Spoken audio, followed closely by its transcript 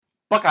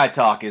Buckeye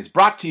Talk is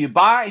brought to you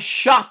by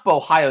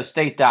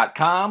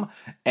ShopOhioState.com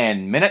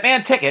and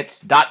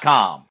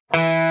MinutemanTickets.com.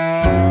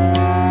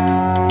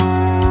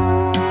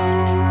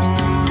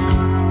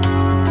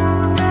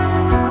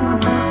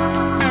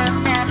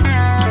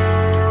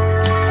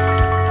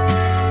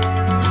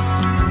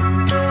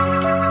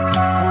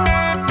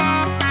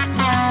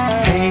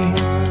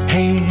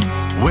 Hey,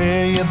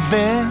 where you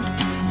been?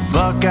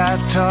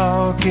 Buckeye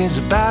Talk is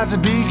about to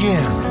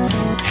begin.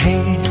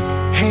 Hey,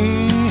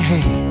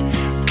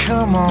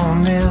 come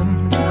on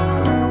in.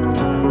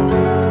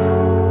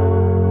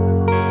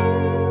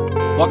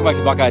 Welcome back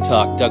to Buckeye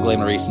Talk. Doug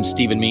Lesmerises and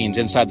Stephen Means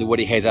inside the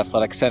Woody Hayes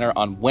Athletic Center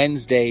on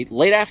Wednesday,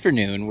 late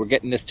afternoon. We're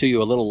getting this to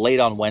you a little late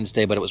on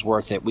Wednesday, but it was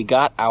worth it. We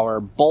got our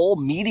Bowl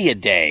Media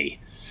Day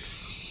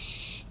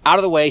out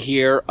of the way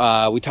here.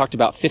 We talked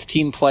about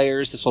 15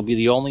 players. This will be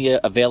the only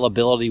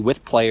availability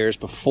with players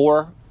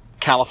before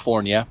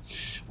California.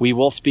 We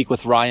will speak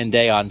with Ryan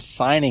Day on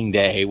signing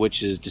day,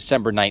 which is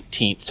December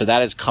 19th. So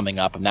that is coming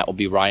up, and that will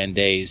be Ryan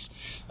Day's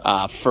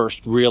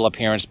first real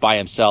appearance by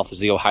himself as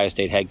the Ohio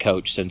State head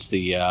coach since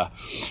the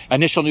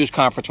initial news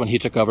conference when he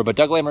took over. But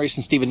Doug Lesmerises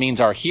and Stephen Means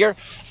are here.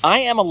 I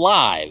am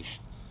alive.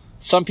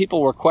 Some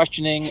people were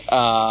questioning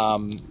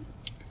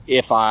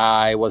if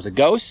I was a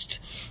ghost,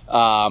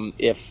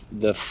 if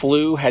the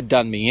flu had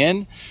done me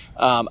in.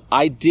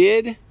 I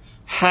did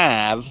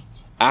have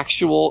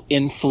actual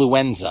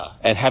influenza.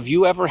 And have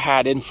you ever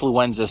had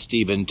influenza,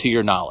 Stephen, to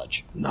your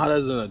knowledge? Not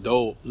as an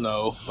adult,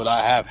 no, but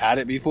I have had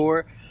it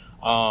before.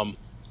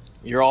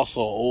 You're also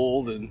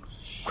old and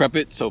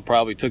crepit, so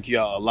probably took you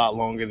out a lot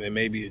longer than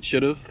maybe it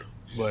should have.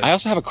 But I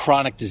also have a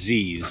chronic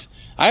disease.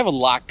 I have a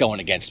lot going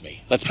against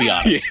me, let's be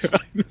honest.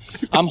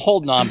 I'm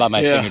holding on by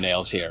my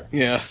fingernails here.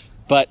 Yeah.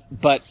 But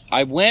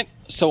I went,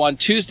 so on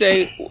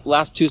Tuesday,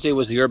 last Tuesday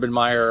was the Urban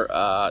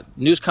Meyer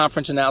news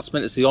conference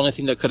announcement. It's the only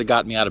thing that could have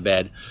gotten me out of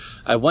bed.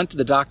 I went to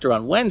the doctor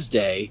on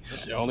Wednesday.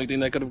 That's the only thing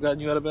that could have gotten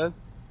you out of bed?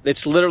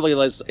 It's literally,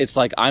 it's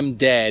like I'm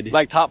dead.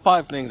 Like top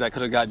 5 things that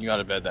could have gotten you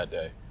out of bed that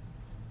day.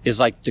 Is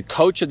like the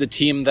coach of the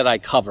team that I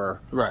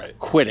cover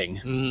quitting.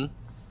 Mm-hmm.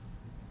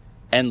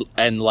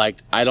 And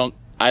like, I don't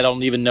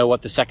even know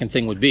what the second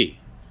thing would be.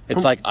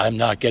 It's like, I'm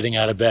not getting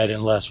out of bed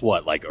unless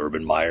what? Like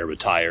Urban Meyer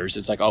retires.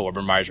 It's like, oh,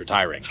 Urban Meyer's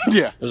retiring.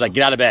 Yeah. It was like,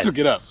 get out of bed. So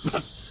get up.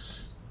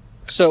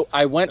 So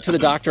I went to the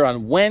doctor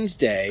on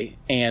Wednesday,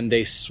 and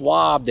they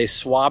swab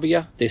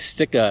you. They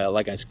stick a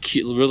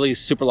really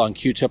super long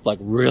Q-tip, like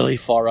really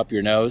far up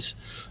your nose.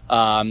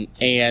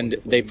 And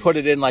they put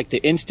it in like the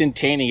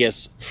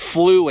instantaneous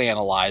flu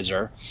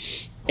analyzer.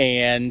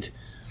 And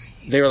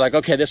they were like,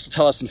 okay, this will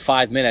tell us in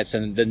 5 minutes.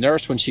 And the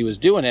nurse, when she was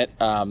doing it,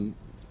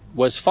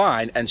 was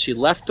fine, and she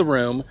left the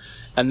room,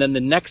 and then the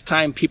next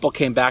time people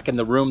came back in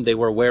the room, they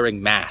were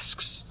wearing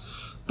masks,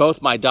 both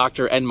my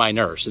doctor and my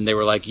nurse, and they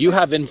were like, you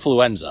have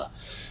influenza.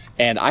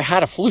 And I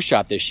had a flu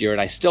shot this year,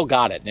 and I still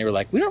got it. And they were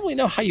like, we don't really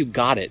know how you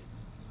got it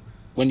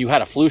when you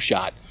had a flu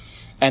shot.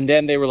 And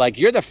then they were like,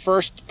 you're the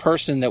first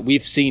person that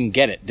we've seen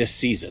get it this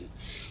season.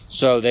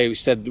 So they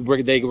said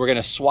they were going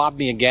to swab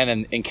me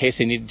again in case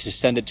they needed to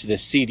send it to the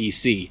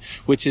CDC,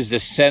 which is the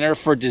Center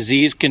for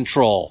Disease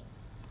Control.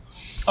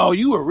 Oh,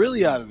 you were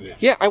really out of it.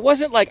 Yeah, I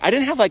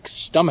didn't have like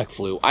stomach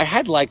flu. I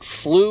had like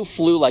flu,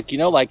 like,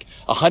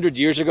 100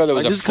 years ago there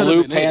was a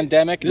flu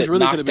pandemic that really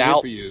knocked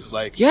out. For you.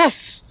 Like,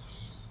 yes.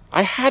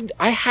 I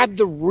had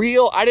the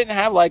real, I didn't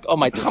have like, oh,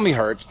 my tummy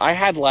hurts. I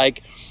had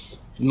like,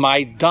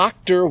 my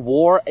doctor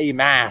wore a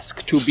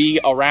mask to be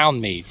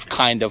around me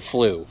kind of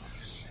flu.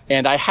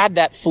 And I had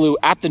that flu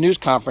at the news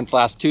conference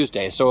last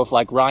Tuesday. So if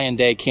like Ryan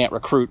Day can't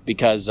recruit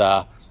because,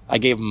 I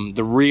gave him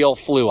the real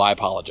flu, I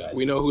apologize.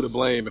 We know who to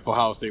blame if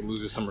Ohio State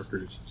loses some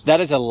recruits. So that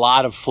is a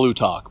lot of flu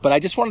talk. But I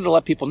just wanted to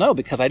let people know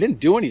because I didn't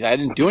do anything. I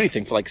didn't do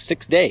anything for like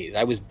 6 days.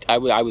 I was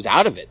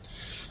out of it.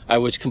 I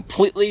was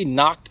completely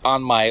knocked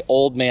on my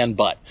old man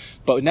butt.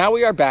 But now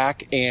we are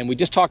back, and we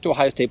just talked to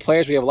Ohio State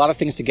players. We have a lot of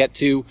things to get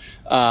to.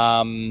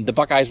 The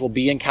Buckeyes will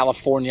be in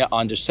California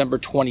on December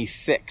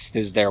 26th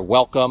is their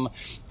welcome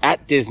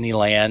at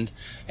Disneyland.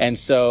 And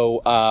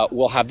so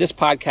we'll have this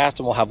podcast,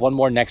 and we'll have one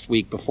more next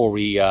week before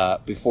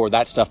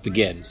that stuff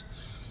begins.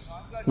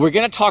 We're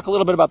going to talk a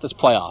little bit about this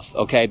playoff,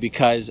 okay?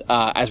 Because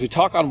as we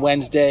talk on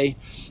Wednesday,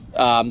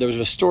 there was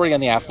a story on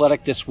The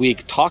Athletic this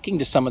week talking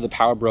to some of the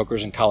power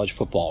brokers in college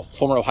football.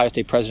 Former Ohio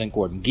State President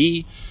Gordon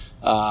Gee,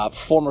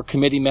 former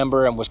committee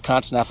member and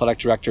Wisconsin Athletic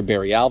Director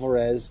Barry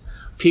Alvarez.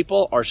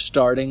 People are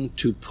starting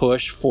to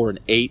push for an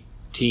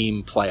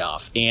 8-team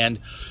playoff. And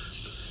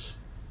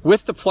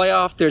with the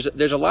playoff,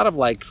 there's a lot of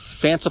like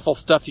fanciful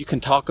stuff you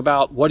can talk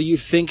about. What do you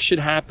think should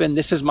happen?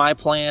 This is my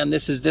plan.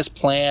 This is this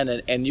plan.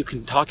 And you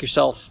can talk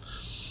yourself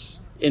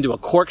into a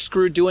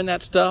corkscrew doing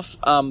that stuff.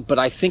 But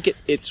I think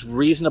it's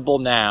reasonable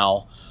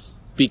now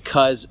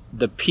because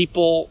the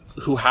people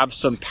who have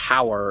some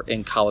power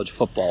in college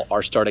football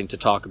are starting to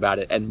talk about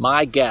it. And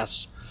my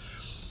guess,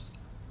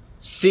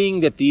 seeing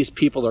that these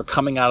people are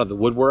coming out of the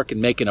woodwork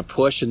and making a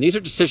push, and these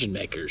are decision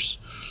makers.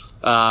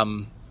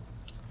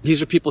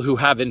 These are people who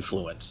have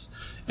influence.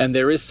 And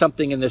there is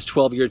something in this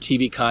 12-year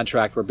TV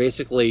contract where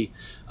basically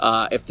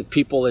if the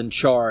people in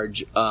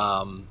charge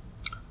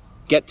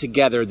get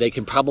together, they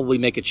can probably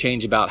make a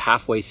change about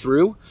halfway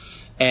through.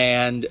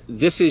 And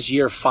this is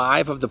year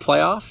 5 of the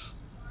playoff.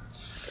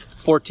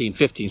 14,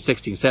 15,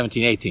 16,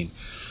 17, 18.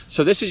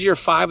 So this is year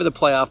 5 of the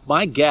playoff.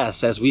 My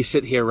guess, as we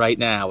sit here right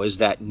now, is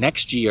that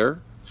next year,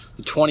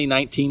 the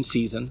 2019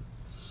 season,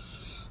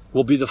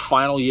 will be the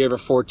final year of a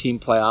 14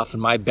 playoff,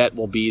 and my bet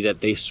will be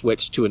that they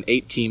switch to an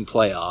 18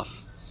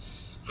 playoff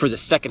for the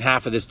second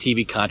half of this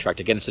TV contract.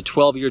 Again, it's a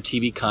 12-year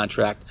TV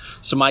contract.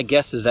 So my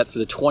guess is that for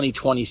the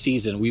 2020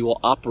 season, we will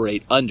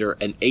operate under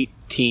an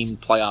 8-team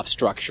playoff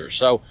structure.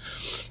 So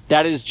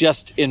that is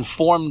just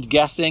informed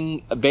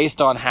guessing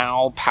based on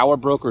how power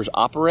brokers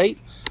operate.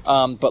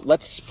 But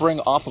let's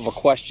spring off of a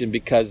question,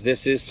 because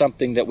this is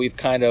something that we've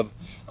kind of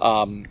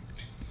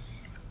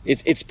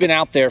it's been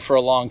out there for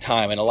a long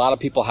time, and a lot of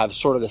people have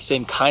sort of the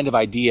same kind of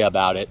idea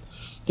about it.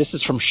 This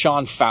is from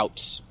Sean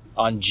Fouts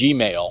on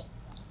Gmail.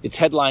 It's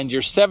headlined,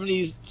 your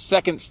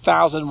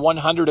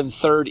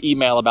 72,103rd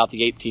email about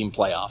the 8-team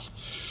playoff.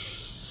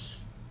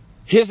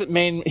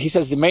 He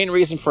says the main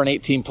reason for an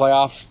 8-team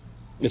playoff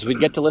is we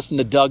get to listen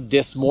to Doug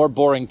diss more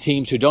boring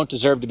teams who don't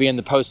deserve to be in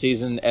the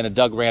postseason, and a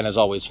Doug rant is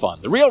always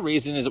fun. The real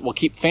reason is it will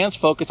keep fans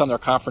focused on their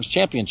conference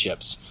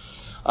championships.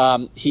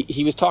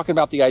 He was talking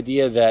about the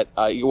idea that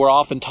we're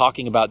often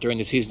talking about during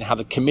the season how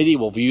the committee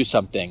will view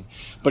something.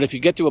 But if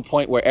you get to a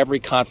point where every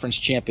conference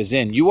champ is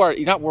in,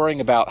 you're not worrying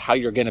about how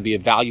you're going to be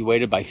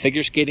evaluated by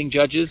figure skating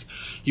judges.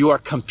 You are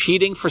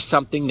competing for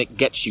something that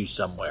gets you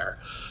somewhere.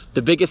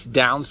 The biggest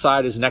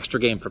downside is an extra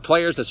game for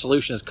players. The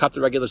solution is cut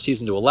the regular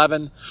season to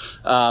 11.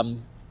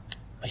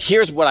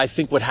 Here's what I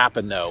think would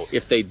happen, though,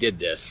 if they did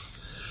this,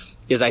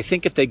 is I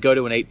think if they go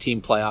to an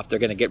 8-team playoff, they're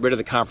going to get rid of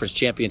the conference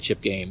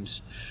championship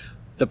games.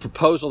 The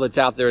proposal that's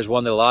out there is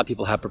one that a lot of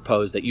people have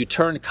proposed, that you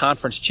turn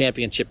conference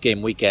championship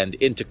game weekend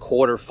into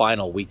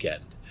quarterfinal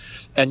weekend.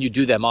 And you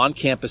do them on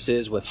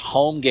campuses with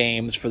home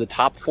games for the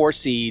top 4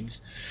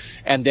 seeds.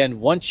 And then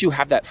once you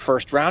have that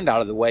first round out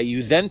of the way,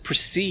 you then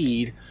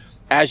proceed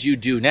as you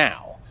do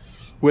now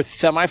with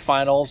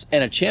semifinals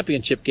and a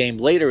championship game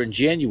later in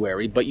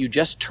January, but you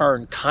just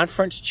turn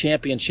conference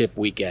championship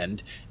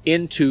weekend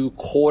into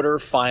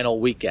quarterfinal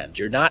weekend.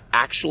 You're not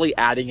actually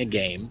adding a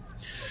game.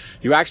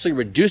 You're actually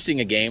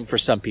reducing a game for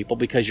some people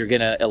because you're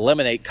going to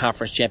eliminate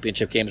conference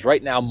championship games.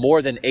 Right now, more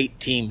than 8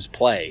 teams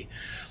play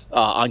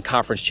on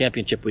conference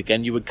championship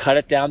weekend. You would cut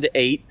it down to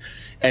 8,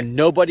 and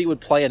nobody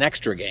would play an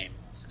extra game.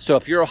 So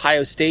if you're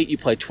Ohio State, you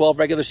play 12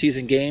 regular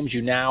season games.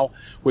 You now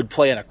would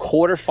play in a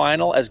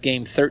quarterfinal as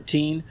game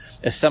 13,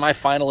 a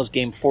semifinal as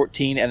game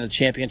 14, and the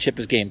championship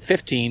as game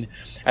 15,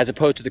 as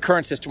opposed to the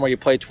current system where you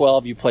play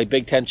 12, you play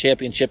Big Ten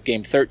championship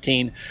game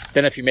 13.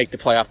 Then if you make the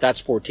playoff,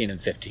 that's 14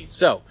 and 15.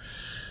 So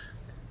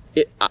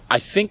I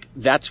think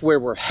that's where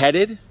we're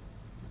headed,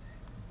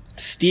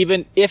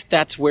 Stephen, if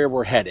that's where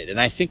we're headed.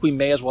 And I think we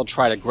may as well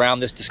try to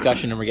ground this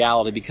discussion in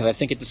reality, because I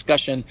think a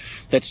discussion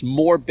that's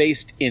more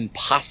based in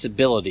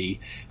possibility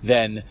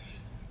than,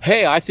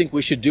 hey, I think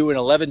we should do an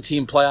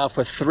 11-team playoff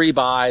with 3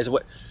 byes.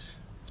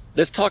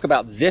 Let's talk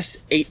about this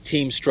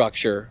 8-team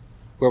structure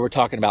where we're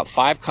talking about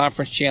 5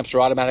 conference champs are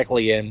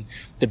automatically in.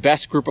 The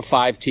best group of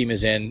 5 team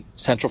is in,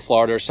 Central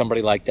Florida or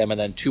somebody like them, and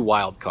then 2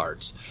 wild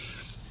cards.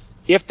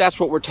 If that's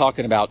what we're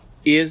talking about,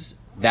 is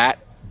that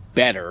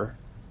better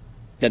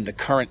than the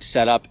current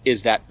setup?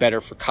 Is that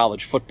better for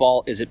college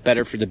football? Is it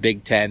better for the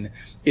Big Ten?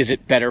 Is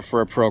it better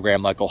for a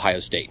program like Ohio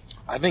State?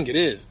 I think it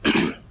is,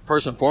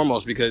 first and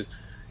foremost, because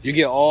you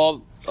get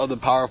all of the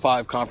Power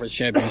 5 conference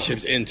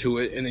championships into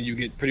it, and then you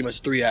get pretty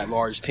much 3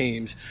 at-large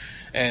teams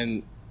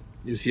and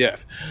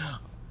UCF.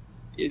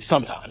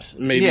 Sometimes,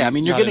 maybe. Yeah, I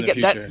mean, you're going to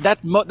get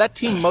that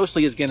team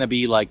mostly is going to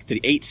be like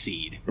the 8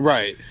 seed.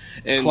 Right.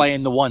 And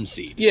playing the 1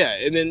 seed. Yeah,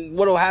 and then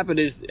what will happen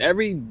is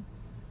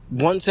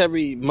once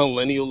every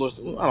millennial, or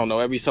I don't know,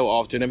 every so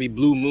often, every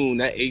blue moon,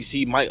 that 8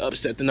 seed might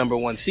upset the number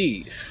 1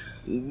 seed.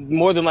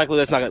 More than likely,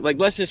 that's not gonna,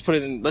 let's just put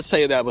it in, let's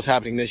say that was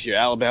happening this year.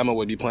 Alabama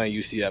would be playing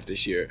UCF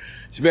this year.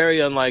 It's very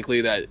unlikely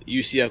that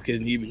UCF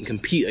can even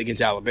compete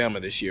against Alabama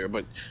this year,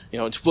 but,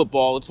 it's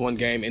football, it's one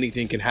game,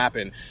 anything can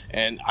happen.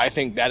 And I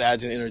think that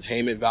adds an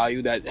entertainment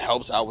value that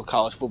helps out with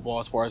college football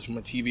as far as from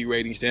a TV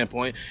rating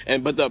standpoint.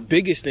 But the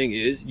biggest thing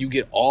is you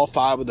get all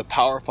 5 of the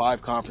Power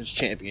 5 conference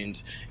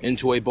champions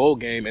into a bowl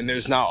game, and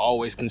there's not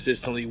always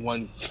consistently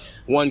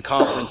one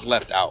conference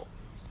left out.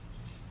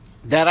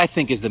 That, I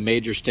think, is the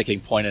major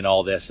sticking point in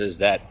all this, is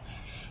that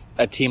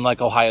a team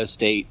like Ohio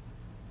State,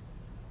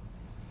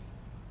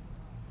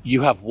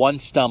 you have one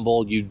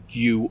stumble,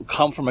 you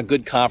come from a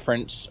good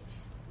conference,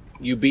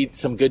 you beat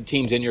some good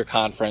teams in your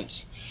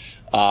conference,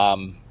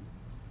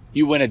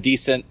 you win a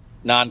decent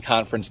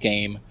non-conference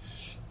game,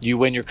 you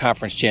win your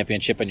conference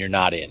championship, and you're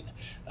not in.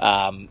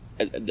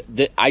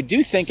 I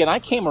do think, and I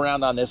came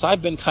around on this,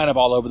 I've been kind of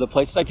all over the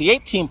place. It's like the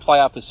 8-team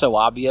playoff is so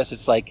obvious.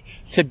 It's like,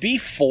 to be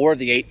for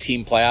the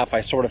 8-team playoff,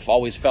 I sort of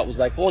always felt was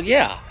like, well,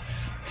 yeah,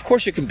 of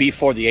course you can be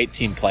for the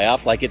 8-team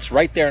playoff. Like, it's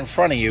right there in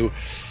front of you.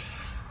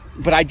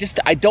 But I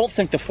don't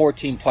think the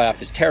 14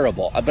 playoff is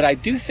terrible. But I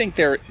do think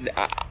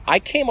I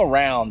came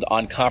around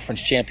on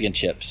conference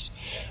championships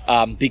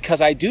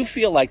because I do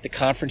feel like the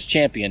conference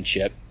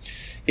championship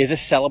is a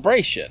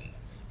celebration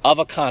of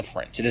a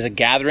conference. It is a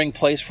gathering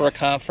place for a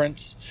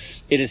conference.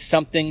 It is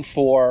something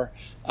for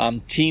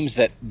teams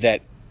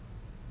that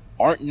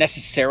aren't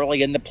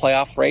necessarily in the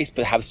playoff race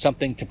but have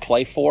something to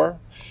play for.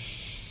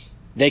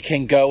 They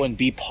can go and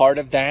be part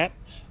of that.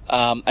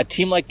 A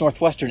team like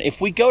Northwestern, if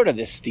we go to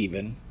this,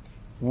 Stephen,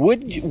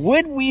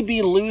 would we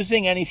be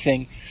losing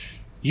anything?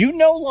 You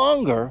no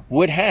longer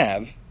would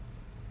have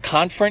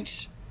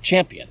conference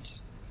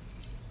champions.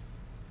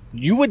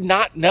 You would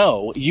not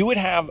know. You would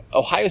have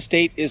Ohio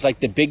State is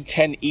like the Big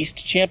Ten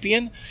East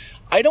champion.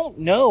 I don't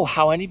know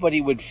how anybody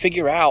would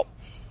figure out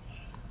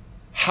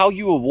how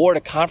you award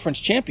a conference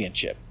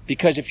championship.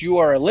 Because if you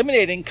are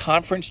eliminating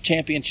conference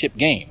championship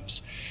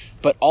games,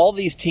 but all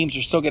these teams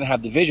are still going to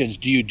have divisions,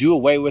 do you do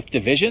away with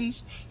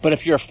divisions? But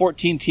if you're a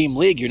 14-team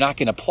league, you're not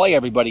going to play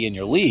everybody in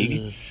your league.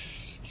 Mm-hmm.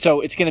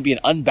 So it's going to be an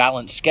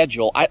unbalanced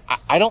schedule.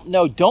 I don't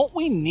know. Don't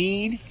we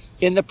need,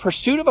 in the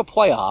pursuit of a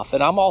playoff,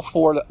 and I'm all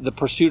for the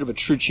pursuit of a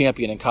true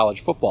champion in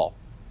college football,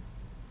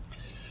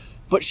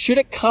 but should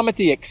it come at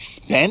the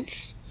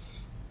expense,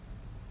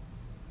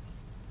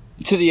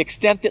 to the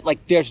extent that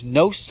like there's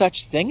no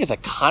such thing as a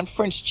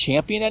conference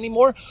champion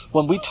anymore?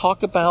 When we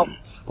talk about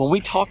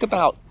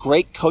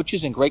great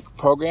coaches and great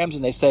programs,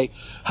 and they say,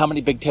 how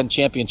many Big Ten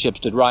championships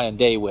did Ryan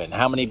Day win?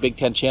 How many Big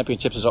Ten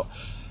championships?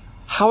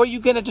 How are you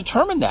going to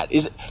determine that?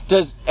 Is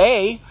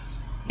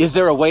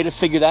there a way to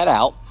figure that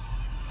out?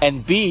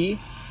 And B,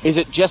 is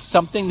it just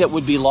something that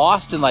would be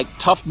lost in like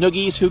tough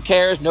noogies? Who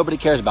cares? Nobody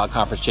cares about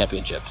conference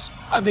championships.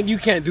 I think you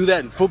can't do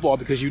that in football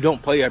because you don't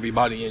play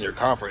everybody in your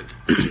conference.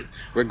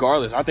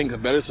 Regardless, I think the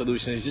better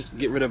solution is just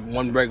get rid of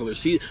one regular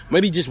season.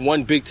 Maybe just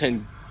one Big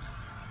Ten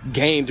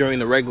game during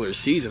the regular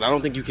season. I don't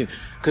think you can,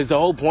 because the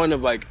whole point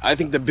of like, I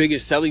think the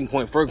biggest selling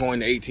point for going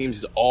to 8 teams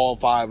is all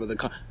 5 of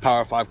the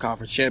Power 5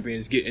 conference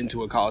champions get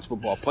into a college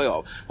football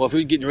playoff. Well, if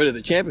you're getting rid of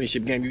the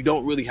championship game, you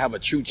don't really have a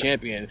true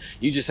champion.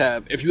 You just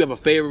have, if you have a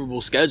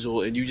favorable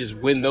schedule and you just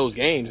win those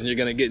games, and you're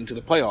going to get into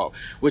the playoff,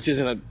 which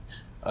isn't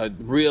a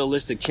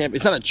realistic champion.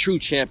 It's not a true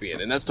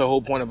champion. And that's the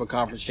whole point of a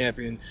conference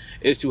champion,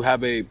 is to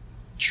have a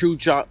true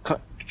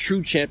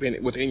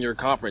champion within your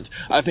conference.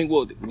 I think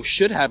what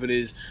should happen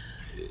is,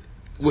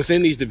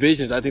 within these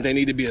divisions, I think they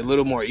need to be a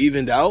little more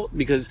evened out,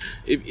 because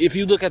if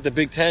you look at the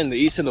Big Ten, the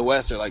East and the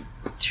West are like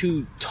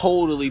 2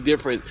 totally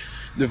different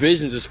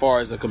divisions as far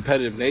as the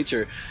competitive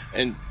nature.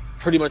 And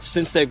pretty much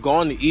since they've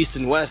gone to East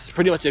and West,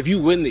 pretty much if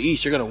you win the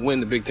East, you're going to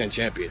win the Big Ten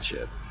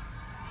championship.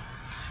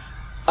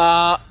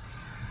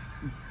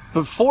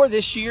 Before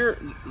this year,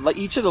 like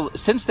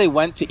since they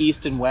went to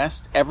East and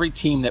West, every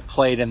team that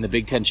played in the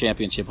Big Ten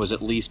championship was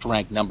at least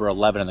ranked number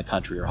 11 in the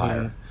country or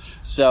higher. Mm-hmm.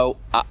 So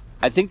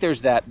I think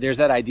there's that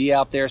idea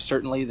out there,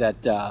 certainly,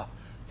 that the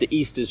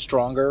East is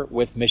stronger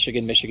with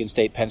Michigan, Michigan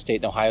State, Penn State,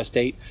 and Ohio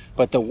State.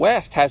 But the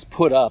West has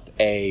put up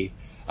in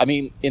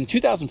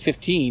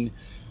 2015,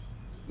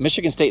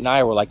 Michigan State and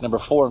Iowa were like number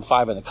 4 and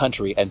 5 in the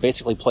country and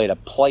basically played a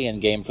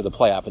play-in game for the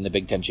playoff in the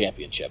Big Ten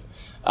championship.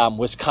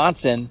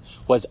 Wisconsin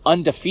was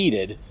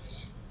undefeated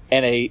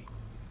and a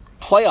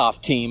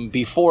playoff team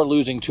before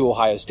losing to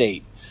Ohio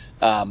State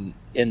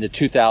in the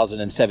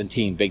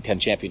 2017 Big Ten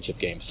championship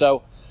game.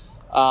 So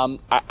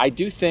I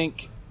do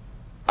think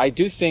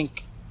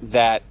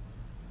that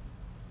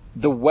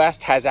the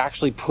West has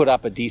actually put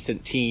up a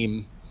decent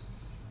team.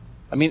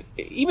 I mean,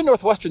 even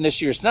Northwestern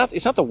this year, it's not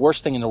the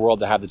worst thing in the world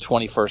to have the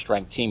 21st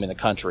ranked team in the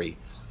country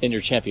in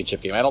your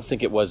championship game. I don't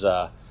think it was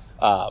a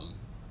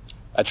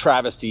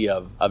travesty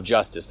of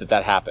justice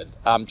that happened.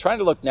 I'm trying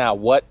to look now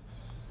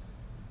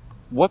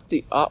what's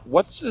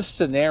the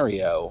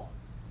scenario?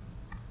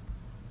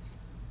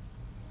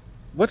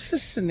 What's the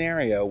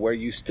scenario where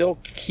you still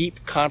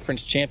keep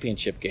conference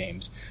championship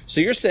games?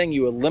 So you're saying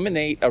you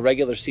eliminate a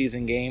regular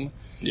season game,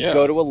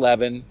 go to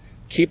 11,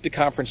 keep the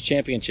conference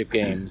championship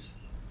games,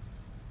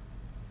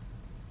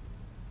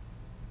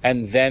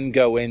 and then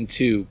go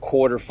into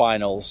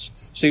quarterfinals.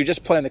 So you're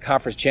just playing the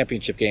conference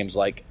championship games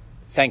like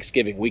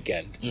Thanksgiving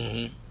weekend.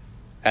 Mm-hmm.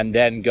 And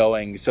then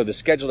going, so the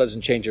schedule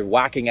doesn't change, you're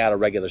whacking out a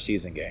regular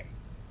season game.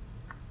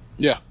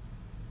 Yeah.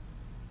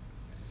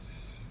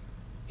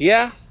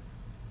 Yeah.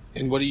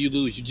 And what do you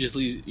lose?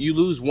 You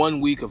lose 1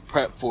 week of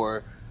prep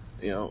for,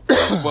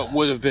 what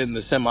would have been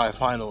the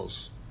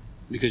semifinals,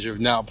 because you're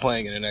now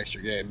playing in an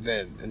extra game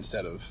then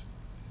instead of.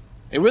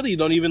 And really, you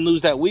don't even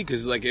lose that week,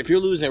 because like if you're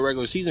losing a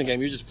regular season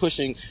game, you're just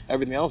pushing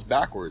everything else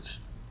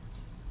backwards.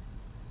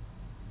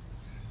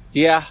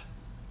 Yeah,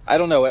 I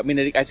don't know. I mean,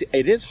 it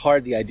is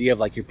hard, the idea of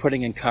like you're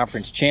putting in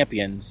conference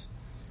champions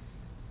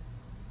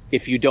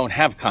if you don't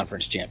have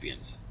conference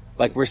champions.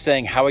 Like we're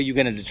saying, how are you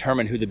going to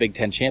determine who the Big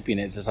Ten champion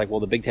is? It's like,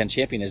 well, the Big Ten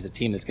champion is the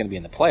team that's going to be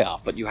in the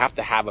playoff, but you have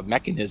to have a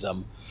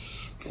mechanism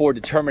for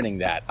determining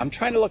that. I'm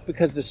trying to look,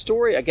 because the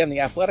story, again, The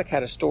Athletic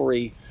had a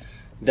story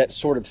that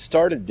sort of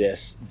started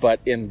this,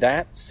 but in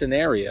that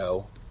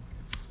scenario,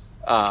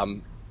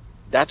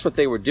 That's what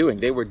they were doing.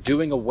 They were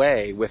doing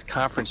away with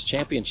conference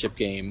championship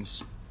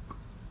games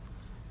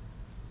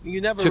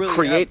You never to really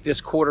create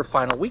this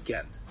quarterfinal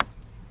weekend.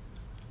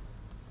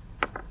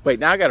 Wait,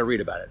 now I got to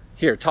read about it.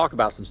 Here, talk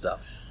about some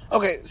stuff.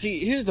 Okay, see,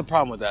 here's the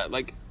problem with that.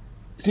 Like,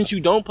 since you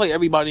don't play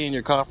everybody in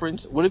your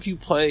conference, what if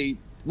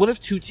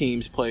two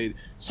teams played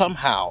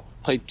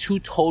two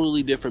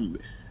totally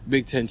different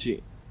Big Ten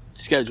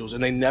schedules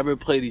and they never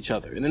played each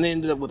other, and then they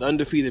ended up with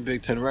undefeated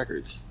Big Ten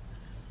records?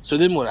 So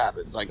then what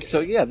happens? In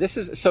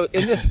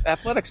this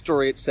athletic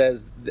story, it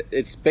says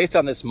it's based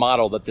on this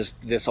model that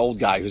this old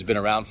guy who's been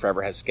around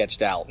forever has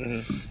sketched out.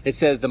 Mm-hmm. It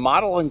says the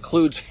model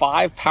includes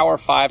 5 Power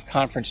 5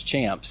 conference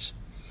champs,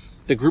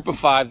 the group of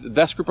 5, the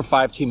best group of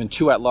 5 team, and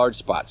 2 at-large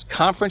spots.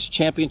 Conference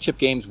championship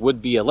games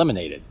would be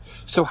eliminated.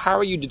 So how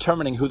are you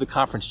determining who the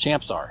conference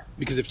champs are?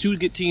 Because if 2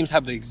 teams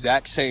have the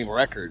exact same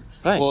record,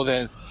 right. Well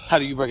then, how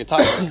do you break a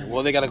tie?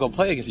 Well, they got to go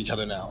play against each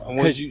other now.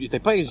 And if they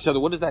play against each other,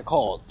 what is that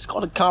called? It's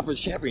called a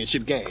conference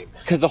championship game.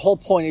 Because the whole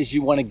point is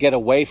you want to get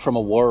away from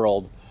a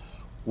world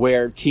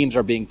where teams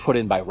are being put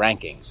in by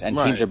rankings and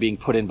teams are being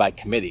put in by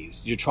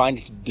committees. You're trying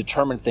to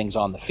determine things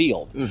on the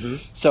field. Mm-hmm.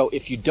 So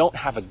if you don't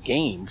have a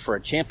game for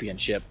a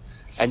championship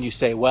and you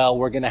say, well,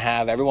 we're going to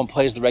have everyone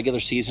plays the regular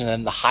season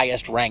and the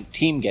highest ranked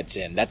team gets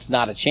in, that's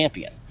not a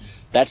champion.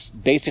 That's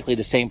basically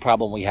the same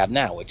problem we have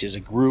now, which is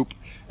a group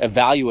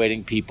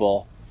evaluating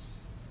people.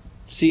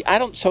 See, I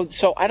don't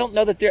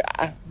know that there.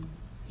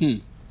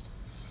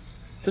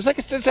 There's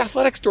this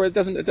athletic story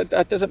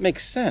that doesn't make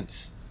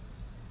sense.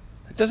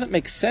 It doesn't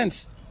make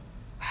sense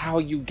how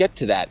you get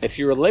to that. If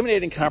you're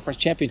eliminating conference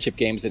championship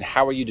games, then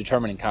how are you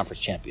determining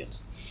conference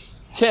champions?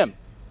 Tim.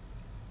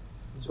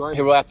 Sorry.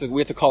 Here we have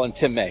to call in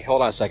Tim May.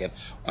 Hold on a second.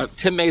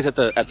 Tim May's at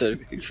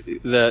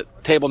the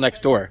table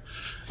next door.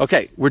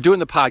 Okay, we're doing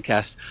the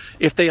podcast.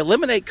 If they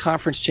eliminate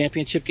conference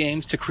championship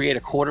games to create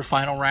a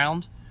quarterfinal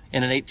round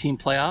in an 8-team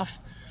playoff,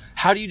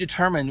 how do you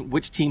determine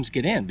which teams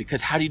get in?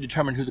 Because how do you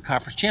determine who the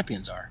conference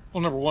champions are?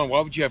 Well, number one, why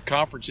would you have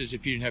conferences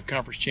if you didn't have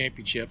conference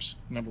championships?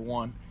 Number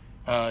one,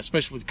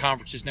 especially with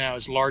conferences now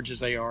as large as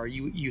they are,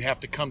 you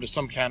have to come to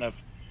some kind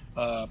of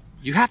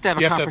you have to have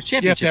a conference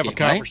championship. You have to have a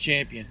conference right?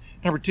 champion.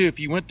 Number two, if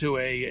you went to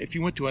an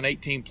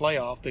 8-team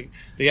playoff,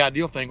 the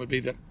ideal thing would be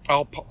that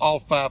all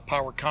 5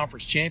 power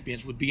conference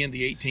champions would be in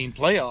the 8-team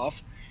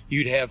playoff.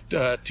 You'd have 2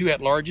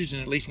 at-larges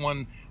and at least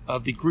one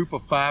of the group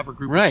of 5 or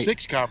group of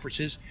 6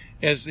 conferences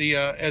as the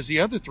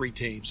other 3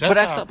 teams. But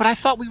I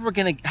thought we were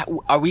going to.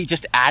 Are we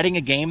just adding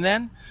a game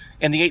then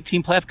in the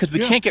 8-team playoff? Because we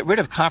can't get rid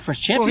of conference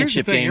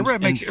championship games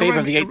in favor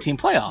of the 8-team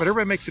playoff. But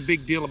everybody makes a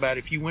big deal about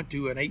if you went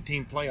to an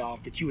 8-team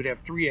playoff that you would have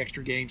 3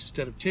 extra games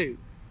instead of 2.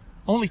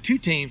 Only 2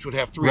 teams would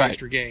have 3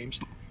 extra games.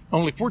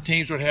 Only 4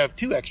 teams would have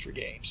 2 extra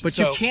games. But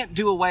you can't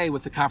do away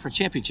with the conference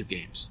championship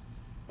games.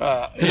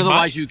 Because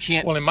otherwise you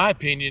can't. Well, in my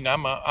opinion,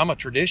 I'm a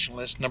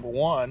traditionalist, number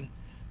one.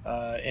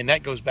 And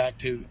that goes back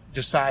to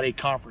decide a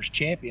conference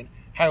champion.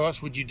 How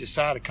else would you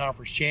decide a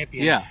conference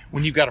champion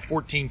when you've got a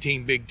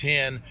 14-team Big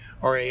Ten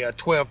or a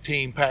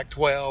 12-team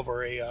Pac-12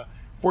 or a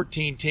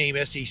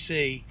 14-team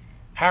SEC?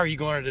 How are you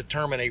going to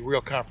determine a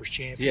real conference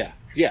champion?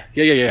 Yeah.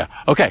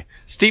 Okay,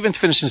 Steven's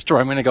finishing the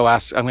story. I'm going to go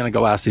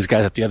ask these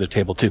guys at the other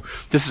table too.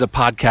 This is a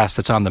podcast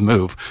that's on the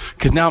move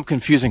because now I'm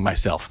confusing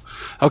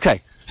myself. Okay,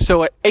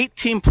 so an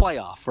 8-team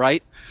playoff,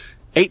 right?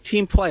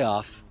 8-team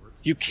playoff.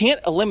 You can't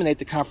eliminate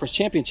the conference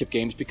championship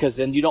games because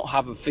then you don't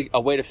have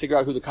a way to figure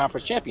out who the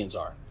conference champions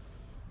are,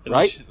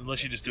 right?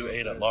 Unless you just do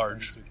 8 at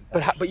large.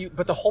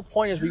 But the whole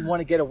point is we want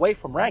to get away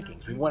from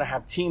rankings. We want to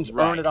have teams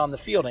earn it on the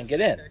field and get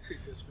in.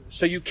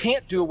 So you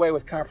can't do away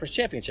with conference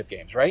championship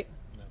games, right?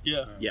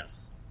 Yeah.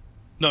 Yes.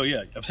 No,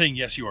 yeah. I'm saying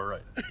yes, you are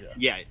right.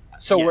 Yeah.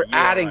 So we're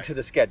adding to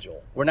the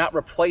schedule. We're not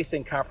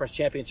replacing conference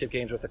championship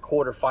games with a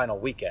quarterfinal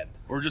weekend.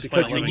 Or just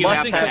I think you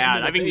have to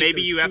add. I think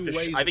maybe you have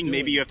to. I think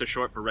maybe you have to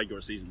short for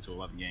regular season to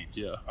 11 games.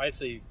 Yeah. I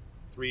say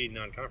 3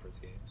 non-conference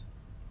games,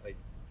 like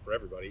for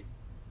everybody.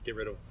 Get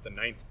rid of the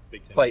 9th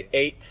Big Ten. Play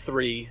game.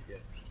 8-3. Yeah.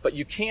 But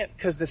you can't,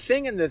 because the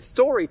thing in the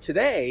story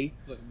today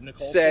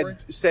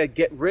said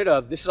get rid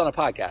of. This is on a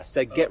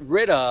podcast. Get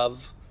rid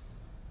of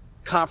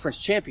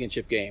conference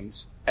championship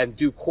games and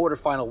do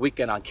quarterfinal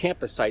weekend on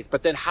campus sites.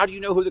 But then how do you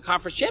know who the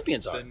conference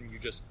champions are? Then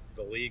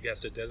the league has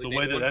to designate. The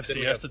way that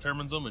FCS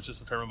determines them, it's just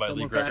determined by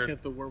league record.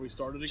 Back at where we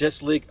started again?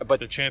 Just league, but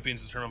the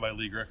champions determined by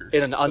league record.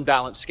 In an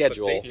unbalanced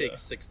schedule. But they take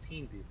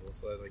 16 people,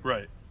 so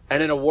right.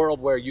 And in a world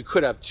where you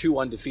could have 2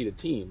 undefeated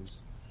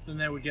teams, then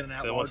they would get an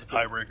at-large. What's a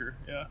tiebreaker?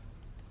 Yeah.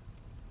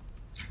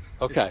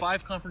 Okay.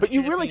 5 conference but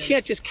you really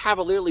can't just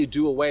cavalierly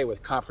do away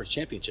with conference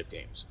championship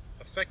games.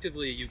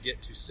 Effectively, you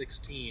get to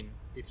 16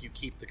 if you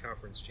keep the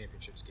conference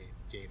championships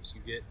games.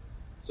 You get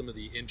some of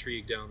the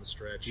intrigue down the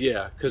stretch.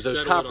 Yeah, because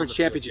those conference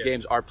championship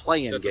games are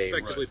play-in games. That's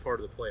effectively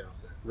part of the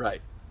playoff then.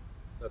 Right.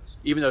 That's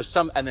even though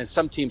some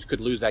teams could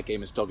lose that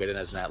game and still get in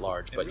as an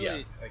at-large. But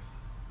really,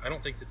 I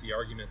don't think that the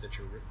argument that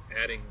you're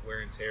adding wear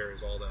and tear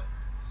is all that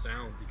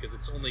sound because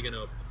it's only going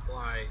to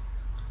apply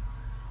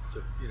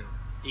to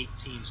 8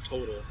 teams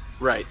total.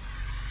 Right.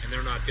 And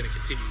they're not going to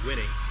continue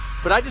winning.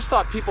 But I just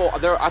thought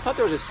I thought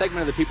there was a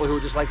segment of the people who were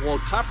just like, well,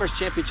 conference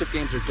championship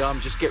games are dumb.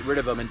 Just get rid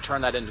of them and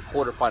turn that into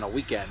quarterfinal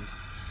weekend.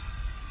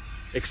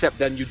 Except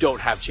then you don't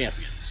have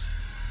champions.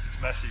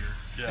 It's messier.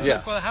 Yeah.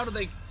 Yeah. Well, how do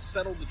they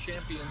settle the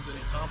champions in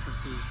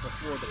conferences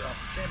before the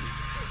conference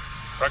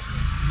championship? Record.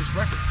 Just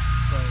record.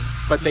 So.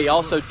 But they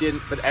also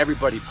didn't. But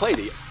everybody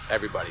played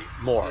everybody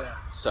more. Yeah.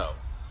 So,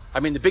 I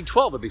mean, the Big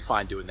 12 would be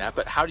fine doing that.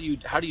 But how do you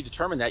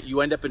determine that?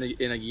 You end up in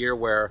a year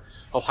where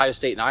Ohio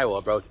State and Iowa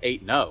are both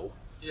 8-0.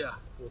 Yeah.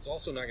 Well, it's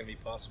also not going to be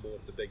possible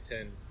if the Big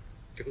Ten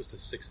goes to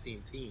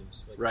 16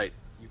 teams. Like, right.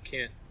 You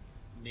can't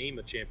name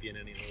a champion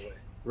any other way.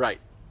 Right.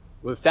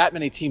 With that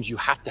many teams, you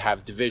have to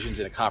have divisions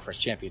in a conference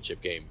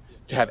championship game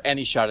to have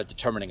any shot at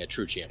determining a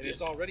true champion. And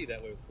it's already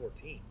that way with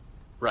 14.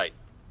 Right.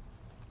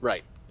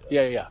 Right.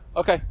 Yeah.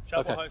 Okay.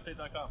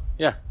 ShopOhioState.com.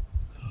 Yeah.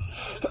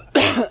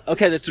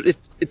 Okay.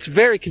 It's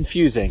very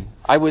confusing.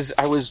 I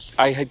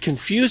had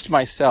confused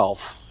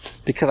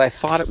myself because I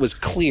thought it was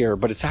clear,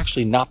 but it's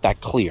actually not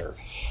that clear.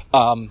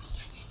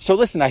 So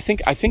listen, I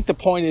think the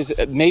point is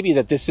maybe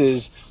that this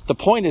is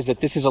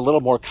a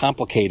little more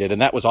complicated,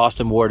 and that was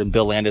Austin Ward and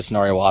Bill Landis and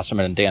Ari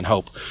Wasserman and Dan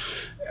Hope.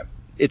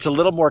 It's a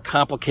little more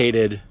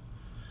complicated.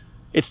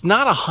 It's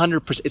not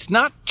 100%. It's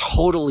not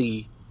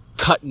totally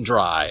cut and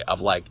dry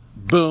of like,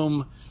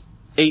 boom,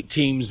 8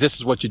 teams. This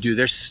is what you do.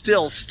 There's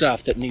still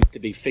stuff that needs to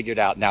be figured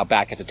out now.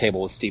 Back at the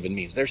table with Stephen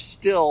Means, there's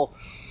still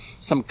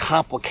some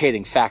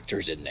complicating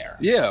factors in there.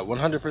 Yeah,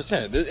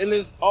 100%. And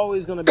there's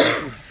always going to be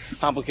some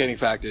complicating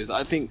factors.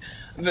 I think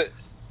that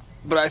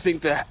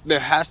there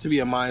has to be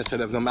a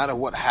mindset of no matter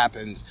what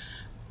happens,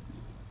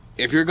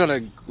 whatever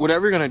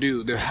you're gonna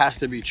do, there has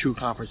to be true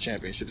conference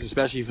championships,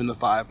 especially from the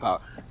 5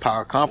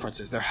 power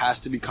conferences. There has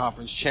to be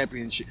conference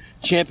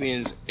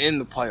champions in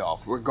the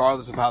playoff,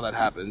 regardless of how that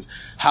happens.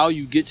 How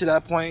you get to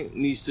that point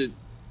needs to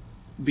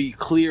be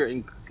clear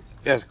and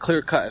as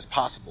clear cut as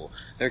possible.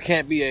 There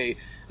can't be a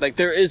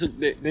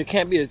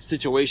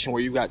situation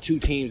where you've got 2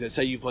 teams that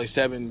say you play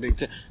 7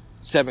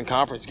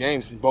 conference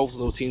games and both of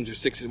those teams are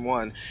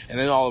 6-1, and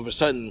then all of a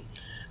sudden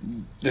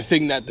the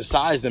thing that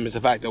decides them is the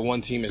fact that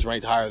one team is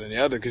ranked higher than the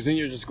other, because then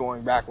you're just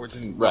going backwards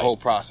in the whole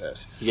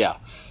process. Yeah.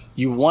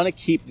 You want to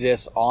keep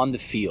this on the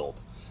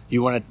field.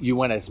 You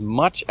want as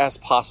much as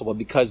possible,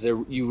 because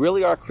you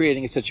really are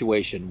creating a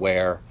situation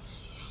where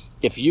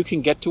if you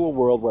can get to a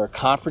world where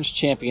conference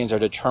champions are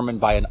determined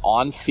by an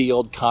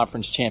on-field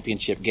conference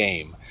championship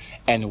game,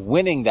 and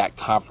winning that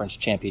conference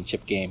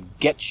championship game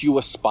gets you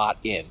a spot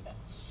in.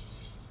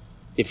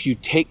 If you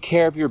take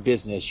care of your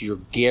business, you're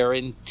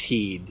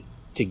guaranteed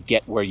to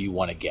get where you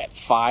want to get.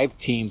 5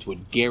 teams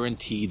would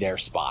guarantee their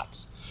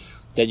spots.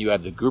 Then you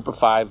have the group of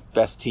 5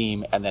 best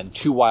team, and then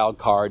 2 wild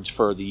cards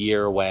for the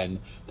year when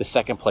the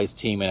second place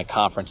team in a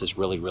conference is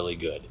really, really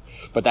good.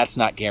 But that's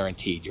not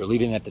guaranteed. You're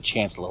leaving it to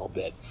chance a little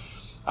bit.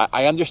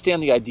 I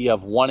understand the idea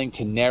of wanting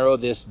to narrow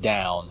this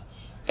down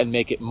and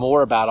make it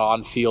more about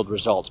on-field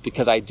results,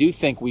 because I do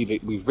think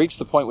we've reached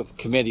the point with the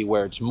committee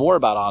where it's more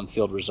about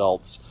on-field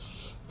results.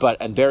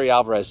 And Barry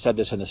Alvarez said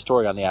this in the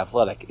story on The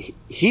Athletic,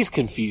 he's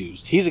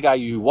confused. He's a guy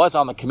who was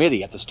on the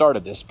committee at the start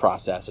of this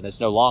process, and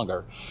it's no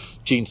longer.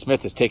 Gene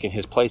Smith has taken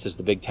his place as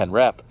the Big Ten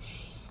rep.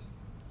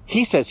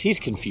 He says he's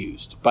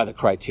confused by the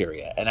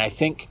criteria. And I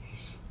think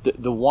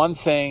the one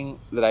thing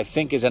that I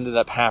think has ended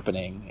up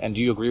happening, and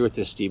do you agree with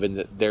this, Stephen,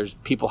 that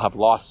people have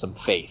lost some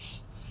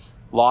faith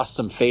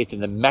in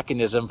the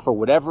mechanism for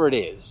whatever it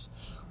is,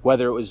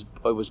 whether it was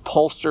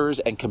pollsters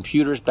and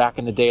computers back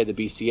in the day of the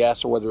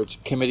BCS or whether it's a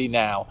committee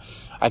now.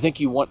 I think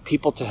you want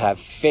people to have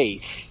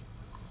faith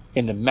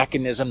in the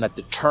mechanism that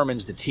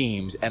determines the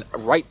teams. And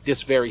right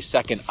this very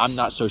second, I'm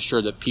not so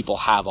sure that people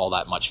have all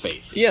that much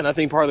faith. Yeah, and I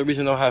think part of the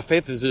reason they don't have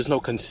faith is there's no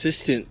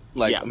consistent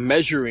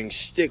measuring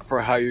stick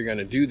for how you're going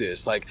to do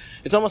this. Like,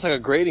 it's almost like a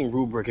grading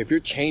rubric. If you're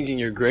changing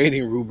your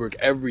grading rubric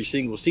every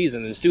single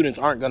season, then students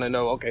aren't going to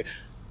know, okay,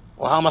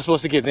 well, how am I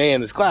supposed to get an A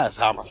in this class?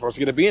 How am I supposed to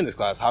get a B in this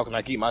class? How can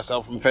I keep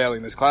myself from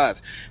failing this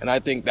class? And I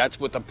think that's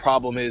what the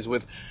problem is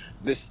with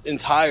this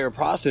entire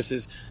process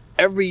is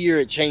every year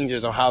it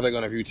changes on how they're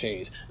going to view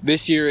teams.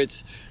 This year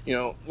it's,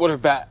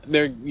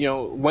 they're,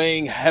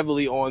 weighing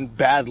heavily on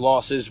bad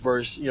losses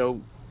versus,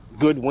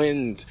 good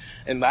wins.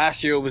 And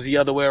last year it was the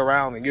other way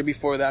around. The year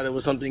before that it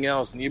was something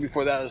else. And the year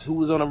before that is who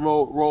was on a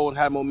roll and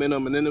had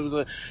momentum. And then it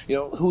was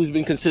who's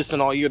been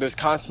consistent all year. There's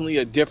constantly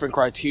a different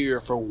criteria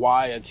for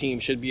why a team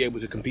should be able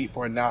to compete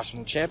for a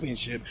national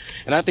championship.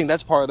 And I think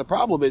that's part of the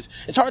problem is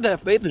it's hard to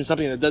have faith in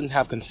something that doesn't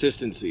have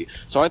consistency.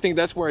 So I think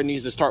that's where it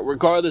needs to start,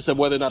 regardless of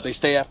whether or not they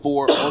stay at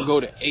 4 or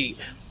go to 8.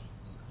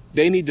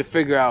 They need to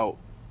figure out,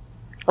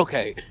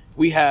 okay,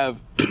 we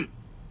have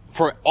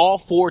for all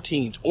 4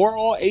 teams or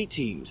all 8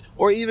 teams,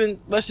 or even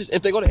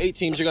if they go to 8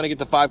 teams, you're going to get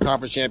the 5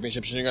 conference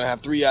championships and you're going to have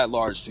 3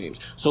 at-large teams.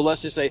 So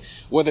let's just say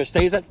whether it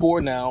stays at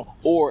 4 now,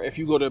 or if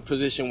you go to a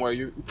position where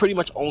you're pretty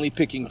much only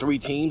picking 3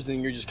 teams,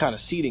 then you're just kind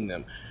of seeding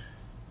them.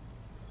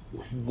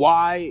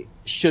 Why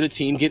should a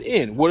team get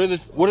in? What are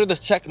the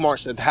check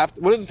marks what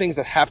are the things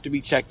that have to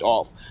be checked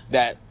off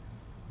that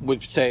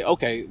would say,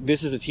 okay,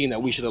 this is a team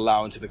that we should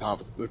allow into the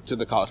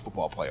college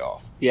football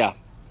playoff? Yeah.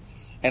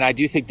 And I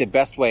do think the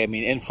best way,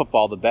 in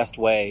football, the best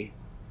way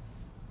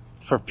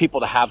for people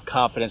to have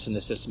confidence in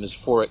the system is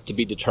for it to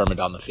be determined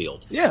on the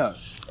field. Yeah.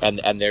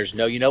 And there's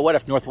no,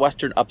 if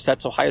Northwestern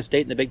upsets Ohio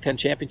State in the Big Ten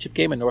championship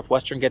game and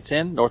Northwestern gets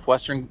in,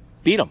 Northwestern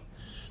beat them.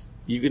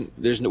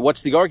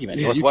 What's the argument?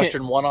 Yeah,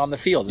 Northwestern won on the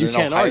field. You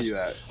can't argue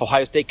that.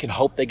 Ohio State can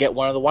hope they get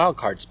one of the wild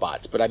card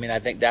spots. But I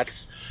think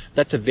that's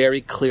a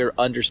very clear,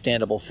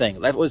 understandable thing.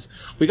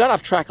 We got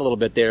off track a little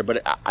bit there,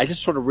 but I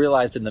just sort of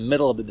realized in the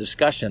middle of the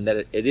discussion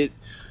that it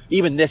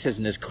even this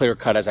isn't as clear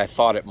cut as I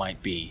thought it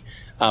might be,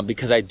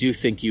 because I do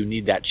think you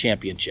need that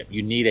championship.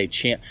 You need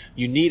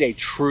a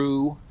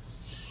true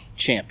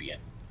champion,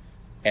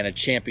 and a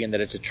champion that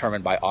is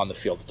determined by on the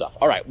field stuff.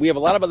 All right, we have a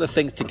lot of other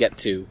things to get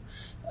to.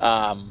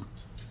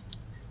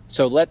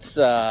 So let's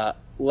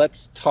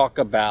talk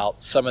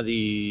about some of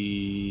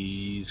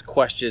these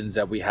questions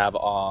that we have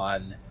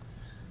on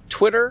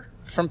Twitter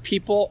from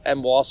people,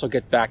 and we'll also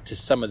get back to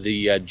some of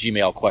the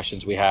Gmail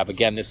questions we have.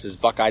 Again, this is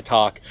Buckeye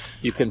Talk.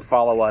 You can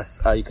follow us.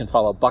 You can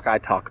follow Buckeye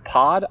Talk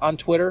Pod on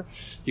Twitter.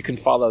 You can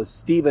follow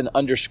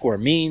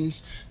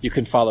Steven_Means. You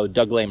can follow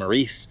Doug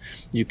Lesmerises.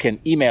 You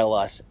can email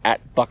us at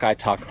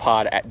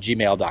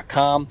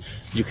buckeyetalkpod@gmail.com.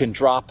 You can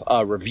drop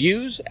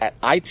reviews at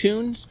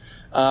iTunes.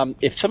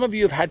 If some of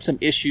you have had some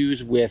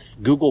issues with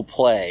Google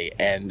Play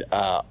and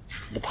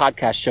the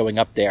podcast showing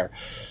up there,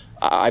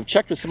 I've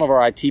checked with some of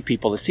our IT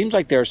people. It seems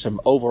like there are some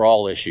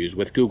overall issues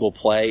with Google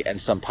Play and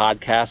some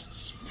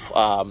podcasts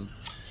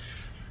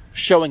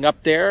showing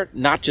up there,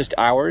 not just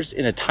ours,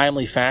 in a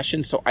timely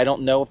fashion. So I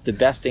don't know if the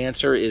best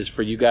answer is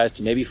for you guys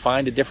to maybe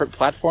find a different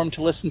platform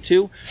to listen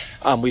to.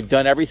 We've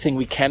done everything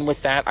we can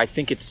with that. I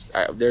think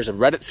there's a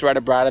Reddit thread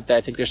about it that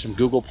I think there's some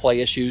Google Play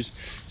issues.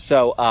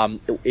 So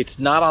it's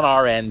not on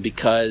our end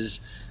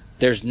because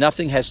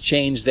nothing has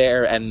changed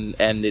there, and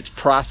it's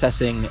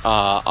processing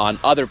on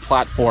other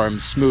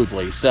platforms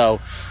smoothly. So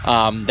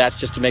that's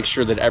just to make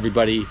sure that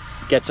everybody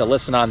gets a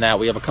listen on that.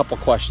 We have a couple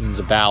questions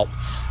about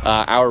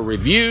our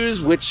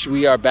reviews, which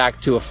we are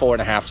back to a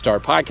 4.5-star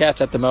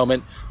podcast at the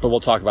moment, but we'll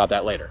talk about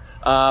that later.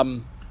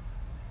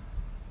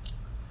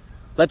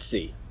 Let's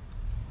see.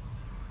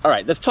 All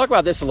right, let's talk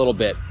about this a little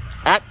bit.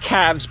 At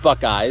Cavs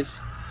Buckeyes,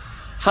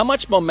 how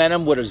much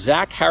momentum would a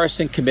Zach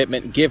Harrison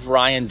commitment give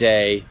Ryan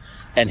Day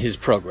and his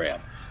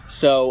program?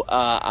 So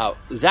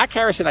Zach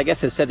Harrison, I guess,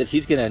 has said that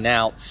he's going to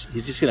announce,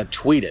 he's just going to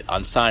tweet it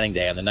on signing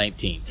day on the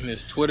 19th. And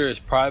his Twitter is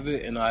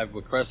private, and I've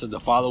requested to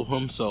follow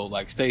him, so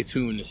stay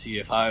tuned to see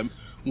if I'm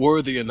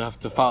worthy enough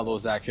to follow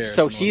Zach Harrison.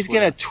 So he's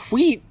going to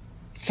tweet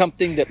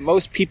something that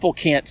most people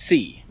can't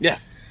see. Yeah.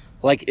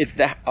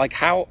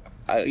 How?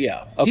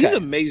 Yeah. Okay. He's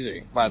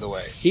amazing, by the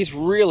way. He's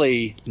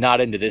really not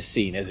into this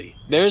scene, is he?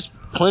 There's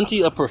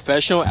plenty of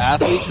professional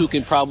athletes who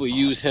can probably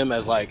use him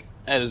as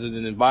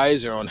an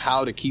advisor on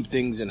how to keep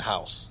things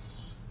in-house.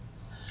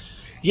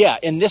 Yeah,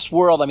 in this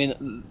world,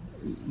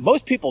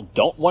 most people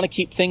don't want to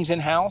keep things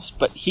in-house,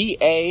 but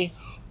he,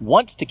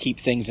 wants to keep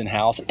things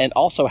in-house and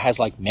also has,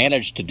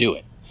 managed to do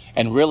it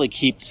and really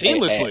keep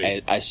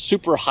seamlessly a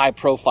super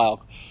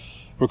high-profile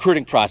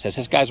recruiting process.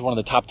 This guy's one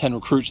of the top 10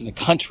 recruits in the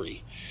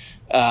country,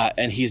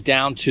 and he's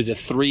down to the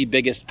 3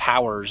 biggest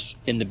powers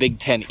in the Big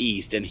Ten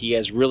East, and he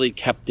has really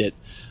kept it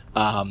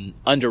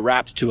under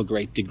wraps to a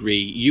great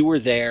degree. You were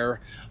there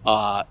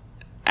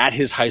at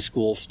his high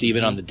school,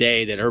 Stephen, on the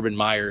day that Urban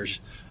Meyers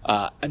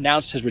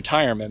announced his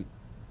retirement.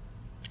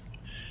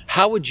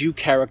 How would you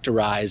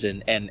characterize,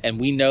 and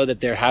we know that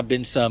there have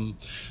been some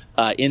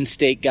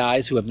in-state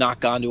guys who have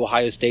not gone to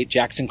Ohio State.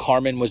 Jackson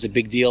Carman was a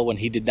big deal when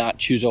he did not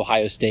choose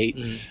Ohio State.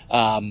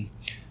 Mm-hmm.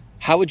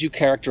 How would you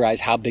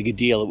characterize how big a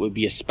deal it would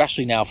be,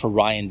 especially now for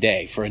Ryan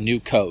Day, for a new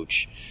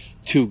coach,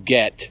 to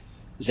get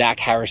Zach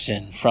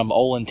Harrison from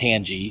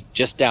Olentangy,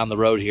 just down the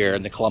road here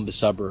in the Columbus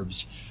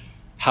suburbs?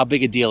 How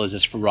big a deal is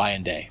this for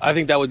Ryan Day? I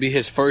think that would be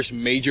his first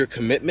major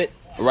commitment.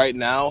 Right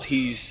now,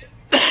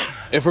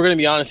 if we're going to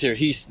be honest here,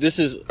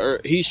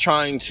 he's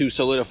trying to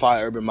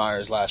solidify Urban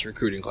Meyer's last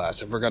recruiting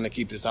class. If we're going to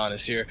keep this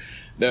honest here,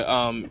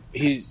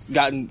 he's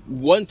gotten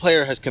one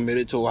player has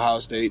committed to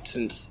Ohio State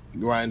since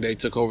Ryan Day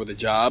took over the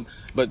job.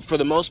 But for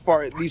the most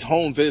part, these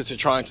home visits are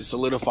trying to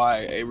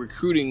solidify a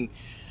recruiting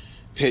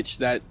pitch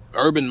that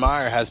Urban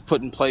Meyer has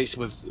put in place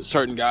with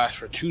certain guys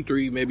for 2,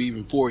 3, maybe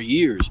even 4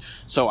 years.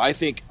 So I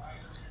think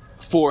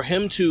for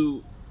him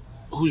to,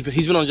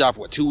 he's been on the job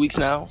for 2 weeks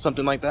now,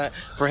 something like that.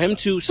 For him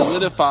to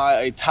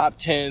solidify a top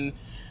 10,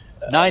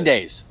 9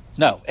 days.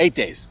 No, 8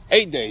 days.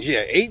 8 days,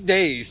 yeah, 8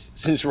 days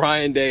since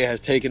Ryan Day has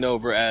taken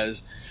over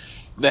as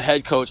the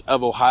head coach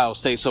of Ohio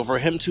State. So for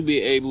him to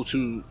be able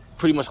to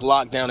pretty much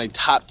lock down a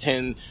top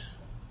 10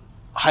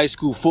 high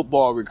school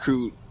football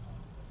recruit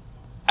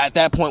at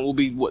that point will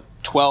be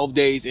 12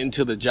 days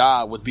into the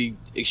job would be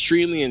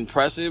extremely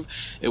impressive.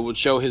 It would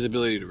show his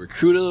ability to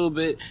recruit a little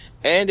bit,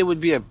 and it would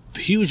be a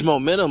huge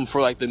momentum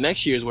for the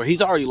next years where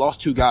he's already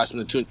lost 2 guys from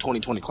the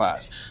 2020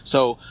 class.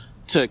 So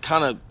to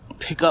kind of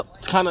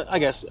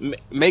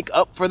make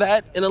up for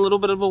that in a little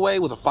bit of a way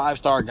with a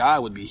 5-star guy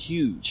would be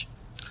huge.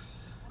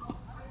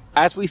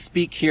 As we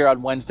speak here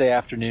on Wednesday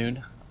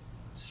afternoon,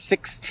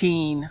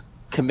 16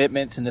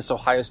 commitments in this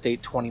Ohio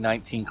State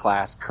 2019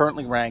 class,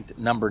 currently ranked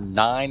number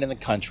 9 in the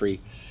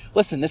country.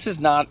 Listen, this is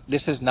not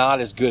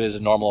as good as a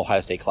normal Ohio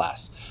State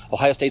class.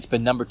 Ohio State's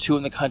been number 2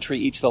 in the country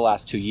each of the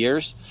last 2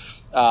 years.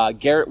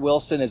 Garrett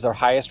Wilson is their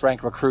highest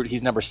ranked recruit.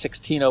 He's number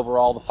 16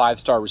 overall, the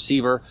 5-star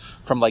receiver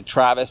from Lake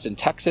Travis in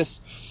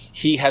Texas.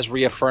 He has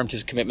reaffirmed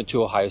his commitment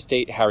to Ohio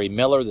State. Harry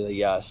Miller,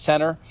 the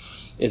center,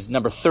 is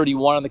number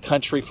 31 in the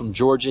country from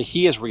Georgia.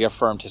 He has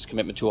reaffirmed his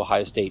commitment to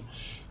Ohio State.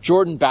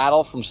 Jordan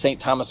Battle from St.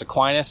 Thomas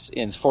Aquinas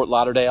in Fort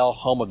Lauderdale,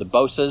 home of the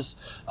Bosas,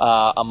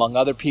 among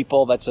other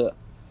people. That's a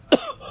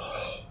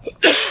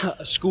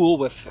a school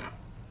with,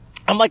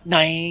 I'm like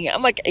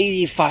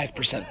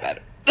 85%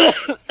 better.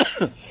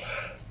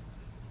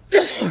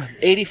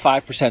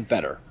 85%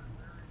 better.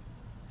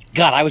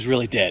 God, I was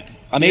really dead.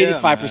 I'm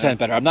 85%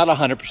 better. I'm not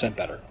 100%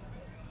 better.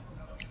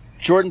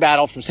 Jordan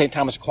Battle from St.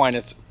 Thomas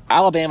Aquinas.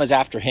 Alabama's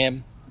after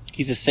him.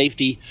 He's a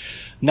safety,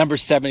 number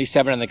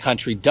 77 in the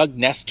country. Doug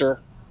Nestor,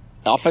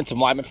 offensive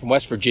lineman from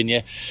West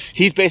Virginia.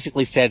 He's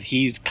basically said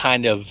he's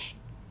kind of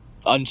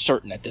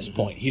uncertain at this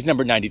point. He's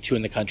number 92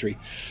 in the country.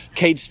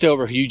 Cade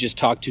Stover, who you just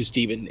talked to,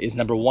 Stephen, is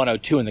number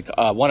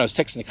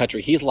 106 in the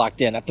country. He's locked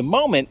in. At the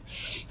moment,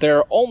 there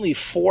are only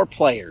 4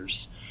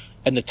 players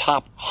in the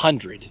top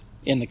 100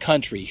 in the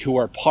country who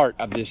are part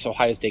of this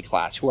Ohio State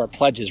class, who are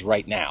pledges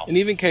right now. And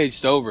even Cade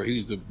Stover,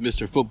 he's the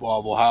Mr.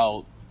 Football of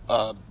Ohio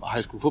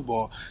high school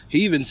football, he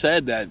even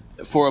said that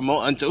for a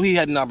moment, until he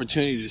had an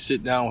opportunity to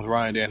sit down with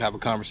Ryan Day and have a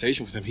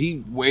conversation with him,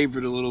 he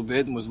wavered a little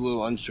bit and was a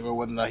little unsure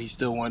whether or not he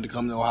still wanted to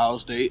come to Ohio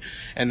State,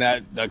 and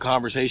that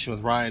conversation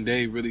with Ryan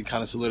Day really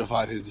kind of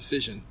solidified his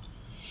decision.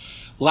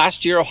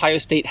 Last year, Ohio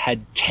State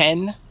had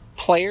 10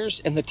 players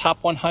in the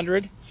top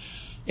 100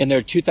 in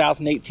their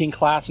 2018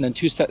 class, and in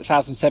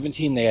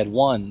 2017 they had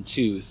 1,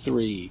 2,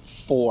 3,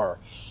 4,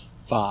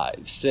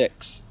 5,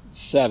 6,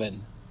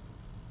 7,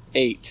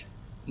 8,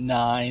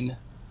 9,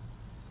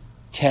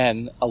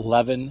 10,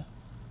 11.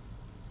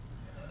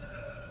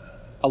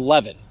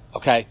 11,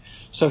 okay?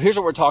 So here's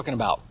what we're talking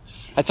about.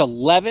 That's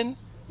 11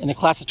 in the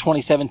class of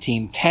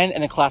 2017, 10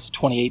 in the class of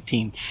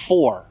 2018,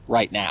 4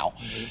 right now.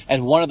 Mm-hmm.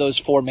 And one of those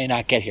 4 may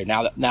not get here.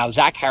 Now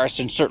Zach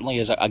Harrison certainly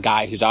is a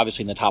guy who's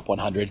obviously in the top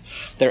 100.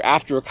 They're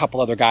after a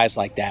couple other guys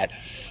like that.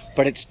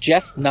 But it's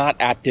just not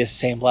at this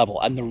same level.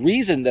 And the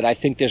reason that I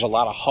think there's a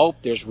lot of hope,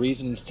 there's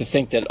reasons to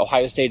think that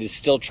Ohio State is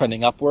still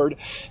trending upward,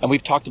 and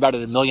we've talked about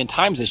it a million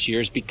times this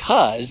year, is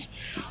because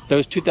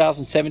those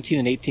 2017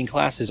 and 18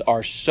 classes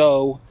are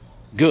so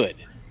good.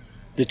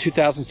 The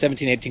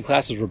 2017-18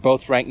 classes were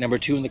both ranked number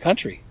 2 in the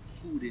country.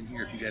 Food in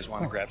here if you guys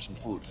want to grab some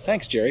food.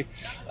 Thanks, Jerry.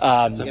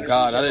 God,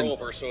 I didn't.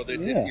 Over, so that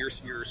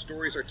your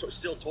stories are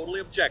still totally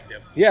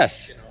objective.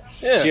 Yes. You know?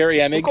 Yeah, Jerry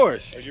Emig. Of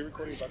course. Are you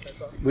recording about that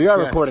talk? We are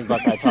recording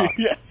about that talk.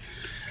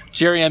 Yes.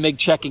 Jerry Emig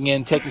checking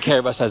in, taking care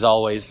of us as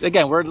always.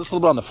 Again, we're a little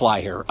bit on the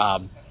fly here.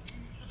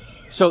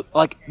 So,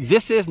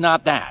 this is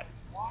not that.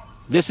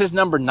 This is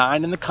number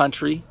 9 in the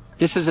country.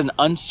 This is an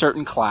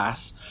uncertain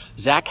class.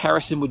 Zach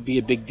Harrison would be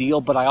a big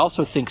deal, but I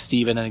also think,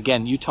 Stephen, and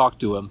again, you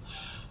talked to him,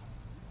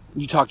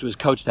 you talked to his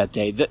coach that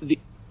day,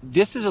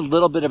 this is a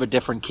little bit of a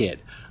different kid.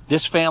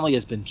 This family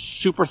has been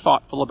super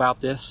thoughtful about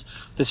this.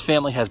 This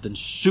family has been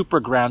super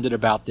grounded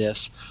about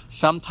this.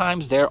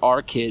 Sometimes there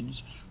are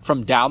kids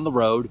from down the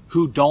road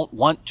who don't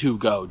want to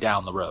go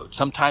down the road.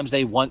 Sometimes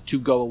they want to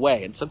go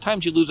away, and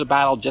sometimes you lose a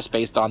battle just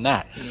based on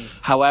that.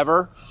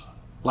 However,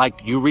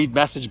 you read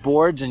message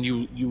boards and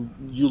you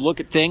look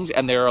at things,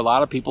 and there are a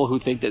lot of people who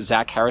think that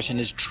Zach Harrison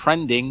is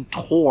trending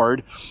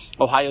toward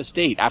Ohio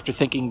State after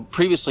thinking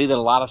previously that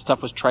a lot of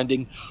stuff was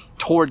trending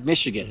toward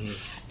Michigan.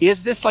 Mm-hmm.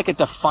 Is this a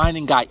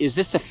defining guy? Is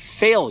this a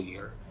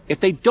failure if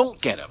they don't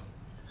get him?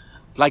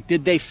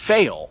 Did they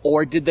fail,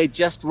 or did they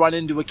just run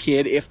into a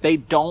kid? If they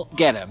don't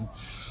get him,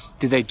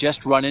 did they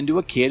just run into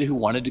a kid who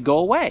wanted to go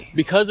away?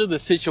 Because of the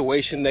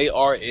situation they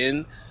are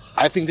in,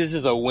 I think this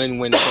is a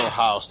win-win for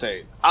Ohio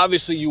State.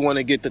 Obviously, you want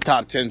to get the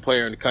top 10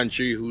 player in the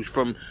country who's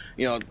from,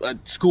 a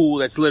school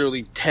that's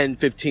literally 10,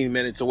 15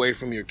 minutes away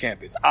from your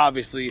campus.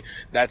 Obviously,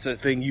 that's a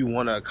thing you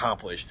want to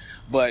accomplish.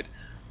 But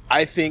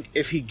I think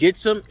if he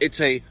gets him,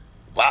 it's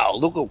wow,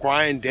 look what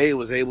Ryan Day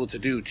was able to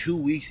do 2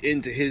 weeks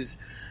into his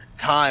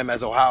time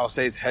as Ohio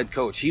State's head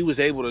coach. He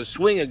was able to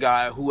swing a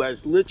guy who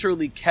has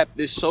literally kept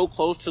this so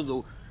close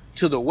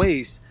to the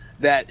waist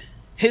that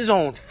his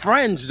own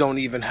friends don't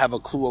even have a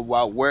clue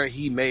about where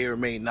he may or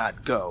may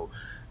not go.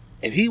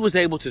 And he was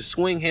able to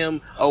swing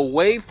him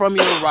away from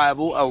your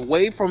rival,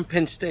 away from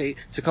Penn State,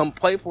 to come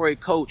play for a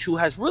coach who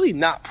has really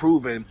not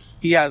proven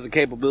he has the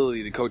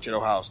capability to coach at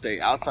Ohio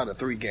State outside of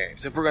 3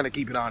 games, if we're going to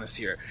keep it honest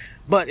here.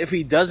 But if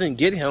he doesn't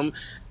get him,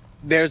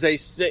 there's a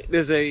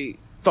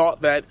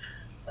thought that,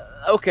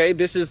 okay,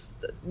 this is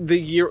the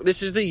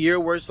year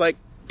where it's like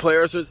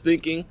players are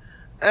thinking,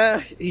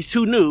 he's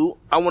too new.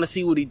 I want to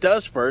see what he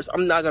does first.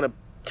 I'm not going to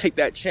take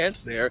that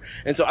chance there.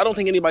 And so I don't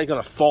think anybody's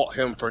going to fault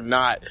him for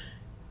not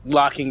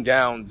locking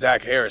down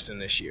Zach Harrison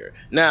this year.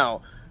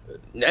 Now,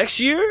 Next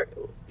year,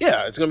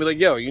 yeah, it's going to be like,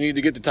 yo, you need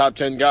to get the top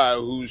 10 guy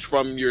who's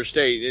from your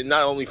state, and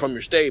not only from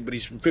your state, but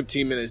he's from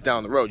 15 minutes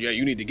down the road. Yeah,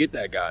 you need to get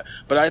that guy.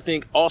 But I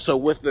think also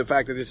with the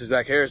fact that this is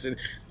Zach Harrison,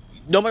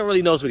 nobody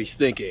really knows what he's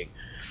thinking.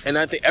 And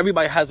I think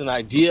everybody has an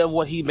idea of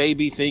what he may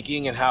be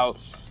thinking and how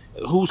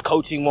who's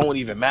coaching won't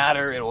even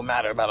matter. It will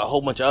matter about a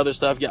whole bunch of other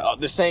stuff. Yeah,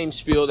 the same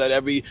spiel that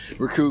every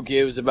recruit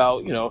gives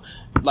about,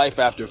 life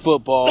after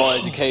football,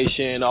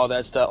 education, all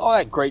that stuff, all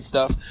that great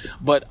stuff.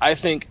 But I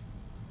think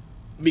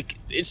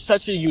it's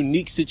such a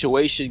unique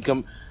situation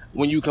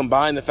when you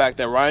combine the fact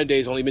that Ryan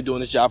Day's only been doing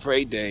this job for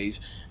 8 days,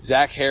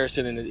 Zach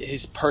Harrison and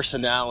his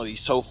personality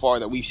so far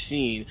that we've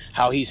seen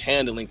how he's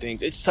handling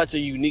things. It's such a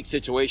unique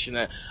situation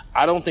that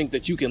I don't think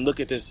that you can look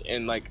at this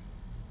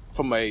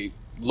from a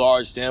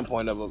large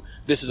standpoint of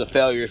this is a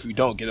failure if you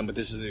don't get him, but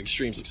this is an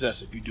extreme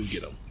success if you do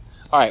get him.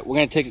 All right, we're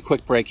going to take a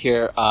quick break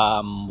here.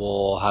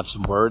 We'll have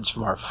some words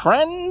from our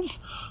friends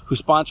who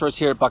sponsor us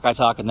here at Buckeye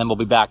Talk, and then we'll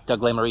be back. Doug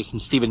Lesmerises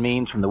and Stephen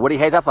Means from the Woody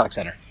Hayes Athletic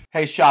Center.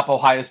 Hey,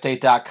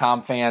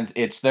 ShopOhioState.com fans,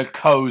 it's the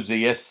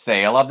coziest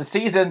sale of the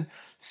season.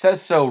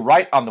 Says so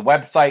right on the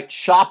website,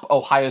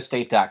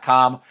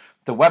 ShopOhioState.com,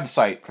 the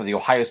website for the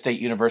Ohio State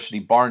University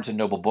Barnes &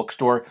 Noble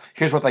bookstore.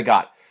 Here's what they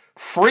got.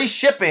 Free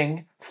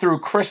shipping through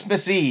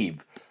Christmas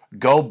Eve.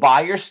 Go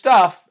buy your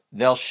stuff.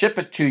 They'll ship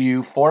it to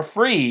you for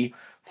free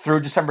through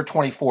December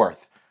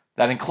 24th.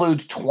 That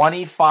includes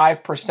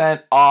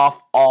 25%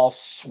 off all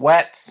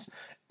sweats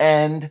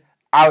and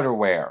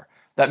outerwear.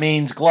 That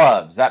means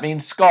gloves. That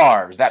means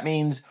scarves. That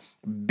means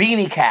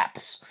beanie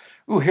caps.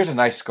 Ooh, here's a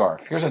nice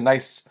scarf. Here's a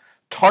nice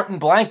tartan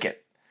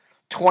blanket.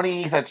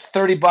 That's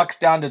 $30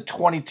 down to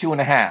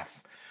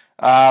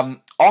 $22.50.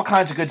 All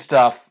kinds of good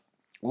stuff.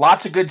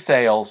 Lots of good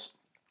sales.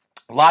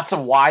 Lots of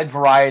wide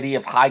variety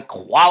of high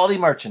quality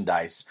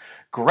merchandise.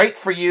 Great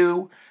for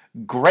you.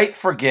 Great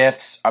for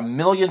gifts. 1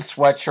 million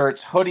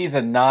sweatshirts, hoodies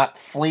and not,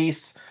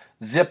 fleece,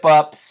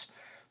 zip-ups,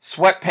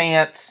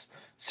 sweatpants.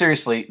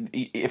 Seriously,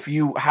 if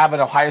you have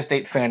an Ohio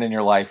State fan in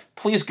your life,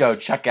 please go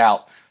check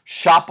out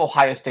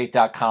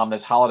ShopOhioState.com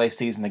this holiday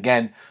season.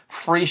 Again,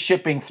 free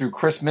shipping through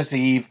Christmas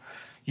Eve.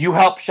 You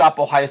help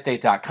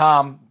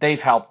ShopOhioState.com.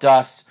 They've helped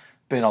us.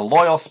 Been a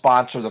loyal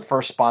sponsor, the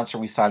first sponsor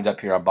we signed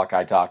up here on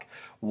Buckeye Talk.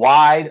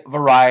 Wide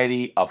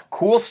variety of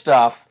cool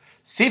stuff.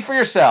 See for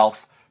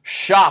yourself.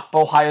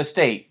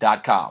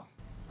 ShopOhioState.com.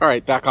 All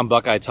right, back on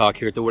Buckeye Talk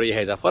here at the Woody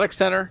Hayes Athletic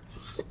Center.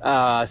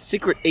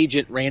 Secret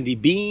Agent Randy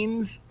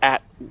Beans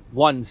at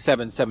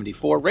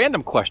 1774.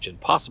 Random question,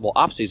 possible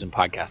off-season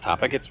podcast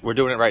topic. We're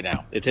doing it right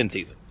now. It's in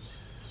season.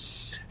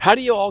 How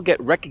do you all get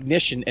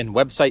recognition in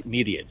website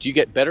media? Do you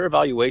get better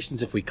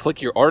evaluations if we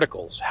click your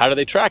articles? How do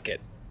they track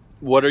it?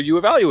 What are you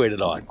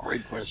evaluated on? That's a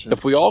great question.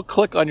 If we all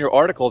click on your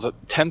articles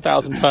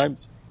 10,000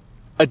 times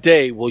a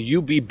day, will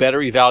you be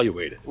better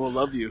evaluated? We'll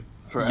love you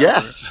forever.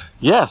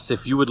 Yes,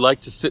 if you would like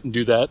to sit and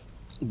do that.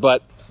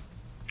 But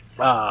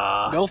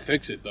they'll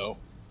fix it though.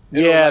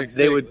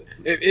 They would.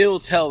 It'll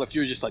tell if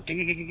you're just like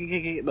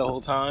the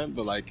whole time,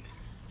 but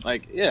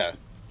yeah.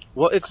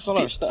 Well, it's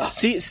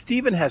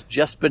Stephen has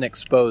just been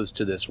exposed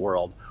to this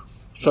world,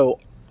 so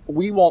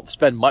we won't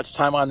spend much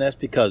time on this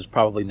because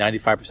probably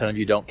 95% of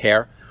you don't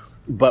care.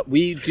 But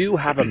we do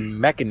have a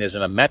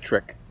mechanism, a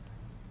metric,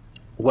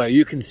 where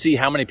you can see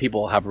how many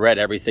people have read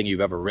everything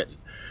you've ever written.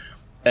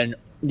 And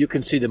you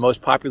can see the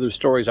most popular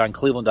stories on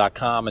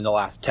Cleveland.com in the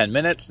last 10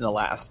 minutes, in the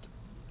last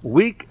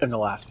week, in the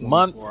last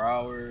month. 4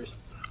 hours.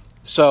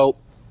 So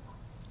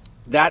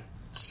that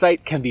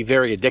site can be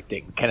very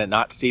addicting, can it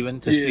not,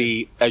 Stephen? To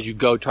see as you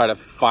go try to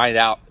find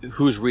out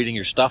who's reading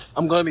your stuff.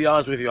 I'm going to be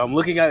honest with you. I'm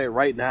looking at it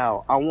right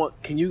now.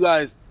 Can you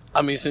guys...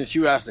 since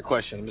you asked the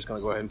question, I'm just going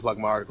to go ahead and plug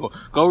my article.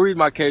 Go read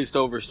my Cade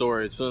Stover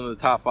story. It's one of the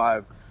top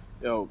 5,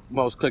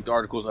 most clicked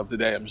articles of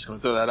today. I'm just going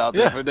to throw that out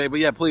there for the day. But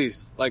yeah,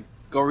 please,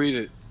 go read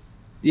it.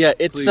 Yeah,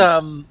 it is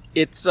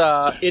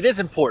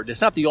important.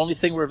 It's not the only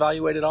thing we're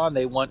evaluated on.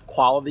 They want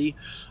quality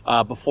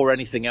before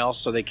anything else,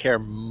 so they care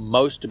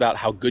most about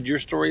how good your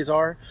stories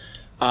are.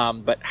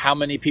 But how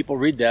many people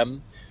read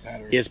them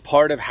is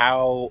part of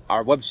how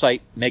our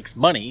website makes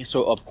money.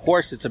 So of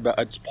course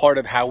it's part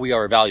of how we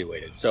are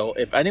evaluated. So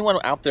if anyone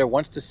out there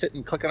wants to sit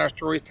and click on our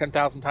stories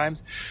 10,000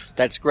 times,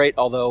 that's great.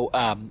 Although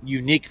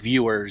unique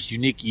viewers,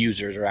 unique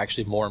users are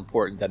actually more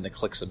important than the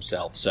clicks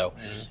themselves. So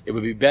it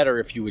would be better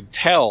if you would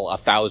tell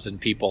 1,000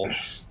 people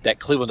that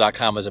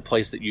Cleveland.com is a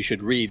place that you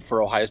should read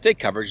for Ohio State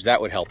coverage. That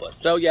would help us.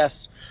 So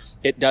yes,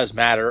 it does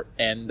matter,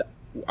 and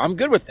I'm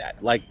good with that.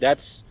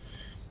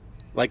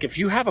 If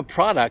you have a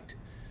product,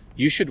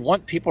 you should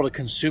want people to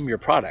consume your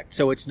product.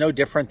 So it's no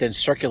different than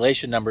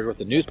circulation numbers with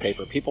the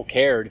newspaper. People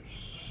cared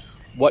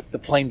what the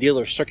Plain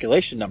Dealer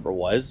circulation number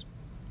was.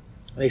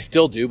 They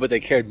still do, but they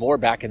cared more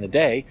back in the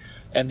day.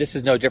 And this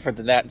is no different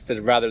than that.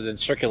 Rather than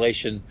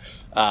circulation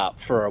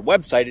for a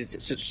website,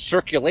 it's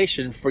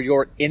circulation for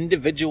your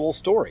individual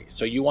story.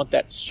 So you want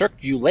that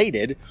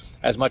circulated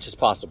as much as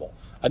possible.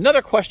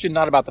 Another question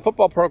not about the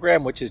football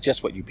program, which is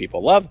just what you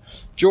people love.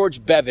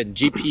 George Bevan,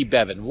 GP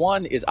Bevan.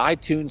 1, is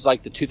iTunes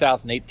like the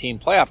 2018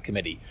 playoff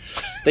committee?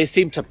 They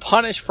seem to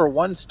punish for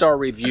 1-star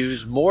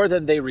reviews more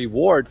than they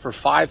reward for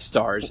 5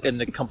 stars in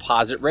the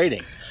composite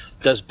rating.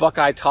 Does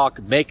Buckeye Talk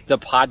make the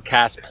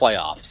podcast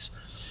playoffs?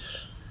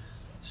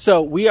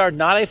 So we are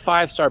not a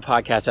 5-star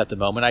podcast at the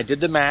moment. I did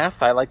the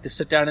math. I like to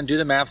sit down and do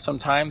the math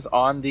sometimes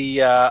on the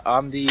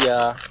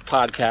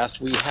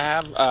podcast. We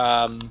have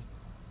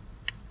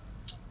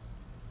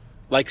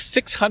like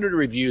 600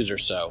 reviews or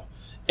so,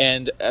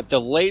 and at the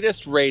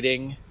latest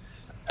rating,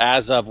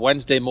 as of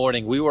Wednesday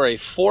morning, we were a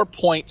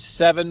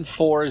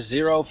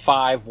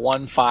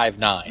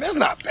 4.7405159. That's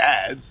not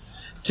bad.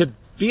 To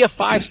be a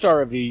 5-star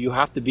review, you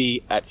have to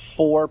be at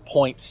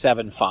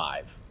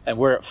 4.75, and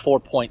we're at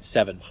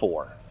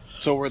 4.74.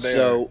 So we're there.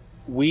 So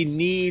we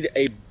need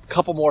a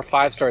couple more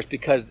 5 stars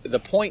because the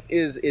point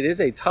is it is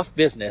a tough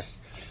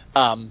business.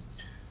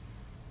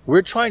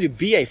 We're trying to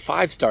be a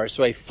 5-star,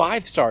 so a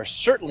 5-star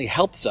certainly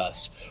helps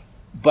us,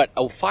 but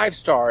a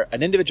 5-star,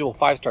 an individual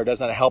 5-star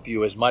doesn't help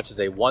you as much as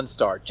a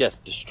 1-star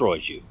just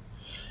destroys you.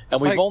 And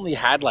we've only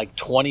had like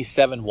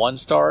 27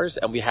 1-stars,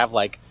 and we have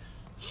like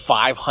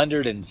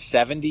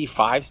 570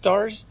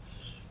 5-stars.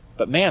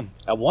 But man,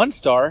 a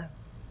 1-star,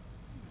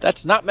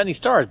 that's not many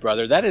stars,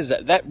 brother.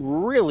 That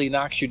really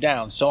knocks you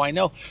down. So I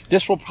know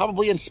this will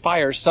probably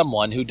inspire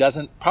someone who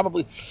doesn't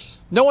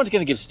no one's going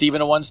to give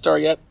Steven a 1-star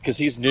yet because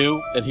he's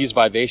new and he's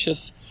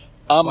vivacious.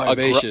 I'm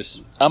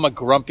a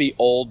grumpy,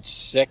 old,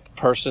 sick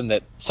person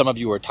that some of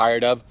you are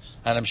tired of,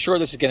 and I'm sure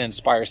this is going to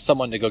inspire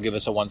someone to go give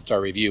us a 1-star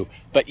review.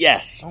 But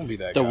yes, don't be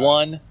that the guy.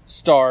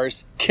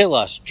 1-stars kill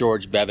us,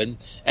 George Bevan,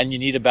 and you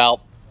need about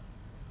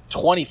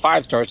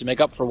 25 stars to make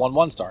up for 1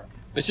 1-star.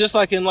 It's just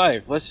like in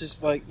life. Let's just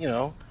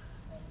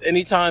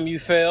anytime you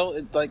fail,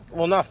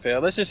 not fail.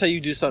 Let's just say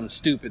you do something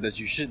stupid that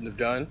you shouldn't have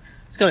done.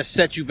 It's going to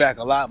set you back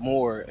a lot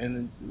more.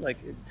 And it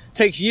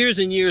takes years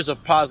and years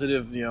of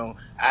positive,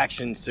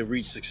 actions to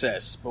reach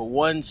success. But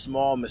one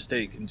small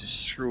mistake can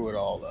just screw it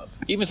all up.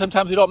 Even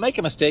sometimes we don't make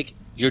a mistake.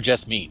 You're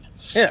just mean.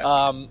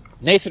 Yeah.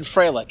 Nathan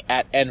Freilich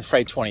at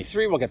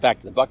NFrey23. We'll get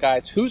back to the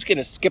Buckeyes. Who's going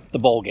to skip the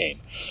bowl game?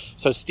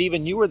 So,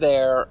 Steven, you were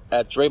there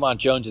at Draymond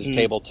Jones's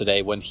table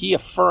today when he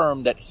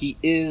affirmed that he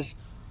is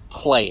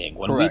playing.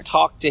 When Correct. we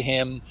talked to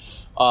him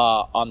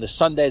on the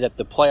Sunday that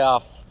the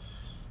playoff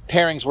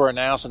pairings were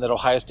announced and that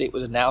Ohio State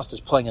was announced as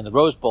playing in the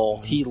Rose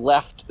Bowl, he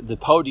left the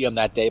podium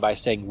that day by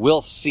saying,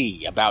 we'll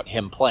see about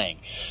him playing.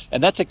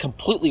 And that's a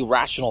completely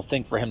rational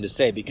thing for him to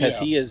say because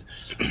he is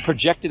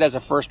projected as a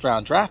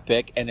first-round draft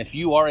pick, and if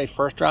you are a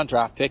first-round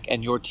draft pick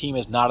and your team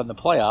is not in the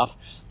playoff,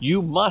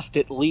 you must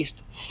at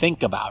least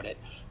think about it.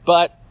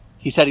 But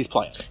he said he's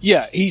playing.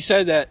 Yeah, he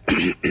said that,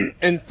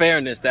 in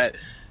fairness, that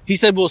he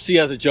said we'll see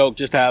as a joke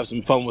just to have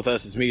some fun with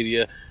us as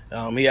media.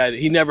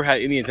 He never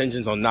had any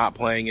intentions on not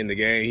playing in the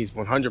game. He's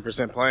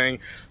 100% playing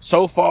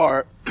so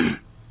far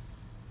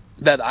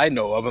that I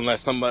know of,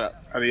 unless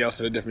somebody else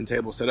at a different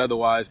table said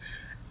otherwise.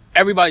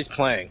 Everybody's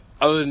playing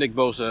other than Nick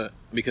Bosa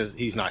because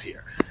he's not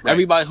here. Right.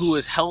 Everybody who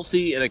is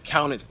healthy and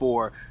accounted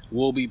for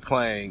will be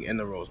playing in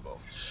the Rose Bowl.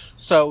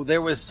 So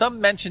there was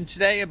some mention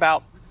today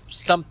about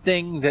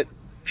something that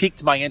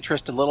piqued my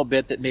interest a little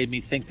bit that made me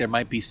think there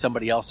might be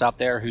somebody else out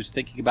there who's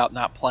thinking about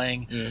not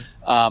playing.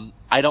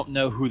 I don't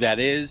know who that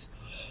is.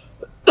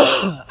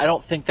 I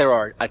don't think there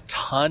are a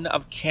ton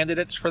of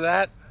candidates for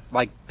that.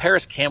 Like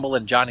Paris Campbell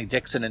and Johnny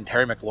Dixon and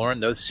Terry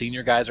McLaurin, those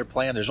senior guys are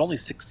playing. There's only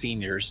 6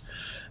 seniors.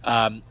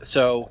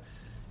 So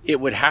it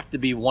would have to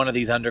be one of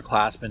these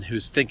underclassmen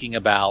who's thinking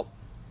about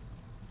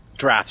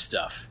draft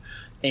stuff.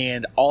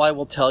 And all I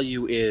will tell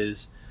you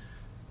is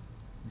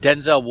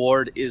Denzel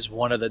Ward is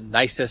one of the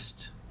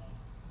nicest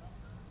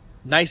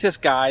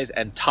guys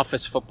and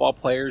toughest football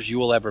players you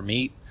will ever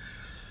meet.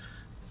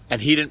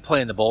 And he didn't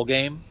play in the bowl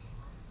game.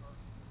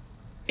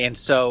 And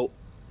so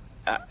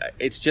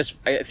it's just,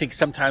 I think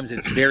sometimes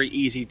it's very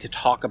easy to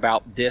talk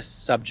about this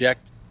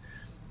subject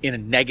in a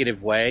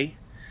negative way,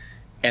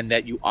 and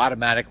that you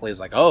automatically is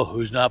like, oh,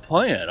 who's not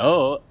playing?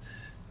 Oh,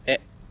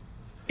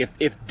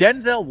 if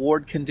Denzel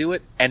Ward can do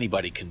it,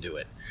 anybody can do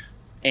it.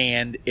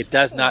 And it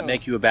does not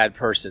make you a bad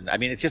person. I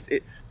mean, it's just,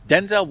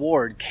 Denzel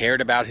Ward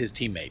cared about his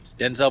teammates.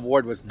 Denzel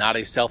Ward was not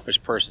a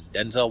selfish person.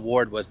 Denzel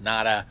Ward was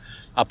not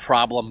a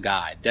problem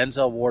guy.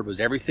 Denzel Ward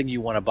was everything you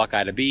want a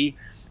Buckeye to be.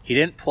 He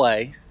didn't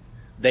play.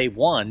 They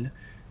won,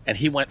 and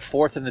he went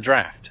 4th in the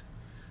draft.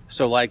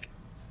 So,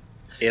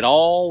 it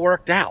all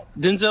worked out.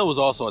 Denzel was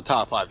also a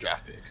top 5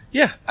 draft pick.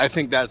 Yeah. I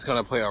think that's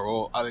going to play a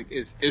role. I think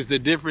is the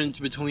difference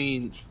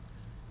between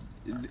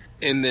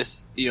in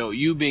this,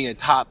 you being a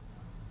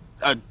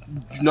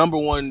number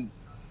 1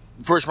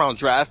 first round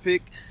draft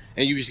pick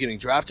and you just getting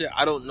drafted.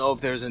 I don't know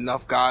if there's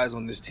enough guys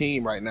on this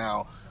team right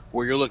now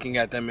where you're looking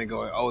at them and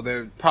going, oh,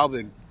 they're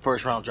probably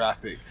first-round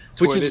draft pick.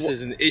 This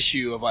is an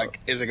issue of, like,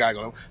 is a guy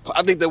going to...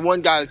 I think the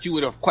one guy that you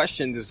would have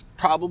questioned is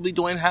probably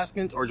Dwayne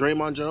Haskins or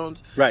Draymond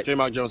Jones. Right.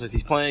 Draymond Jones says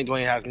he's playing.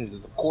 Dwayne Haskins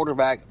is the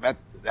quarterback. That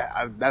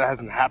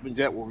hasn't happened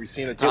yet where we've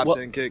seen a top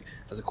 10 kick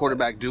as a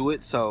quarterback do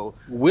it. So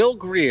Will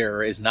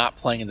Grier is not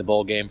playing in the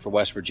bowl game for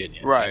West Virginia.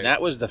 Right. And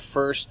that was the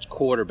first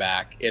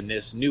quarterback in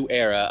this new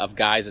era of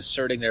guys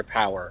asserting their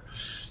power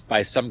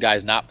by some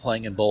guys not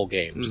playing in bowl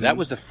games. Mm-hmm. That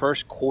was the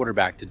first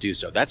quarterback to do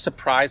so. That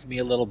surprised me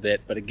a little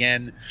bit. But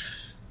again,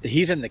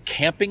 he's in the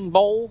Camping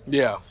Bowl.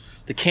 Yeah.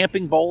 The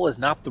Camping Bowl is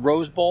not the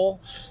Rose Bowl,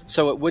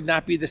 so it would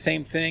not be the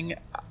same thing.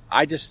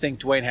 I just think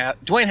Dwayne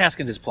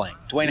Haskins is playing.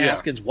 Dwayne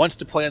Haskins wants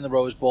to play in the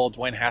Rose Bowl.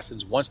 Dwayne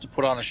Haskins wants to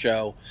put on a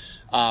show.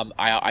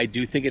 I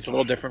do think it's a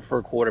little different for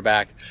a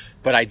quarterback,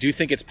 but I do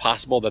think it's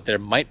possible that there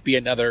might be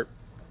another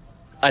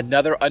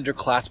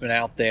underclassman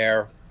out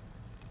there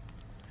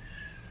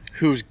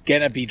who's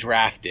going to be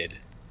drafted,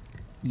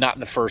 not in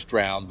the first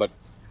round, but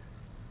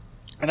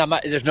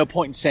there's no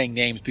point in saying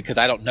names because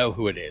I don't know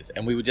who it is,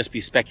 and we would just be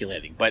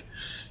speculating. But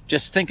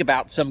just think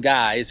about some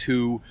guys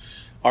who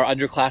are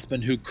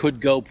underclassmen who could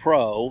go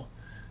pro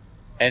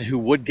and who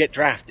would get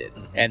drafted.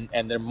 Mm-hmm.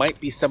 And there might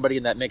be somebody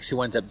in that mix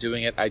who ends up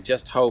doing it. I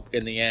just hope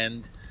in the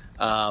end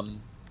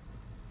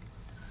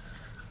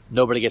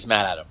nobody gets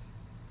mad at him.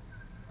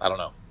 I don't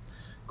know.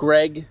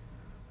 Greg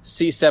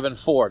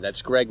C74,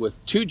 that's Greg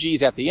with 2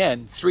 G's at the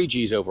end, 3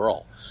 G's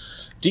overall.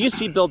 Do you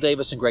see Bill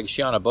Davis and Greg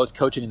Schiano both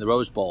coaching in the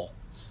Rose Bowl?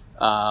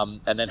 And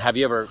then have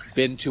you ever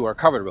been to or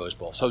covered Rose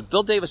Bowl? So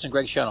Bill Davis and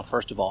Greg Schiano,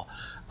 first of all.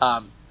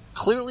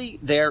 Clearly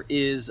there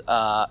is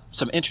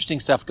some interesting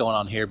stuff going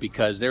on here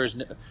because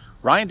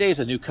Ryan Day is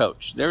a new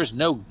coach. There is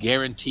no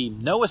guarantee.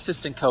 No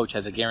assistant coach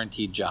has a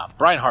guaranteed job.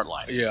 Brian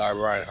Hartline. Yeah,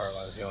 Brian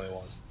Hartline is the only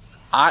one.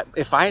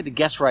 If I had to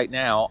guess right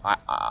now,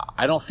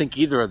 I don't think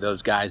either of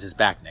those guys is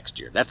back next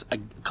year. That's a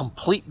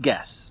complete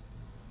guess.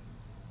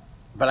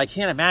 But I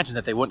can't imagine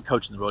that they wouldn't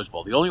coach in the Rose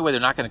Bowl. The only way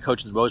they're not going to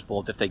coach in the Rose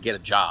Bowl is if they get a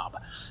job.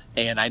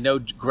 And I know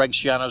Greg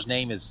Schiano's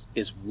name is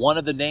one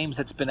of the names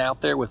that's been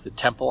out there with the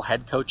Temple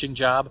head coaching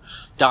job.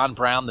 Don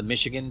Brown, the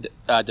Michigan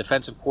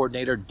defensive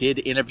coordinator, did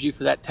interview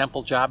for that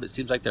Temple job. It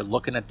seems like they're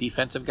looking at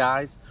defensive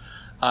guys.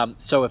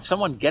 So if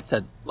someone gets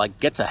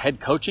a head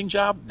coaching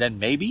job, then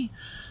maybe.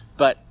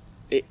 But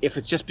if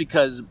it's just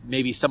because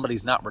maybe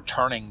somebody's not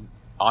returning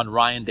on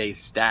Ryan Day's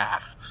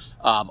staff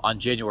on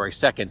January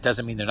 2nd,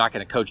 doesn't mean they're not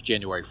going to coach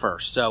January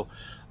 1st. So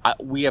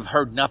we have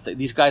heard nothing.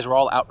 These guys are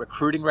all out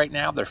recruiting right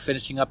now. They're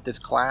finishing up this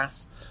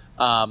class.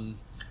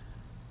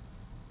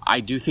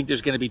 I do think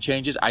there's going to be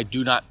changes. I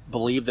do not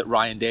believe that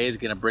Ryan Day is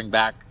going to bring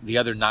back the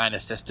other 9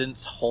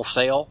 assistants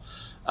wholesale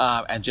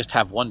and just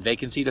have one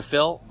vacancy to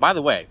fill. By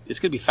the way, it's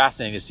going to be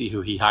fascinating to see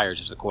who he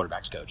hires as the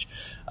quarterback's coach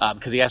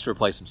because he has to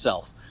replace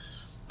himself.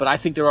 But I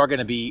think there are going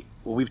to be,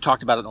 we've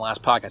talked about it in the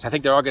last podcast, I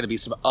think there are going to be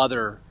some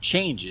other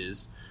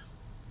changes.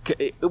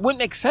 It wouldn't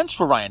make sense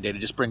for Ryan Day to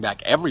just bring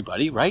back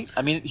everybody, right?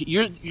 I mean,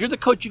 you're the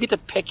coach, you get to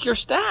pick your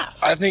staff.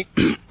 I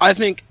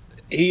think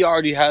he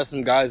already has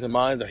some guys in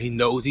mind that he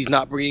knows he's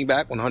not bringing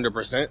back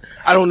 100%.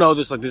 I don't know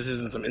this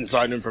isn't some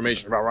inside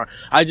information about Ryan.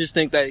 I just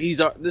think that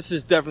this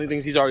is definitely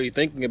things he's already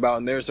thinking about,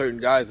 and there are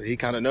certain guys that he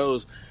kind of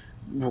knows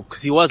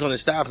because he was on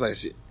his staff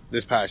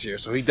this past year,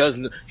 so he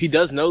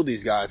does know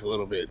these guys a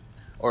little bit.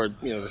 Or,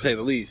 to say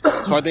the least.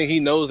 So I think he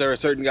knows there are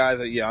certain guys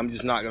that, I'm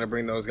just not going to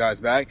bring those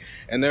guys back.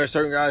 And there are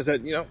certain guys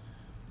that,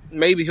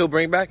 maybe he'll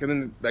bring back. And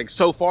then, like,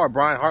 so far,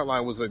 Brian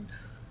Hartline was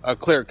a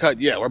clear cut.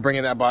 Yeah, we're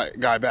bringing that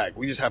guy back.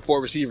 We just have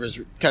 4 receivers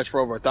catch for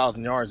over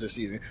 1,000 yards this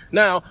season.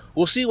 Now,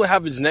 we'll see what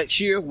happens next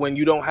year when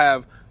you don't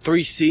have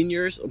 3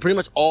 seniors, pretty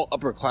much all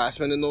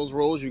upperclassmen in those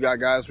roles. You got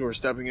guys who are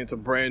stepping into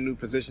brand new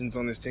positions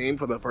on this team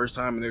for the first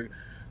time in their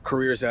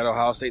careers at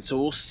Ohio State. So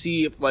we'll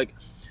see if,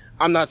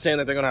 I'm not saying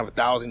that they're going to have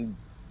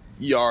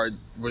 1,000-yard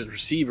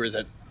receivers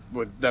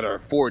that are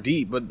 4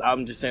 deep, but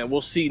I'm just saying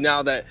we'll see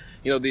now that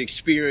the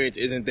experience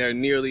isn't there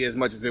nearly as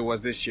much as it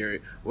was this year.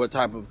 What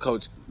type of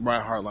coach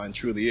Brian Hartline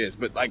truly is,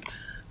 but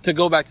to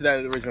go back to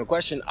that original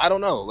question, I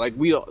don't know.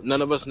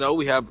 None of us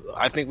know.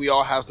 I think we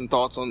all have some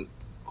thoughts on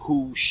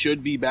who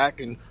should be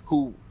back and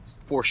who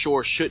for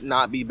sure should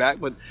not be back.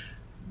 But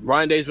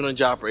Ryan Day's been on the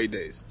job for 8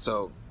 days,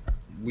 so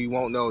we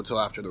won't know until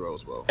after the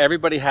Rose Bowl.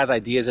 Everybody has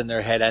ideas in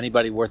their head.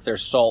 Anybody worth their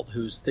salt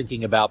who's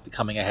thinking about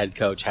becoming a head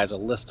coach has a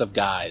list of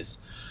guys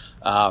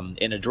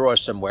in a drawer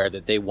somewhere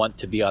that they want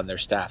to be on their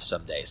staff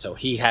someday. So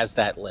he has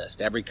that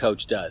list. Every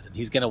coach does, and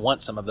he's going to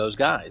want some of those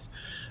guys.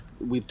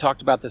 We've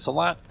talked about this a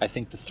lot. I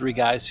think the 3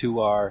 guys who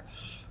are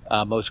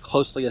most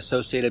closely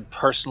associated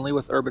personally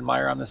with Urban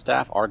Meyer on the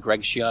staff are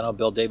Greg Schiano,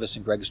 Bill Davis,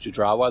 and Greg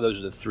Studrawa. Those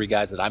are the 3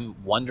 guys that I'm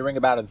wondering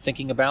about and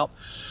thinking about.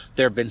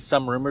 There have been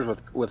some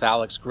rumors with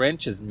Alex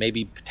Grinch as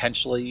maybe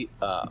potentially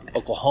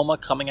Oklahoma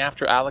coming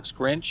after Alex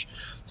Grinch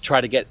to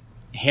try to get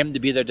him to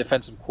be their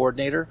defensive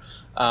coordinator.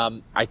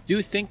 I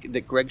do think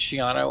that Greg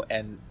Schiano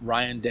and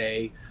Ryan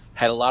Day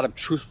had a lot of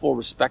truthful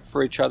respect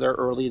for each other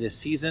early this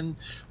season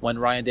when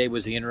Ryan Day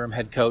was the interim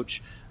head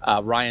coach.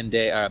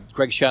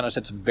 Greg Schiano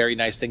said some very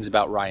nice things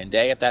about Ryan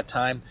Day at that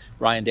time.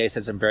 Ryan Day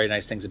said some very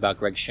nice things about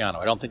Greg Schiano.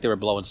 I don't think they were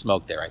blowing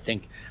smoke there. I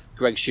think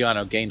Greg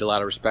Schiano gained a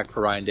lot of respect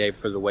for Ryan Day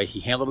for the way he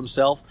handled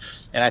himself.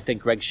 And I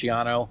think Greg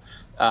Schiano,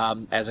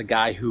 as a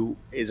guy who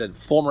is a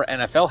former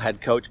NFL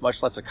head coach,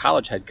 much less a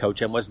college head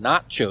coach, and was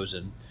not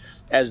chosen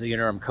as the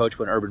interim coach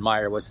when Urban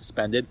Meyer was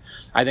suspended,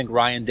 I think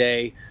Ryan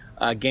Day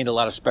gained a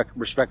lot of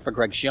respect for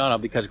Greg Schiano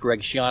because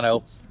Greg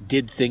Schiano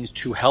did things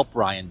to help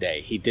Ryan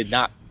Day. He did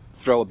not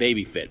throw a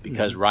baby fit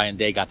because Ryan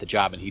Day got the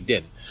job and he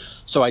didn't.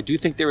 So I do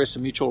think there is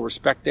some mutual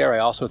respect there. I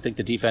also think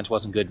the defense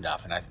wasn't good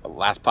enough. And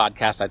last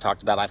podcast I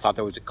talked about, I thought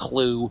there was a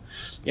clue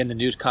in the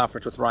news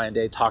conference with Ryan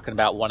Day talking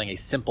about wanting a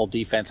simple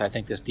defense. I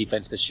think this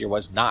defense this year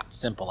was not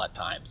simple at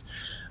times.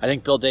 I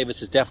think Bill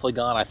Davis is definitely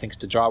gone. I think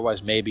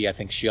Stajaro maybe. I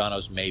think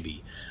Schiano's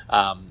maybe.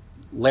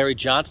 Larry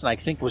Johnson, I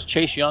think, was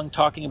Chase Young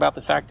talking about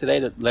the fact today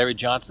that Larry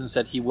Johnson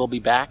said he will be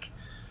back?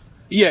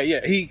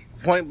 Yeah. He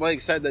point blank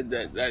said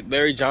that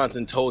Larry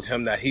Johnson told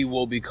him that he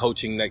will be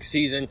coaching next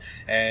season,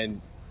 and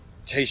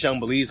Chase Young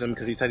believes him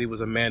because he said he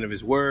was a man of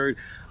his word.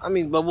 I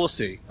mean, but we'll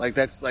see.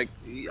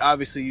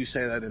 Obviously you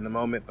say that in the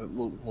moment, but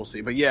we'll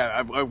see. But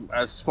yeah,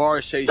 as far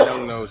as Chase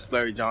Young knows,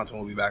 Larry Johnson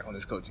will be back on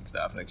his coaching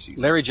staff next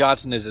season. Larry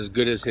Johnson is as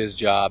good as his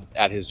job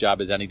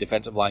as any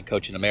defensive line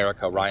coach in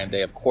America. Ryan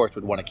Day, of course,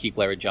 would want to keep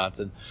Larry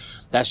Johnson.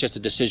 That's just a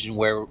decision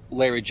where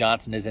Larry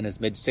Johnson is in his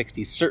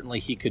mid-60s.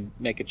 Certainly he could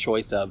make a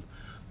choice of,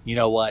 you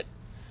know what,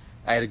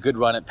 I had a good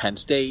run at Penn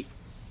State.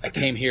 I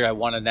came here. I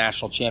won a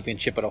national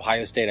championship at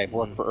Ohio State. I've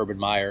worked for Urban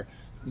Meyer.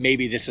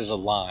 Maybe this is a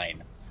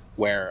line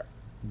where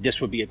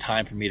this would be a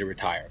time for me to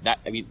retire.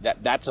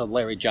 That's a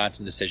Larry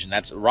Johnson decision.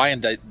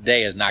 Ryan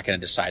Day is not going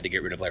to decide to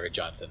get rid of Larry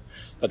Johnson,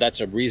 but that's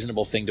a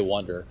reasonable thing to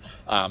wonder.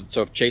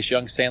 So if Chase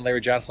Young's saying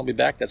Larry Johnson will be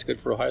back, that's good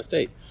for Ohio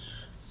State.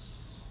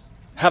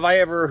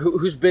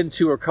 Who's been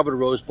to or covered a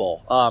Rose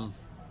Bowl?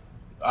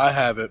 I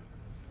haven't.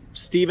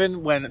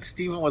 Steven, when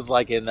Steven was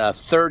like in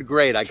third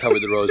grade, I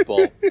covered the Rose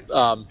Bowl.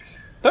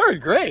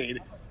 Third grade?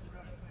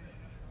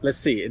 Let's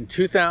see. In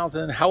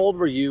 2000, how old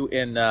were you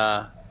in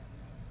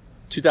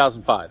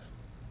 2005?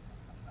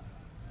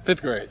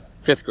 Fifth grade.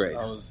 Fifth grade.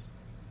 I was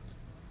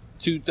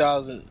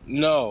 2000.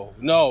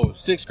 No,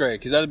 sixth grade,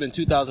 because that would have been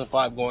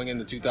 2005 going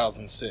into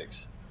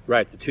 2006.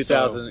 Right, the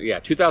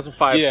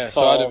 2005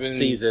 fall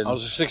season. I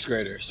was a sixth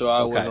grader, so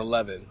I was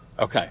 11.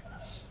 Okay.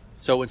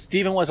 So when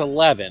Steven was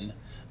 11,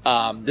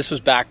 this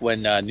was back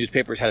when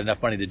newspapers had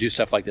enough money to do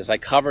stuff like this. I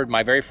covered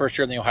my very first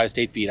year in the Ohio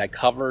State beat. I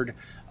covered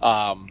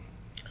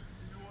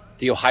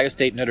the Ohio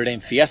State Notre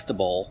Dame Fiesta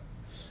Bowl,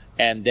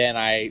 and then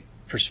I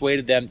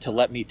persuaded them to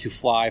let me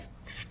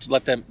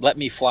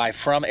fly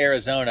from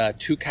Arizona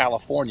to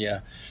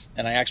California,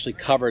 and I actually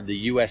covered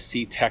the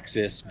USC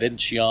Texas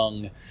Vince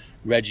Young,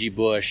 Reggie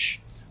Bush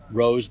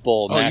Rose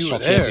Bowl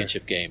national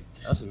championship game.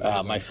 That's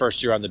amazing. My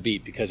first year on the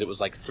beat, because it was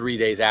like 3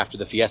 days after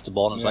the Fiesta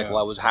Bowl, and it was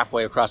I was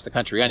halfway across the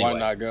country anyway. Why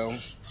not go?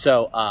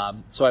 So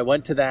I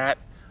went to that.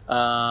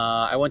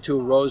 I went to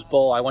a Rose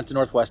Bowl. I went to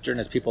Northwestern,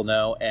 as people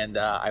know, and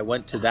I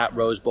went to that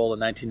Rose Bowl in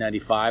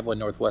 1995 when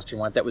Northwestern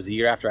went. That was the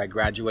year after I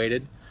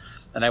graduated,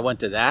 and I went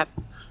to that.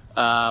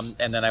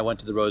 And then I went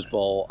to the Rose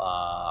Bowl,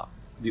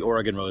 the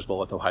Oregon Rose Bowl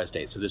with Ohio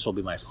State. So this will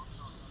be my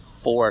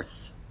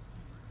fourth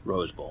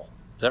Rose Bowl.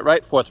 Is that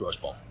right? Fourth Rose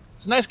Bowl.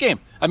 It's a nice game.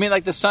 I mean,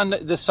 like the sun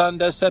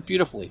does set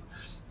beautifully.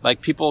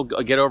 Like people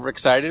get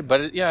overexcited, but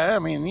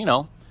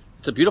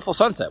it's a beautiful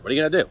sunset. What are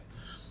you going to do?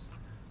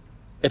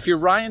 If you're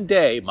Ryan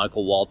Day,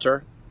 Michael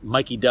Walter,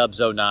 Mikey Dubs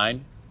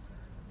 09,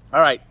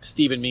 all right,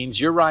 Steven Means,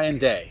 you're Ryan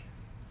Day.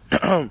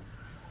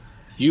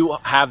 You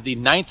have the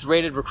 9th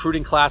rated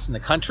recruiting class in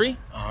the country.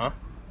 Uh-huh.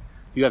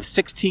 You have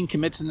 16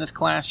 commits in this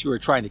class. You are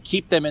trying to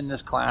keep them in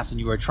this class, and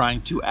you are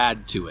trying to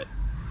add to it.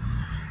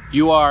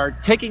 You are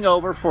taking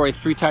over for a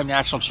 3-time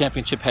national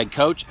championship head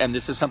coach, and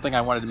this is something I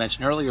wanted to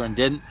mention earlier and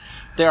didn't.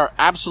 There are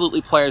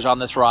absolutely players on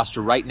this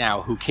roster right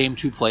now who came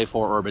to play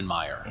for Urban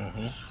Meyer.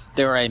 Mm-hmm.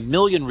 There are a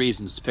million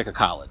reasons to pick a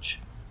college.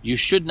 You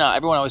should not.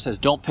 Everyone always says,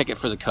 don't pick it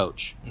for the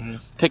coach. Mm-hmm.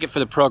 Pick it for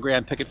the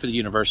program, pick it for the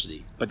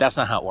university. But that's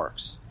not how it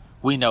works.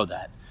 We know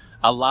that.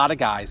 A lot of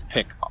guys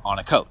pick on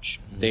a coach.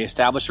 Mm-hmm. They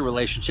establish a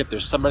relationship.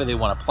 There's somebody they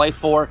want to play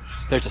for.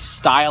 There's a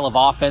style of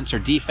offense or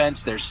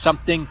defense. There's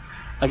something,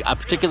 like a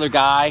particular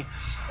guy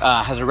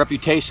has a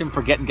reputation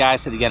for getting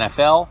guys to the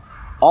NFL.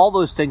 All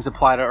those things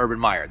apply to Urban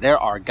Meyer. There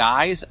are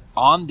guys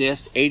on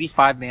this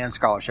 85-man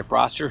scholarship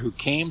roster who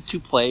came to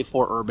play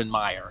for Urban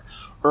Meyer.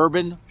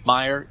 Urban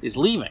Meyer is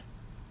leaving.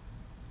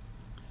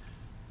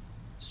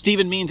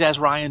 Steven Means as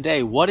Ryan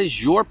Day, what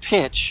is your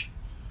pitch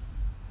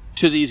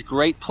to these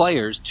great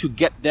players to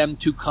get them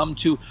to come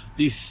to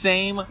the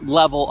same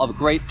level of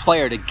great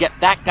player, to get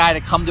that guy to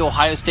come to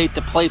Ohio State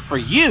to play for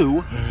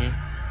you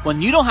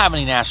when you don't have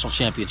any national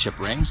championship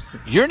rings?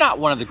 You're not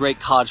one of the great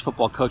college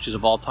football coaches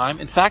of all time.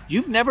 In fact,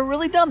 you've never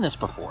really done this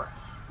before.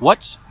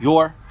 What's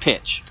your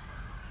pitch?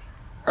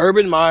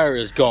 Urban Meyer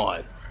is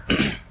gone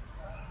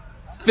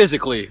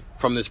physically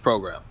from this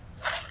program.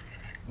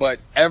 But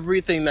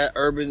everything that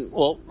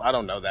I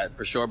don't know that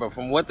for sure, but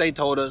from what they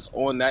told us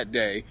on that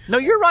day. No,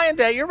 you're Ryan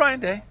Day. You're Ryan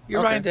Day.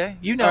 You're Ryan Day.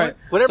 You know it.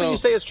 Whatever you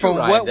say is true,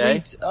 Ryan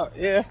Day.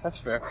 Yeah, that's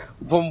fair.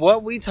 From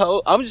what we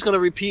told, I'm just going to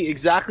repeat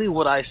exactly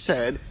what I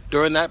said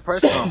during that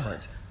press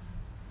conference.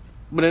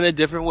 but in a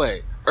different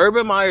way.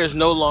 Urban Meyer is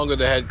no longer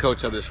the head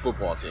coach of this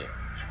football team.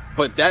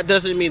 But that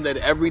doesn't mean that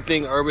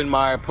everything Urban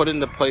Meyer put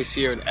into place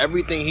here and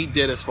everything he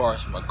did as far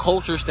as from a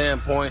culture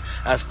standpoint,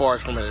 as far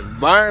as from an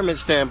environment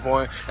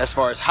standpoint, as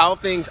far as how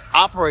things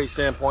operate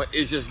standpoint,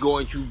 is just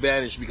going to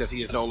vanish because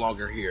he is no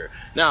longer here.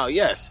 Now,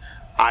 yes,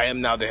 I am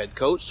now the head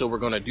coach, so we're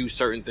going to do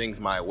certain things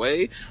my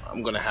way.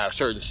 I'm going to have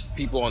certain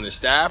people on the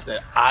staff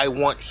that I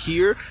want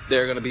here.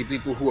 There are going to be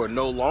people who are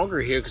no longer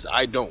here because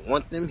I don't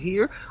want them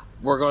here.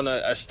 We're going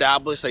to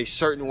establish a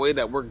certain way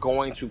that we're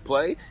going to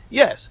play.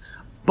 Yes,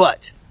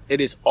 but it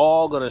is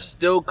all going to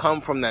still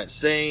come from that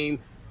same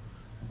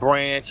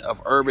branch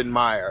of Urban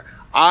Meyer.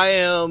 I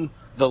am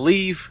the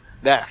leaf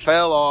that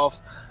fell off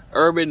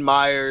Urban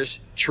Meyer's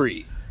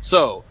tree.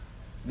 So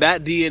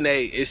that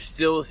DNA is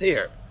still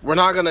here. We're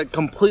not going to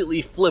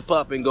completely flip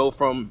up and go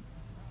from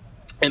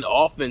an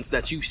offense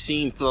that you've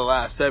seen for the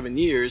last 7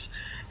 years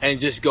and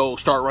just go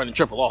start running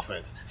triple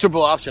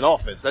option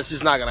offense. That's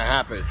just not going to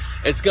happen.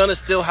 It's going to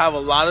still have a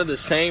lot of the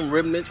same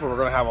remnants where we're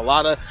going to have a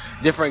lot of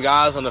different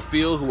guys on the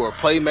field who are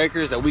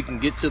playmakers that we can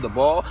get to the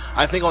ball.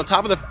 I think on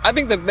top of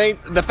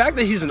the fact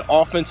that he's an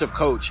offensive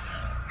coach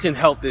can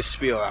help this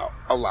spiel out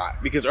a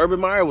lot because Urban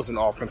Meyer was an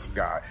offensive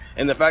guy.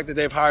 And the fact that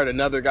they've hired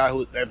another guy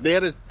if they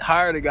had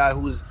hired a guy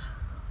who's,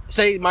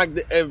 say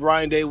if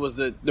Ryan Day was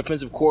the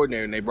defensive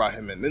coordinator and they brought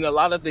him in, then a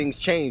lot of things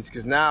change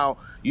because now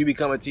you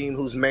become a team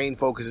whose main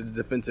focus is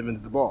the defensive end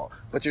of the ball.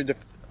 But your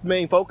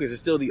main focus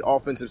is still the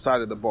offensive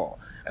side of the ball.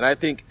 And I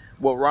think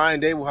what Ryan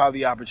Day will have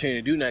the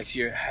opportunity to do next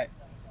year,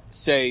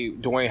 say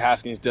Dwayne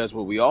Haskins does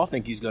what we all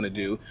think he's going to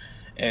do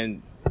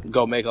and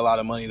go make a lot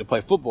of money to play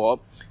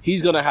football,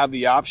 he's going to have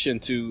the option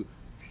to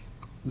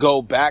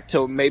go back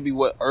to maybe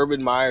what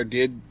Urban Meyer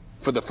did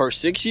for the first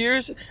 6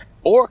 years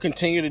or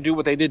continue to do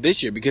what they did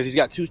this year because he's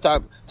got two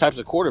types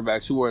of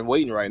quarterbacks who are in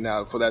waiting right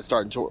now for that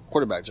starting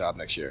quarterback job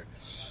next year.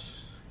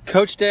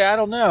 Coach Day, I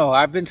don't know.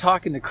 I've been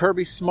talking to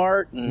Kirby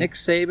Smart, Nick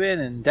Saban,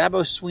 and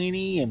Dabo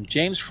Swinney, and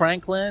James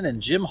Franklin,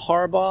 and Jim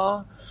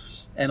Harbaugh,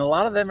 and a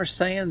lot of them are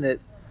saying that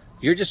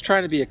you're just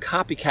trying to be a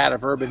copycat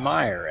of Urban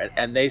Meyer.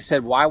 And they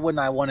said, why wouldn't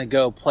I want to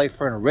go play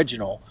for an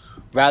original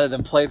rather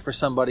than play for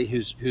somebody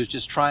who's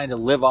just trying to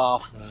live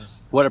off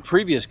what a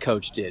previous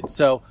coach did?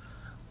 So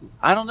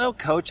I don't know,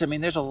 Coach. I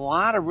mean, there's a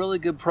lot of really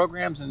good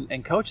programs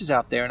and coaches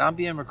out there, and I'm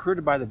being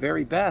recruited by the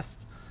very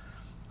best.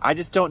 I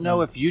just don't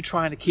know if you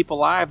trying to keep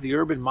alive the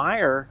Urban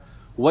Meyer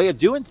way of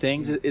doing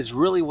things is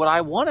really what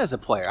I want as a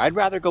player. I'd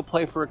rather go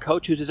play for a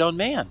coach who's his own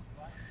man.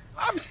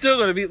 I'm still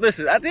going to be –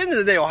 listen, at the end of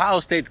the day, Ohio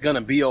State's going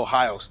to be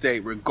Ohio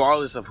State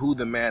regardless of who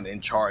the man in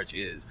charge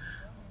is.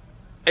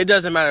 It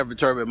doesn't matter if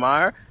it's Urban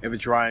Meyer, if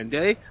it's Ryan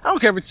Day. I don't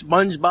care if it's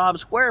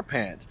SpongeBob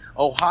SquarePants.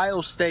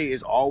 Ohio State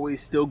is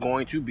always still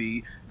going to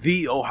be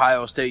the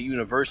Ohio State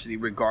University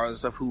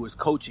regardless of who is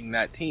coaching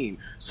that team.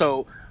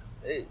 So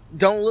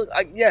don't look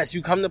 – yes,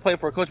 you come to play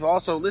for a coach, but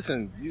also,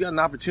 listen, you got an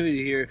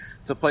opportunity here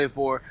to play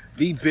for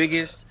the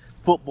biggest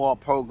football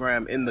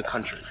program in the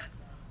country.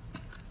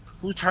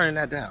 Who's turning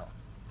that down?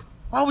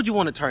 Why would you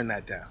want to turn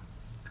that down?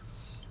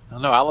 I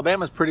don't know.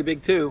 Alabama's pretty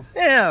big too.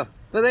 Yeah,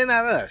 but they're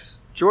not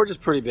us. Georgia's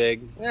pretty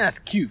big. Yeah, that's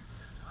cute.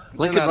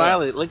 Lincoln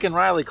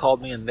Riley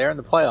called me, and they're in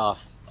the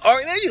playoff.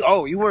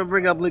 You want to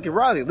bring up Lincoln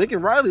Riley?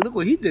 Lincoln Riley, look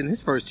what he did in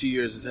his first 2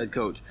 years as head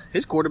coach.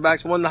 His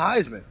quarterbacks won the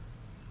Heisman.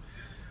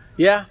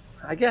 Yeah,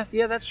 I guess.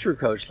 Yeah, that's true,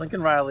 Coach.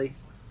 Lincoln Riley.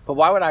 But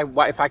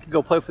why if I could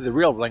go play for the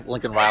real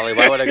Lincoln Riley,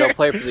 why would I go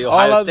play for the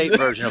Ohio State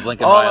version of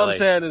Lincoln Riley? All I'm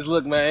saying is,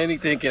 look, man,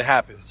 anything can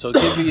happen. So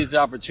give me this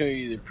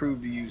opportunity to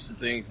prove to you some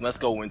things, and let's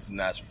go win some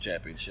national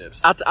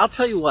championships. I'll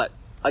tell you what.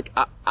 Like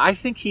I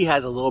think he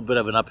has a little bit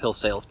of an uphill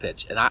sales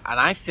pitch, and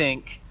I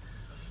think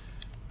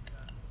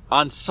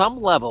on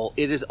some level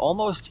it is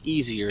almost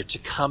easier to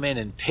come in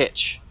and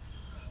pitch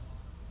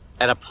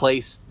at a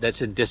place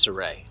that's in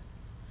disarray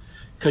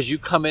because you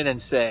come in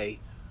and say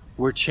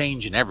we're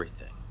changing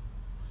everything,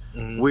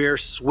 we're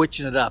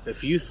switching it up.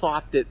 If you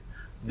thought that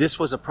this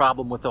was a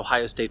problem with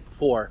Ohio State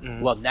before,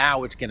 well,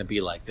 now it's going to be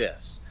like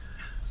this.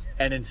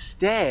 And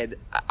instead,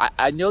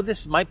 I know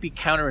this might be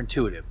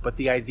counterintuitive, but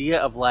the idea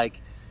of like,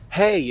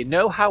 hey, you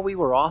know how we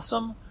were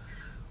awesome?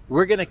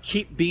 We're going to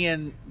keep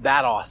being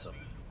that awesome.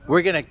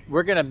 We're going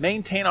to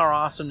maintain our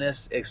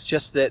awesomeness. It's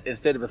just that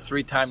instead of a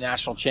 3-time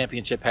national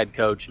championship head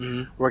coach,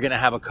 we're going to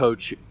have a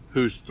coach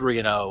who's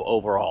 3-0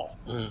 overall.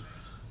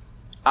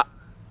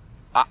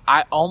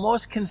 I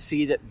almost can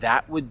see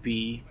that would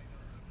be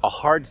a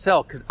hard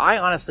sell because I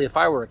honestly, if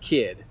I were a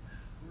kid,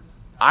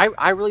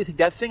 I really think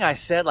that thing I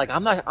said, like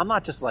I'm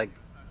not just like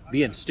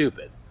being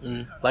stupid.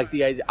 Like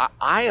the idea,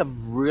 I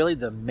am really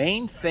the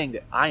main thing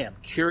that I am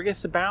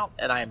curious about,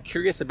 and I am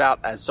curious about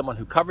as someone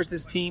who covers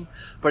this team,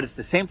 but it's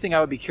the same thing I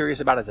would be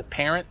curious about as a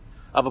parent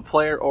of a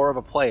player or of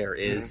a player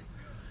is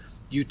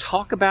you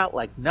talk about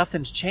like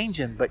nothing's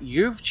changing, but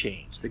you've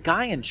changed. The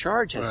guy in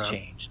charge has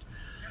changed.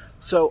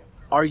 So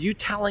are you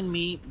telling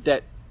me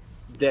that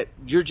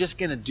you're just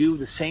going to do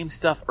the same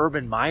stuff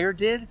Urban Meyer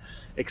did,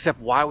 except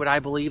why would I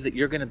believe that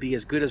you're going to be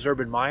as good as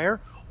Urban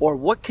Meyer? Or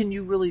what can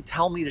you really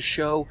tell me to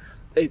show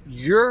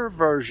your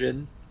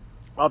version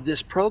of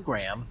this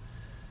program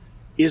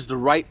is the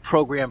right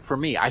program for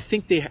me. I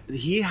think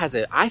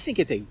I think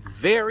it's a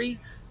very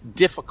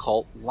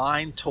difficult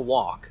line to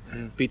walk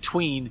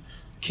between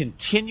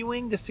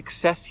continuing the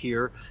success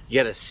here,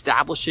 yet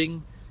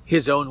establishing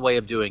his own way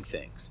of doing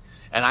things.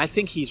 And I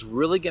think he's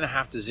really going to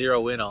have to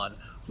zero in on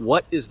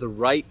what is the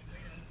right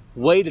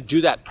way to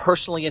do that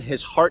personally in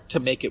his heart to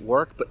make it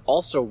work, but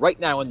also right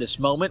now in this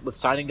moment with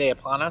signing day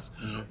upon us,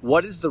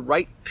 what is the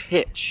right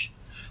pitch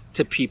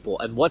to people,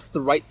 and what's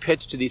the right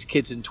pitch to these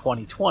kids in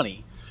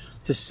 2020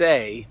 to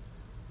say,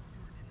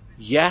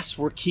 yes,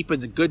 we're keeping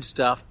the good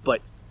stuff,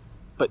 but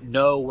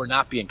no, we're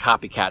not being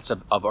copycats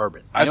of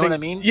Urban. You know what I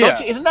mean?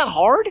 Yeah. Isn't that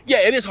hard?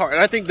 Yeah, it is hard.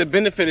 And I think the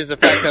benefit is the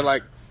fact that,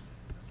 like,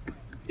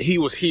 he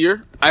was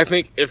here. I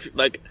think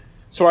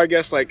so I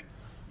guess, like,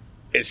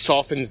 it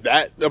softens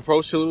that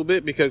approach a little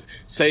bit, because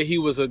say he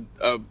was a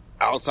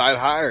outside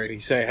hire and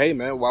he's saying, hey,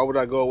 man, why would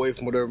I go away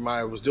from whatever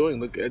Meyer was doing?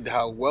 Look at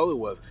how well it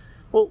was.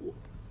 Well,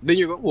 then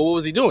you're going, well, what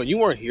was he doing? You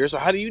weren't here, so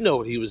how do you know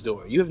what he was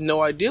doing? You have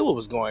no idea what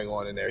was going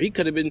on in there. He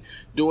could have been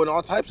doing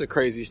all types of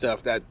crazy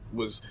stuff that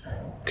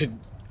could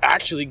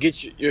actually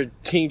get your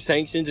team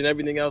sanctions and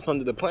everything else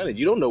under the planet.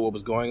 You don't know what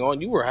was going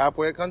on. You were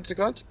halfway across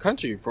the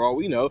country for all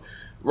we know.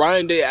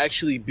 Ryan Day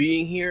actually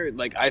being here,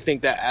 like, I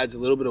think that adds a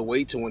little bit of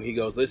weight to when he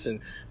goes,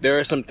 listen, there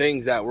are some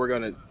things that we're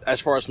going to,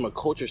 as far as from a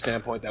culture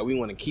standpoint, that we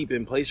want to keep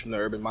in place from the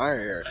Urban Meyer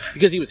era.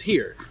 Because he was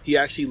here. He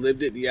actually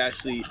lived it. He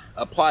actually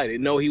applied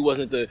it. No, he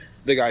wasn't the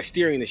guy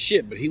steering the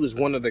ship, but he was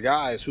one of the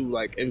guys who,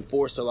 like,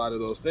 enforced a lot of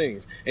those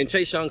things. And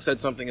Chase Young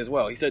said something as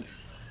well. He said,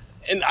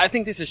 and I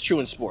think this is true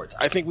in sports,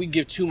 I think we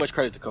give too much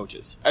credit to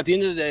coaches. At the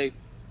end of the day,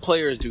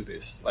 players do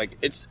this. Like,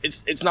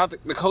 it's not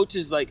the coach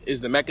is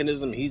the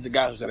mechanism. He's the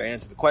guy who's got to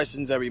answer the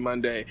questions every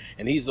Monday,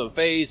 and he's the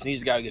face, and he's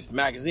the guy who gets the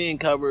magazine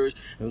covers,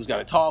 and who's got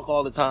to talk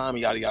all the time,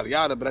 yada yada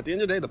yada. But at the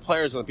end of the day, the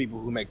players are the people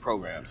who make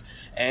programs,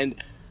 and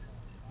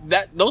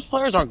those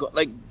players aren't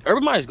like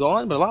Urban Meyer's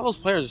gone, but a lot of those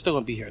players are still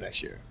going to be here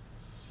next year.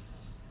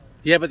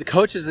 Yeah, but the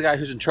coach is the guy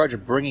who's in charge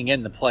of bringing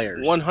in the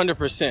players.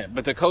 100%.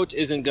 But the coach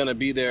isn't going to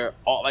be there.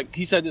 Like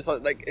he said this,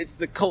 like it's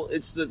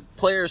the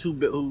players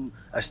who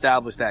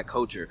establish that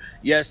culture.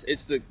 Yes,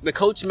 it's the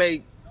coach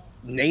may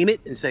name it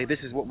and say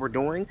this is what we're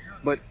doing,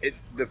 but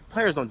the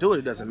players don't do it.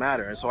 It doesn't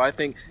matter. And so I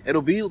think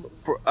it'll be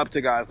up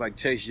to guys like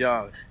Chase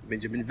Young,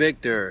 Benjamin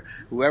Victor,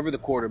 whoever the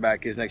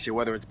quarterback is next year,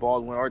 whether it's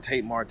Baldwin or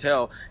Tate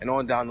Martell, and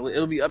on down the list.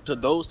 It'll be up to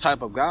those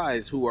type of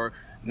guys who are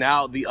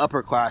now the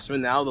upperclassmen,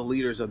 now the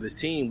leaders of this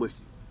team, with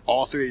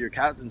all three of your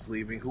captains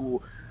leaving, who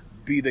will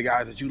be the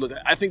guys that you look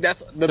at. I think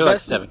that's the best. Like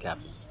 7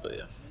 captains, but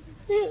yeah.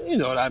 You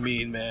know what I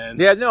mean, man.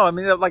 Yeah, no, I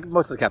mean, like,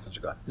 most of the captains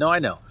are gone. No, I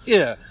know.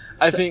 Yeah.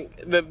 I think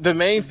the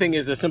main thing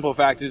is, the simple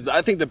fact is,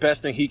 I think the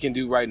best thing he can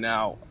do right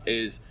now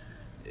is,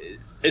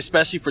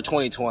 especially for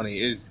 2020,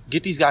 is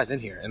get these guys in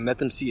here and let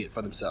them see it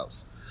for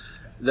themselves.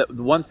 The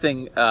one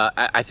thing,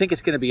 I think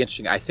it's going to be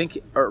interesting. I think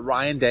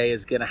Ryan Day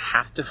is going to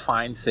have to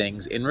find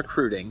things in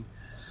recruiting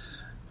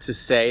to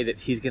say that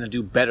he's going to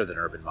do better than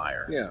Urban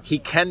Meyer. Yeah. He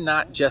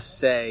cannot just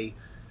say,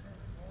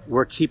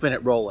 we're keeping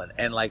it rolling.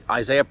 And like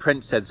Isaiah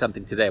Prince said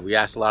something today. We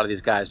asked a lot of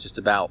these guys just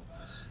about,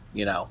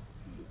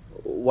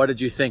 what did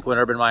you think when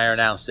Urban Meyer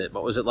announced it?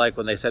 What was it like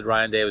when they said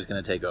Ryan Day was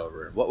going to take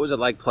over? What was it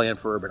like playing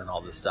for Urban and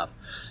all this stuff?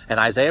 And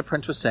Isaiah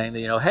Prince was saying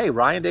that, hey,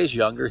 Ryan Day's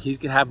younger. He's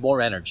going to have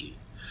more energy.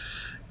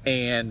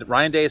 And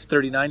Ryan Day is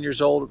 39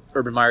 years old.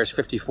 Urban Meyer is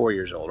 54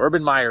 years old.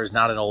 Urban Meyer is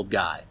not an old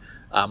guy.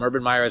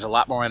 Urban Meyer has a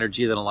lot more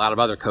energy than a lot of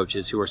other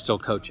coaches who are still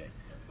coaching.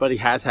 But he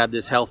has had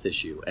this health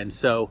issue. And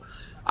so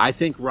I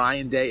think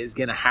Ryan Day is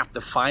going to have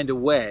to find a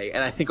way,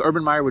 and I think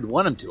Urban Meyer would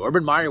want him to.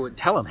 Urban Meyer would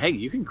tell him, hey,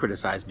 you can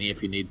criticize me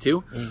if you need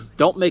to.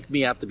 Don't make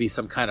me out to be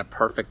some kind of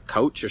perfect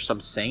coach or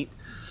some saint.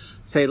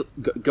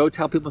 Go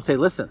tell people, say,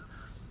 listen,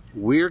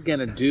 we're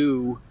going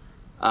to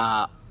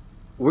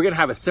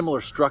have a similar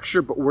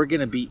structure, but we're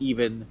going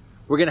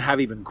to have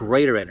even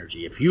greater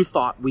energy. If you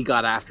thought we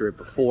got after it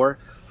before,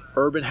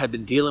 Urban had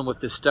been dealing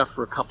with this stuff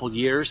for a couple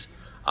years.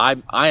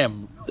 I've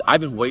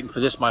been waiting for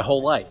this my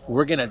whole life.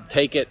 We're going to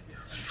take it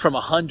from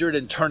 100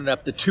 and turn it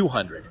up to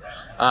 200.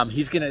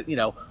 He's going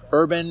to,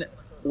 Urban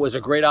was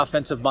a great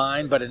offensive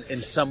mind, but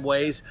in some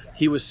ways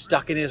he was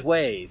stuck in his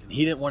ways and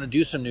he didn't want to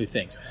do some new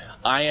things.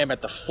 I am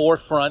at the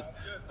forefront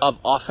of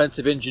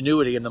offensive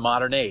ingenuity in the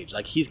modern age.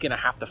 Like, he's going to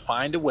have to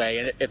find a way.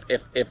 And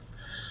if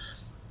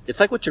it's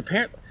like what your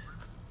parent,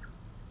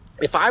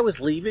 if I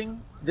was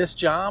leaving this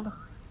job,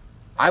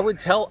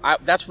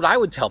 that's what I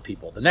would tell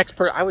people. The next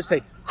person, I would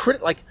say,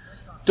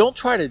 don't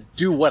try to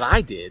do what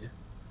I did.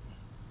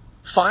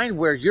 Find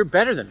where you're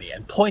better than me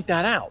and point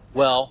that out.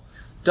 Well,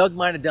 Doug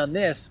might have done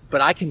this, but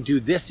I can do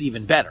this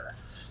even better.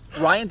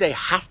 Ryan Day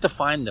has to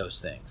find those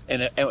things.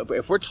 And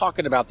if we're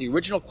talking about the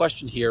original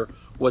question here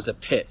was a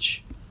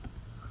pitch,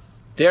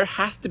 there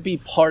has to be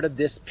part of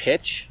this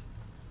pitch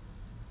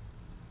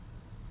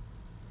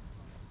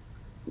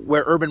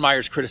where Urban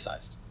Meyer's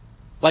criticized.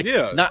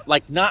 Not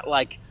like but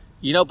like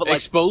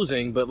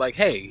exposing, but like,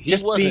 hey, he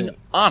just wasn't being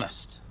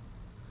honest.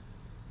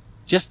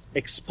 Just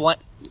explain,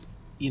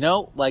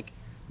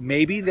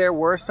 maybe there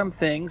were some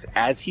things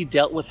as he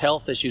dealt with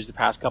health issues the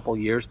past couple of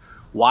years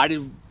Why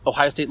did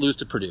Ohio State lose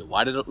to Purdue?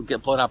 Why did it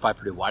get blown out by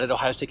Purdue? Why did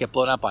Ohio State get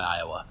blown out by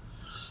Iowa?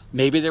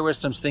 Maybe there were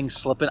some things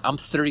slipping. I'm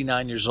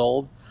 39 years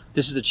old.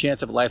 This is the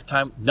chance of a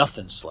lifetime.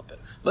 Nothing's slipping.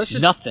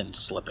 Nothing's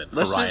slipping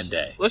for Ryan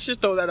Day. Let's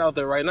just throw that out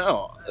there right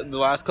now. The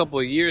last couple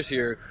of years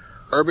here,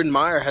 Urban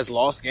Meyer has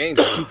lost games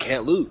that you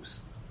can't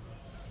lose.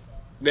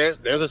 There's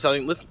a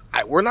selling. Listen,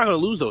 we're not going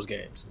to lose those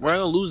games. We're not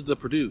going to lose the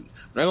Purdue.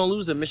 We're not going to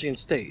lose the Michigan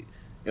State.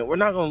 We're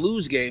not going to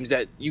lose games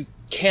that you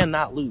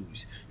cannot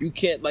lose. You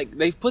can't,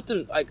 they've put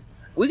them,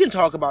 we can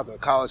talk about the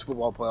college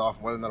football playoff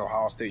and whether or not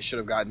Ohio State should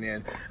have gotten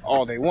in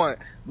all they want,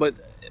 but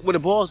what it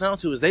boils down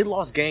to is they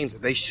lost games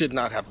that they should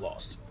not have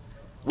lost,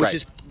 which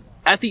is,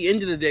 at the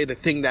end of the day, the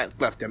thing that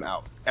left them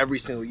out every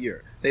single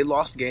year. They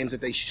lost games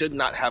that they should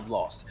not have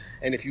lost.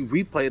 And if you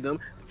replay them,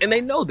 and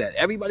they know that.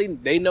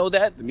 They know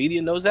that. The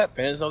media knows that.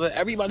 Fans know that.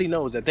 Everybody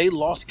knows that they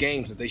lost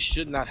games that they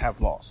should not have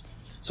lost.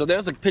 So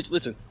there's a pitch.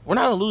 Listen, we're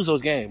not going to lose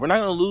those games. We're not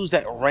going to lose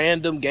that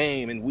random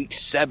game in week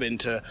 7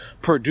 to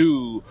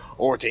Purdue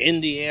or to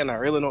Indiana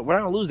or Illinois. We're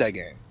not going to lose that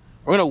game.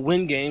 We're going to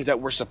win games that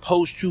we're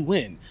supposed to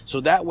win. So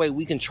that way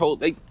we control.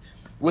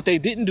 What they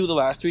didn't do the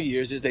last 3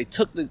 years is they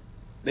took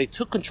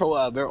control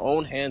out of their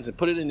own hands and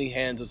put it in the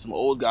hands of some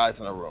old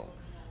guys in a room.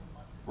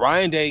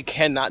 Ryan Day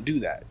cannot do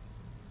that.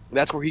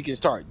 That's where he can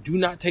start. Do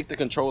not take the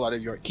control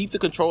keep the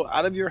control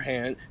out of your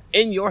hand,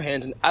 in your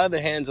hands, and out of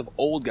the hands of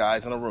old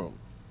guys in a room.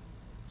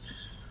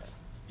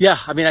 Yeah,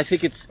 I mean, I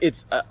think I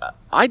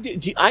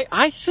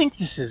think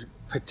this is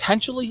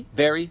potentially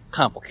very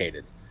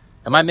complicated.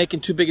 Am I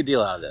making too big a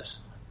deal out of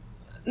this?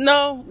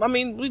 No, I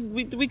mean,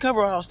 we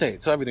cover Ohio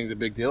State, so everything's a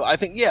big deal. I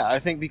think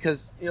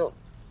because,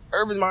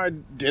 Urban Meyer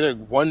did a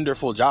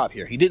wonderful job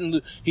here. He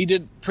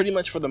did pretty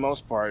much for the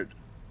most part,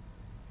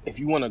 if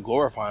you want to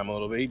glorify him a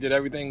little bit, he did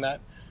everything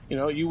that,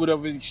 you would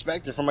have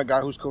expected from a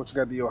guy who's coaching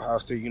at the Ohio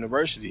State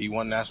University. He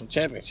won national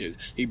championships.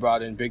 He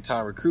brought in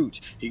big-time recruits.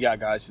 He got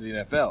guys to the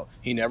NFL.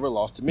 He never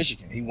lost to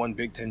Michigan. He won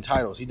Big Ten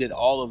titles. He did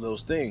all of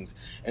those things.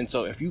 And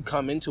so if you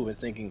come into it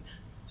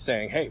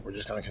saying, hey, we're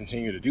just going to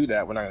continue to do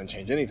that, we're not going to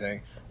change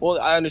anything. Well,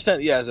 I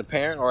understand, as a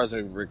parent or as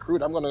a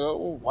recruit, I'm going to go,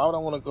 well, why would I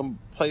want to come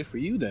play for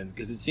you then?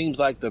 Because it seems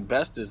like the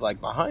best is,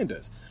 behind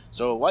us.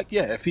 So,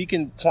 if he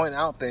can point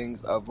out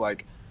things of,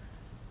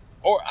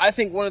 or I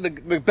think one of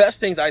the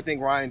best things I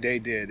think Ryan Day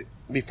did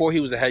before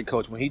he was a head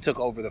coach, when he took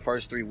over the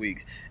first 3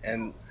 weeks,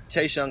 and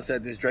Chase Young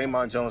said this,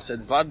 Draymond Jones said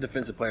this, a lot of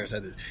defensive players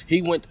said this,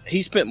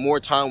 he spent more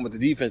time with the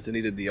defense than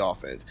he did the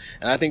offense.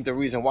 And I think the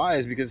reason why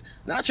is because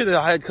not you're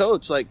the head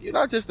coach, you're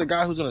not just the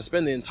guy who's going to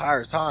spend the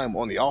entire time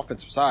on the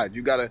offensive side.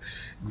 You got to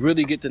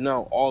really get to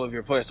know all of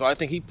your players. So I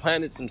think he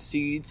planted some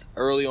seeds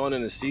early on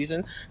in the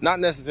season, not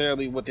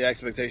necessarily with the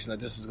expectation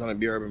that this was going to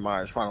be Urban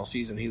Meyer's final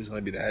season, he was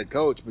going to be the head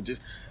coach, but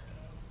just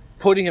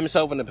putting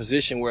himself in a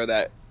position where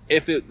that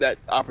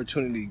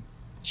opportunity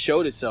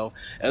showed itself,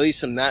 at least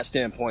from that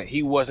standpoint,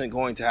 he wasn't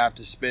going to have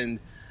to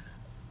spend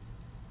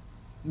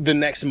the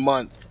next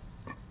month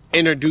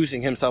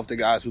introducing himself to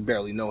guys who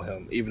barely know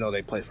him, even though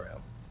they play for him.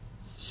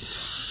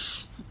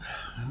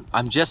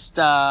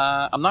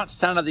 I'm not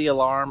sounding the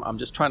alarm. I'm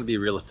just trying to be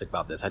realistic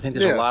about this. I think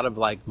there's a lot of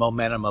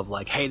momentum of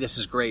hey, this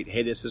is great.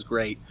 Hey, this is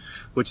great,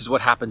 which is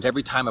what happens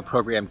every time a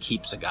program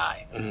keeps a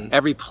guy. Mm-hmm.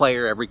 Every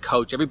player, every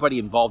coach, everybody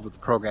involved with the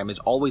program is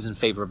always in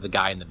favor of the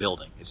guy in the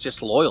building. It's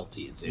just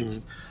loyalty. It's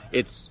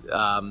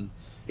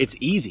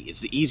easy. It's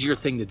the easier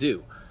thing to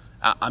do.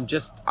 I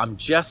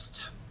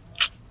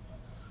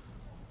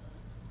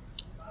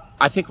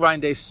think Ryan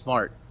Day's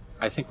smart.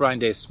 I think Ryan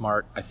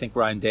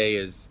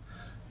Day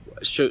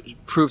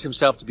proved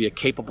himself to be a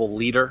capable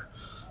leader.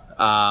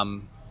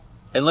 And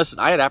listen,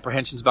 I had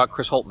apprehensions about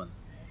Chris Holtmann.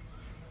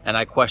 And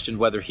I questioned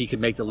whether he could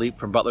make the leap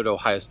from Butler to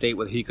Ohio State,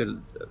 whether he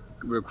could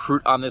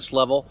recruit on this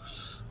level.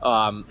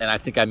 And I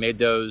think I made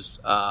those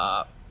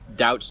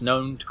doubts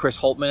known to Chris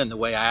Holtmann in the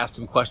way I asked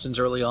him questions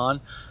early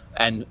on.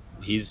 And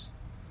he's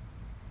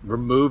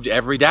removed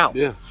every doubt.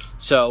 Yeah.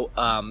 So,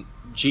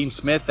 Gene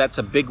Smith, that's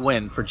a big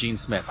win for Gene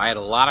Smith. I had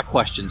a lot of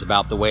questions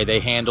about the way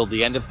they handled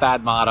the end of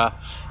Thad Matta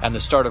and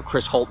the start of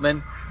Chris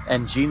Holtmann,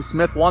 and Gene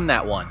Smith won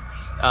that one.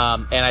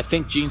 And I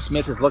think Gene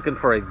Smith is looking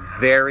for a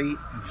very,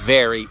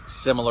 very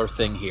similar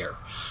thing here.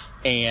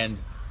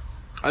 And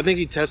I think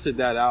he tested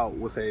that out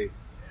with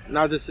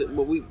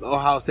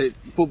Ohio State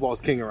football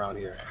is king around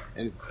here,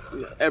 and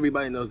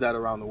everybody knows that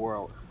around the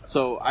world.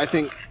 So I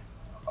think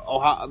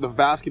the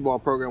basketball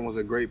program was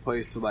a great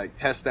place to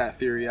test that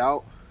theory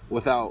out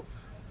without.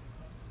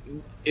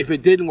 If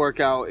it didn't work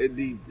out, it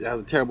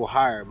was a terrible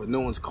hire, but no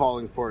one's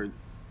calling for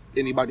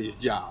anybody's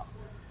job.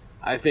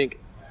 I think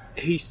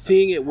he's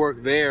seeing it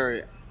work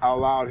there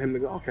allowed him to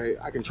go, okay,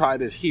 I can try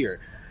this here.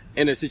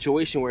 In a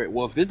situation where,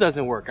 if this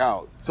doesn't work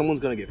out, someone's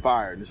going to get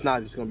fired. It's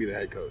not just going to be the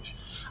head coach.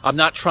 I'm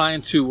not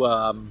trying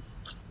to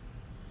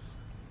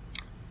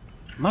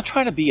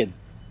be a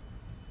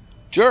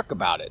jerk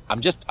about it.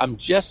 I'm just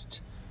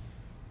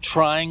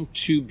trying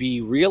to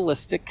be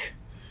realistic.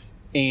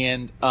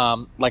 And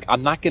I'm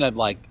not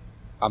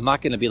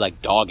gonna be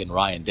dogging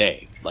Ryan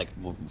Day.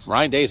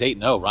 Ryan Day's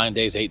 8-0. Ryan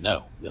Day's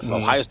 8-0. If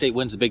Ohio State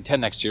wins the Big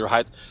Ten next year,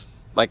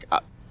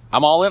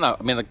 I'm all in.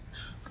 I mean,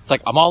 It's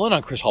like, I'm all in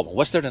on Chris Holtmann.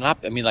 What's there to not?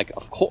 I mean, like,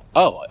 of course.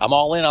 Oh, I'm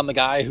all in on the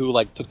guy who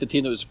like took the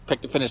team that was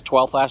picked to finish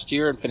 12th last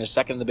year and finished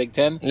second in the Big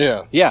Ten.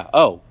 Yeah. Yeah.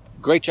 Oh,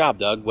 great job,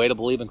 Doug. Way to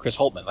believe in Chris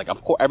Holtmann. Like,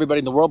 of course, everybody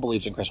in the world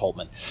believes in Chris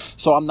Holtmann.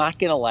 So I'm not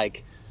gonna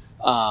like.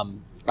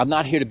 I'm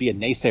not here to be a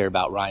naysayer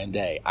about Ryan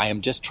Day. I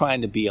am just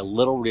trying to be a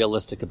little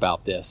realistic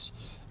about this,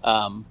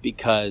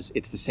 because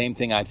it's the same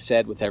thing I've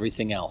said with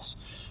everything else.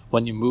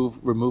 When you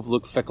remove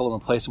Luke Fickell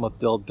and replace him with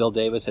Bill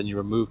Davis, and you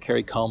remove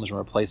Kerry Combs and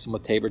replace him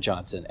with Tabor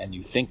Johnson, and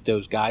you think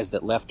those guys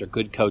that left are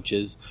good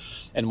coaches,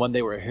 and when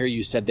they were here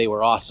you said they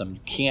were awesome, you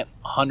can't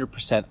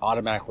 100%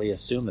 automatically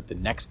assume that the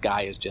next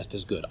guy is just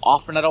as good.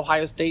 Often at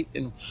Ohio State,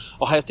 in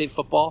Ohio State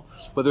football,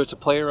 whether it's a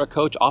player or a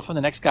coach, often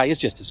the next guy is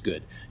just as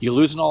good. You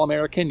lose an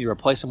All-American, you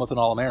replace him with an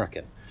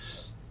All-American.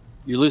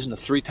 You're losing a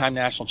 3-time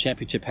national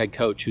championship head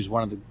coach who's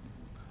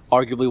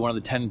arguably one of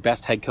the 10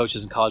 best head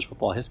coaches in college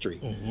football history.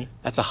 Mm-hmm.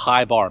 That's a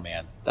high bar,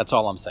 man. That's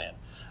all I'm saying.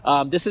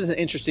 This is an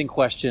interesting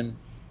question.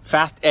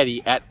 Fast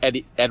Eddie at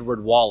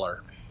Edward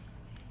Waller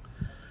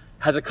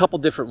has a couple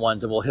different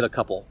ones, and we'll hit a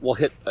couple. We'll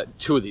hit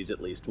 2 of these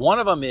at least. One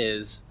of them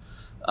is,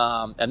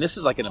 and this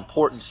is like an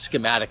important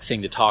schematic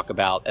thing to talk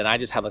about, and I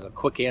just have like a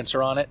quick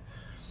answer on it.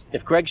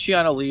 If Greg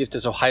Schiano leaves,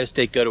 does Ohio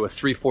State go to a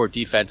 3-4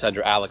 defense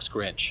under Alex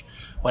Grinch?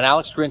 When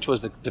Alex Grinch was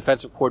the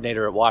defensive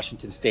coordinator at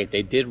Washington State,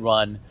 they did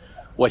run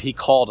what he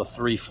called a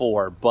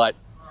 3-4, but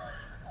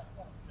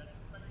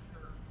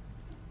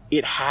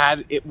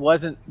it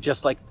wasn't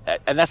just like,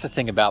 and that's the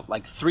thing about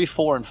like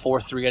 3-4 and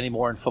 4-3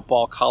 anymore in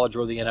football, college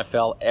or the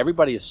NFL.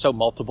 Everybody is so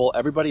multiple.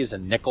 Everybody is a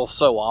nickel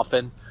so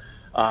often.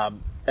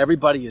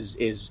 Everybody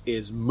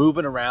is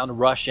moving around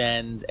rush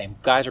ends,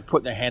 and guys are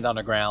putting their hand on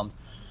the ground.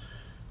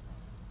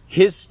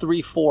 His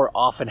 3-4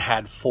 often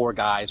had 4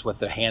 guys with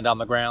their hand on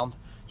the ground.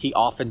 He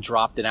often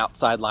dropped an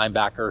outside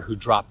linebacker who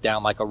dropped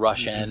down like a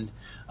rush end.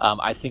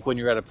 I think when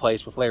you're at a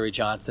place with Larry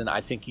Johnson,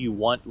 I think you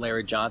want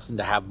Larry Johnson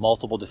to have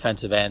multiple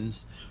defensive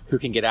ends who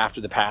can get after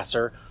the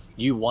passer.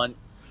 You want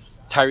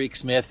Tyreek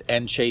Smith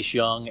and Chase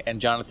Young and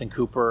Jonathan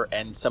Cooper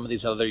and some of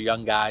these other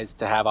young guys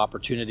to have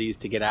opportunities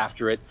to get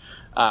after it.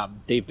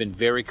 They've been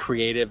very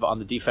creative on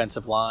the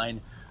defensive line.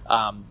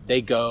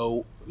 They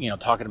go,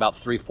 talking about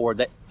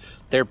 3-4.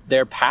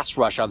 Their pass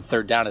rush on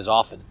third down is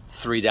often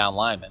 3 down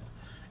linemen.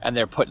 And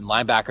they're putting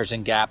linebackers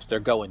in gaps. They're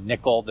going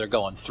nickel. They're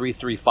going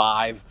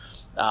 3-3-5.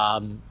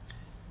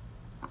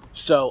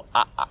 So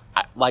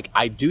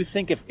I do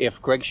think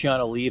if Greg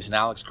Schiano leaves and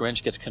Alex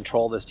Grinch gets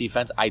control of this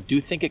defense, I do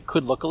think it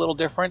could look a little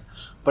different.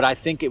 But I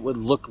think it would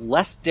look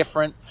less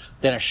different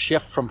than a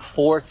shift from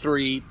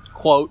 4-3,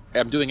 quote,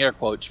 I'm doing air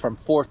quotes, from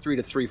 4-3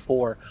 to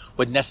 3-4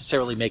 would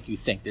necessarily make you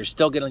think. They're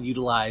still going to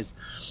utilize,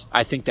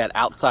 I think, that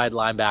outside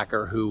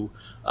linebacker who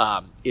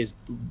is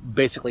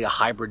basically a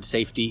hybrid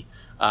safety.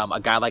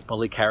 A guy like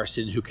Malik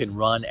Harrison who can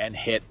run and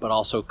hit but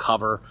also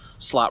cover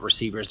slot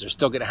receivers. They're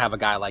still going to have a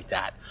guy like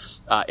that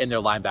in their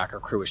linebacker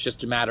crew. It's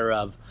just a matter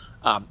of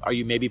are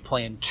you maybe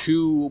playing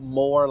 2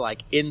 more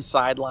like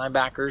inside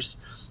linebackers,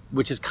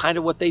 which is kind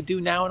of what they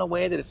do now in a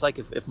way that it's like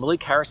if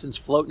Malik Harrison's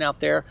floating out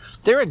there,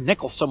 they're in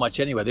nickel so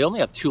much anyway. They only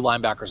have 2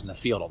 linebackers in the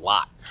field a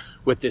lot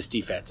with this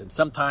defense. And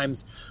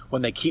sometimes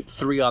when they keep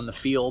 3 on the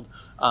field,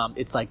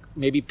 it's like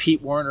maybe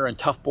Pete Werner and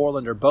Tuff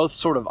Borland are both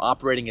sort of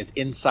operating as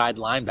inside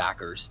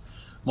linebackers.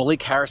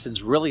 Malik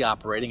Harrison's really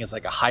operating as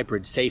like a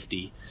hybrid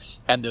safety,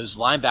 and those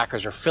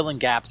linebackers are filling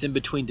gaps in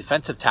between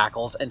defensive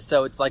tackles. And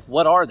so it's like,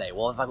 what are they?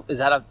 Well, is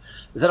that a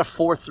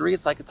 4-3?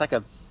 It's like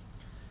a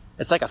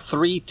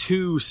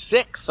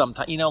 3-2-6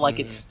 sometimes.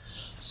 It's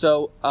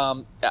so.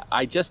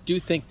 I just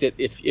do think that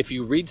if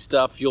you read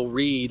stuff, you'll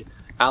read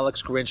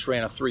Alex Grinch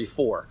ran a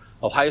 3-4.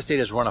 Ohio State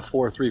has run a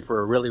 4-3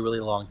 for a really, really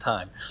long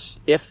time.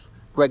 If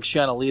Greg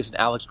Schiano leaves and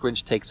Alex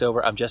Grinch takes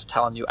over, I'm just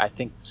telling you, I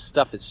think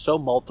stuff is so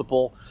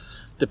multiple.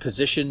 The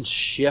positions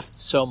shift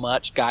so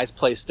much. Guys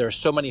place. There are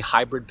so many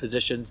hybrid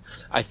positions.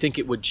 I think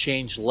it would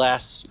change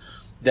less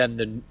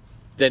than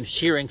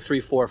hearing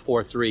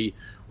 3-4-4-3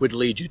 would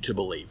lead you to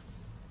believe.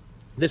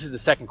 This is the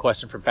second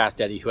question from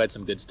Fast Eddie, who had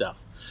some good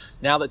stuff.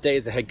 Now that Day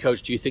is the head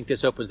coach, do you think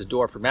this opens the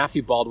door for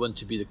Matthew Baldwin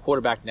to be the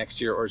quarterback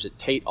next year, or is it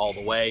Tate all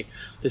the way?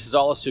 This is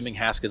all assuming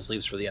Haskins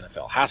leaves for the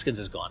NFL. Haskins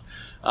is gone.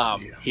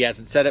 He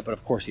hasn't said it, but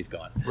of course he's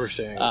gone. We're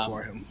saying it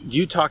for him.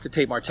 You talked to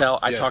Tate Martell.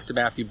 I talked to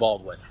Matthew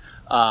Baldwin.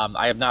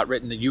 I have not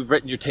written. You've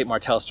written your Tate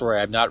Martell story.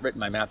 I have not written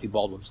my Matthew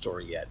Baldwin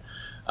story yet.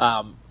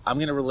 I'm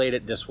going to relate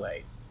it this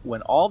way.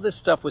 When all this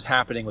stuff was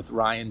happening with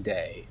Ryan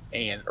Day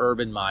and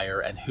Urban Meyer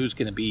and who's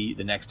going to be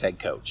the next head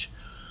coach,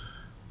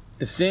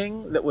 the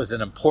thing that was an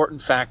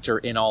important factor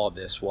in all of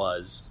this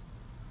was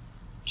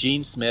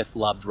Gene Smith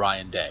loved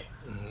Ryan Day.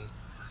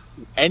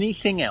 Mm-hmm.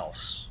 Anything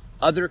else,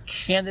 other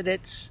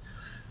candidates,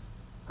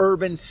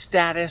 Urban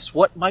status,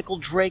 what Michael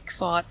Drake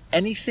thought,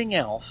 anything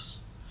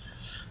else,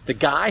 the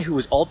guy who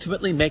was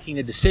ultimately making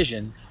the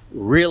decision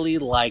really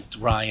liked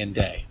Ryan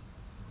Day.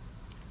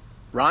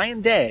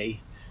 Ryan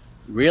Day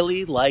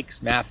really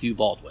likes Matthew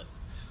Baldwin.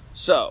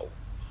 So,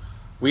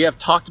 we have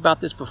talked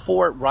about this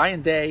before.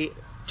 Ryan Day,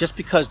 just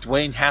because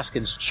Dwayne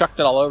Haskins chucked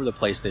it all over the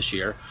place this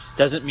year,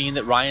 doesn't mean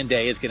that Ryan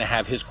Day is going to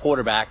have his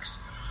quarterbacks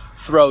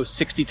throw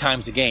 60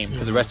 times a game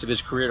for the rest of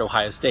his career at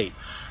Ohio State.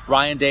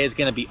 Ryan Day is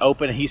going to be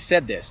open. He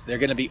said this. They're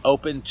going to be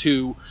open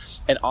to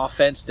an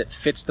offense that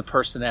fits the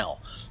personnel.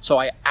 So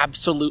I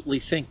absolutely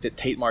think that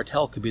Tate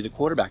Martell could be the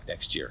quarterback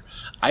next year.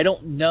 I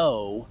don't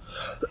know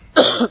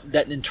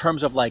that in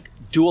terms of like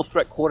dual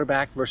threat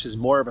quarterback versus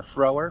more of a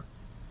thrower,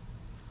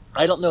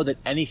 I don't know that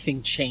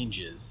anything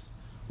changes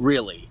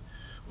really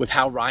with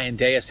how Ryan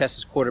Day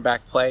assesses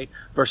quarterback play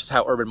versus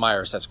how Urban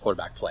Meyer assesses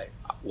quarterback play.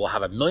 We'll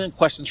have a million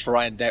questions for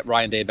Ryan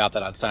Day about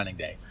that on signing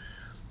day.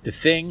 The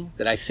thing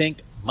that I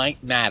think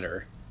might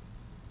matter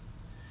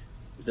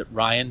is that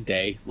Ryan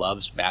Day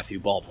loves Matthew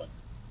Baldwin.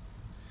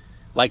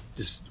 Like,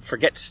 just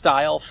forget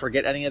style,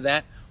 forget any of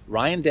that.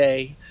 Ryan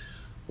Day,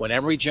 when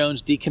Emory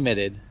Jones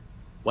decommitted,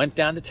 went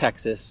down to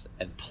Texas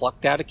and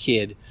plucked out a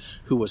kid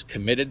who was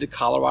committed to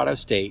Colorado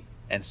State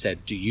and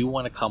said, do you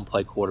want to come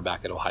play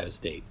quarterback at Ohio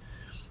State?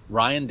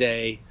 Ryan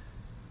Day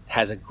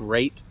has a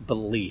great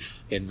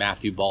belief in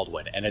Matthew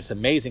Baldwin, and it's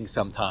amazing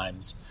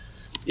sometimes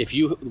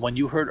when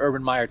you heard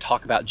Urban Meyer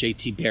talk about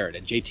J.T. Barrett,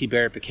 and J.T.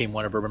 Barrett became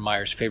one of Urban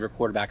Meyer's favorite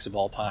quarterbacks of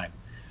all time.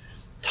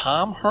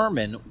 Tom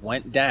Herman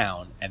went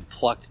down and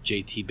plucked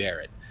J.T.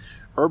 Barrett.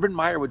 Urban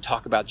Meyer would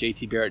talk about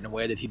J.T. Barrett in a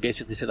way that he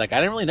basically said, like, I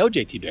didn't really know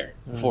J.T. Barrett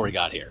before he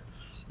got here.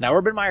 Now,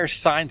 Urban Meyer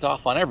signs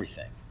off on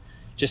everything,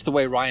 just the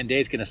way Ryan Day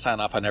is going to sign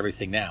off on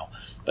everything now.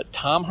 But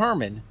Tom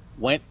Herman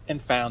went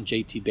and found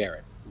J.T.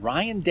 Barrett.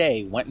 Ryan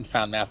Day went and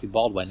found Matthew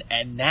Baldwin,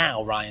 and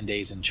now Ryan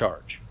Day's in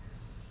charge.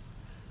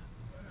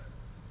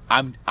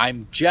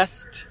 I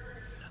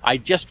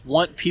just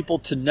want people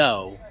to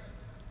know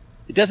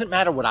it doesn't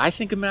matter what I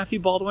think of Matthew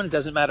Baldwin. It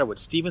doesn't matter what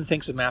Steven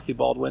thinks of Matthew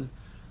Baldwin.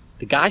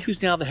 The guy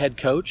who's now the head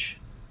coach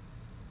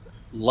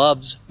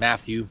loves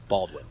Matthew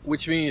Baldwin.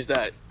 Which means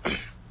that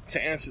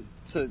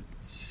to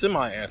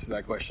semi-answer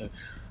that question,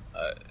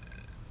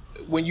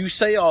 when you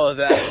say all of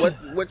that,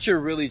 what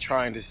you're really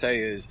trying to say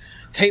is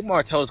Tate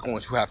Martell is going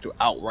to have to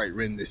outright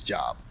win this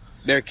job.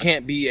 There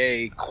can't be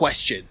a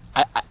question.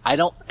 I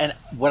don't, and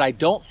what I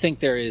don't think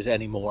there is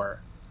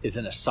anymore is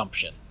an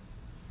assumption,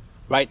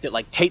 right? That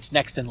like Tate's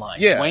next in line.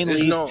 Yeah, Wayne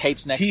leaves,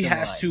 Tate's next in line. He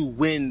has to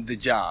win the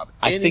job.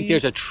 I think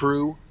there's a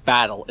true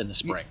battle in the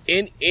spring.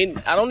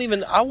 I won't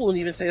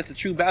even say it's a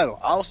true battle.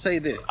 I'll say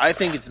this. I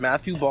think it's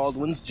Matthew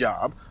Baldwin's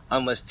job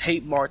unless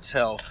Tate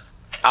Martell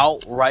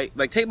outright,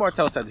 like Tate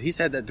Martell said, he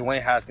said that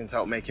Dwayne Haskins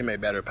helped make him a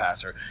better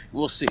passer.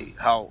 We'll see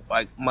how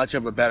much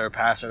of a better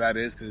passer that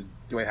is, because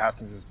Dwayne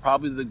Haskins is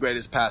probably the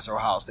greatest passer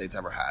Ohio State's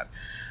ever had.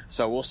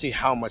 So we'll see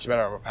how much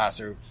better of a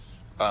passer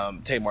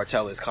Tate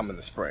Martell is coming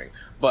this spring.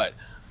 But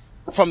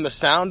from the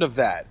sound of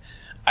that,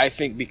 I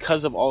think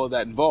because of all of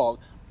that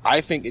involved,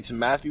 I think it's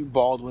Matthew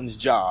Baldwin's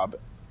job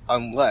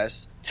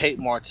unless Tate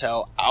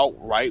Martell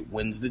outright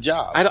wins the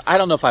job. I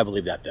don't know if I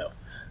believe that though,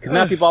 because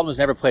Matthew Baldwin's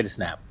never played a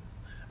snap.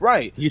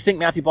 Right. You think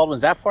Matthew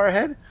Baldwin's that far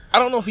ahead? I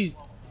don't know if he's.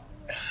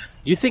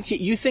 You think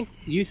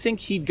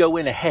he'd go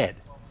in ahead?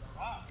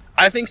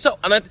 I think so,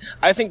 and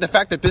I think the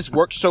fact that this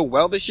worked so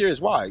well this year is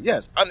why.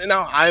 Yes.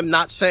 Now I'm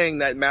not saying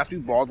that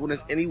Matthew Baldwin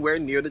is anywhere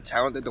near the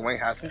talent that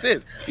Dwayne Haskins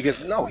is,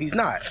 because no, he's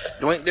not.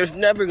 There's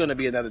never going to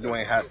be another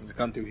Dwayne Haskins to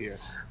come through here.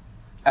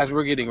 As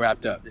we're getting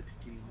wrapped up. Can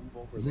you move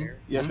over there?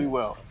 Yes, we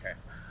will.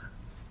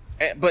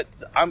 Okay. But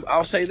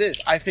I'll say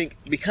this. I think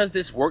because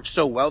this worked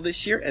so well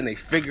this year and they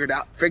figured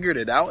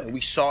it out, and we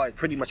saw it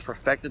pretty much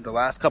perfected the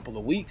last couple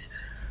of weeks,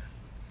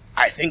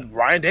 I think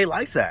Ryan Day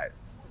likes that.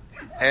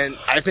 And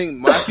I think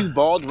Matthew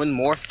Baldwin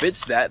more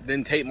fits that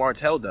than Tate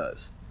Martell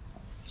does.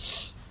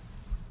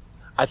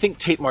 I think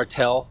Tate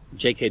Martell,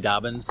 J.K.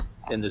 Dobbins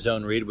in the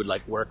zone read would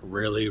work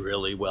really,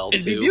 really well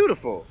It'd too. It'd be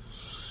beautiful.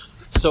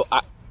 So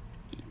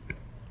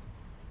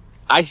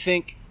I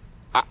think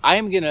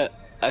I'm gonna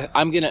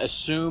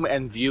assume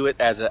and view it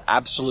as an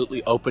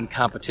absolutely open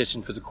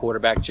competition for the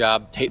quarterback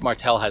job. Tate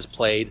Martell has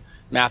played.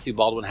 Matthew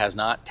Baldwin has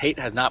not. Tate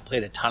has not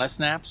played a ton of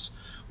snaps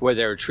where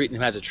they're treating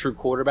him as a true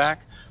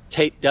quarterback.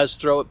 Tate does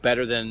throw it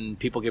better than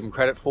people give him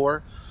credit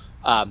for.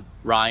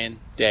 Ryan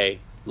Day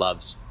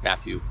loves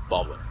Matthew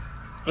Baldwin.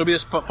 It'll be a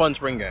fun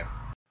spring game.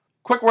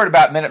 Quick word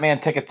about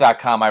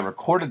MinutemanTickets.com. I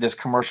recorded this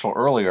commercial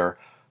earlier,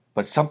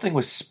 but something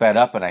was sped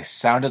up and I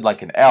sounded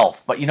like an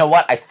elf. But you know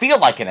what? I feel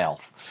like an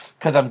elf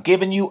because I'm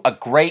giving you a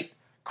great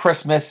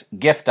Christmas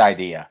gift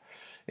idea.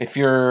 If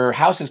your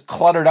house is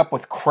cluttered up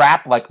with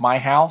crap like my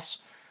house,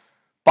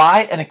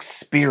 buy an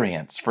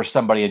experience for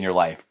somebody in your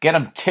life. Get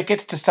them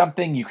tickets to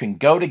something you can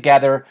go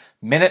together.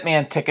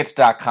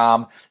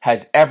 MinutemanTickets.com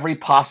has every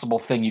possible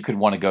thing you could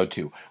want to go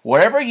to.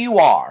 Wherever you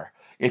are,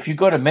 if you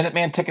go to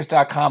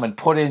MinutemanTickets.com and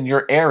put in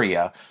your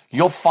area,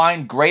 you'll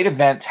find great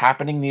events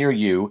happening near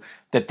you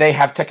that they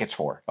have tickets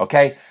for,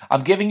 okay?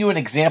 I'm giving you an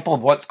example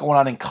of what's going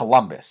on in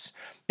Columbus.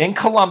 In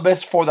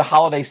Columbus, for the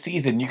holiday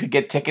season, you could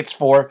get tickets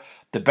for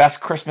the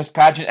best Christmas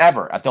pageant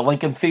ever at the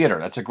Lincoln Theater.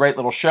 That's a great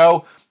little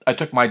show. I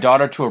took my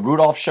daughter to a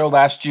Rudolph show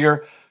last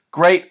year.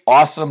 Great,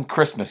 awesome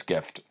Christmas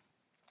gift.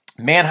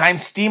 Mannheim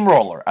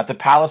Steamroller at the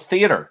Palace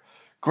Theater.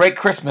 Great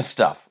Christmas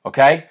stuff,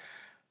 okay?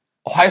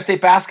 Ohio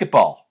State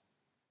basketball.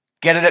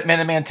 Get it at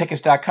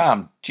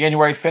MinutemanTickets.com.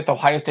 January 5th,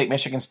 Ohio State,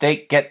 Michigan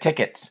State. Get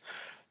tickets.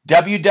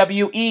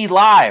 WWE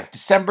Live,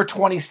 December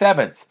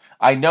 27th.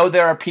 I know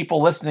there are people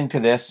listening to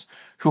this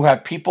who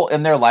have people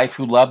in their life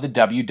who love the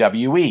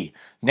WWE.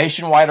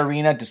 Nationwide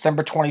Arena,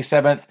 December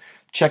 27th.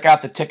 Check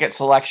out the ticket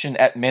selection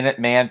at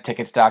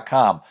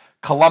MinuteManTickets.com.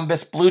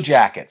 Columbus Blue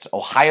Jackets,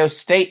 Ohio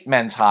State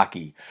men's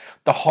hockey.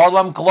 The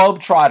Harlem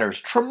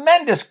Globetrotters,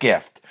 tremendous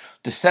gift.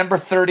 December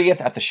 30th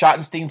at the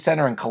Schottenstein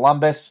Center in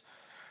Columbus.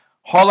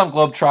 Harlem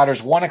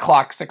Globetrotters, 1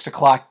 o'clock, 6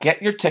 o'clock.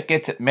 Get your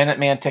tickets at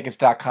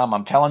MinuteManTickets.com.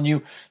 I'm telling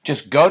you,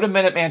 just go to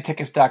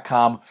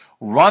MinuteManTickets.com,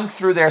 run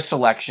through their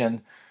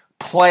selection,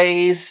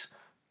 plays,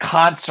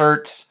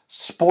 concerts,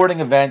 sporting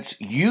events.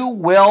 You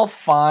will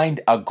find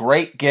a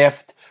great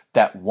gift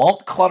that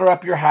won't clutter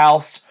up your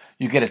house.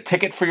 You get a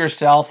ticket for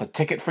yourself, a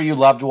ticket for your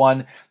loved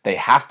one. They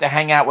have to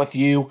hang out with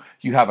you.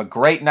 You have a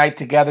great night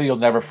together you'll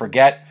never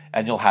forget,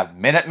 and you'll have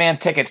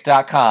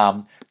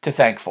MinuteManTickets.com to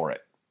thank for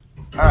it.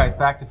 All right,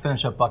 back to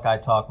finish up Buckeye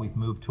Talk. We've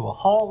moved to a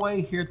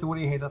hallway here at the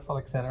Woody Hayes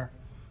Athletic Center,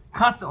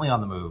 constantly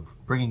on the move,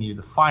 bringing you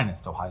the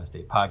finest Ohio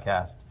State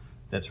podcast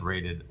that's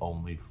rated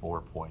only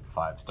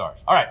 4.5 stars.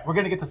 All right, we're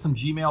going to get to some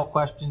Gmail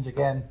questions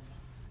again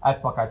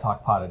at Buckeye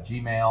Talk Pod at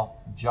Gmail.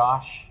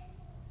 Joshie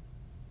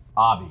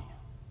Abby.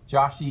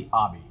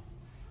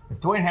 If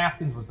Dwayne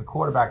Haskins was the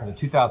quarterback of the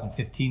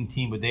 2015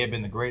 team, would they have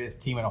been the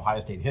greatest team in Ohio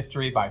State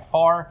history? By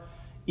far.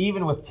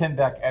 Even with Tim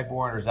Beck, Ed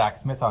Warren, or Zach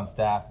Smith on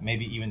staff,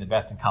 maybe even the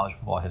best in college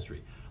football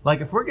history.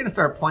 Like, if we're going to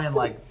start playing,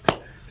 like,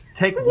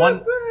 take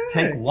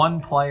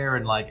one player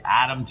and, like,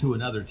 add them to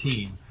another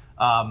team,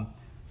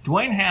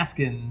 Dwayne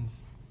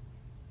Haskins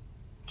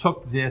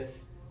took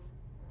this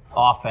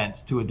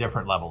offense to a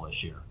different level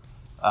this year.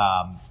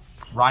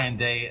 Ryan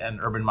Day and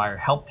Urban Meyer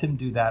helped him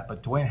do that,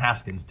 but Dwayne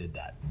Haskins did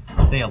that.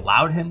 They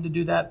allowed him to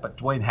do that, but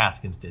Dwayne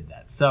Haskins did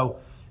that. So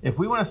if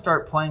we want to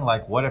start playing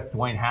like what if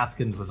Dwayne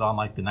Haskins was on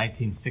like the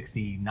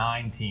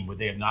 1969 team, would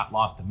they have not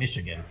lost to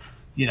Michigan?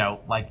 You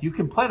know, like you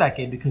can play that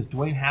game because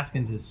Dwayne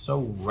Haskins is so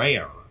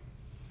rare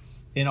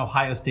in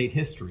Ohio State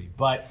history.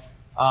 But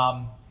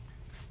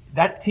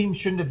that team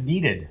shouldn't have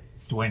needed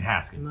Dwayne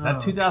Haskins. No.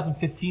 That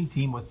 2015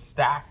 team was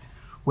stacked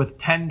with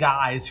 10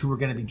 guys who were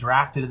going to be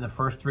drafted in the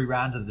first 3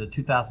 rounds of the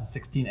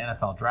 2016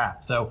 NFL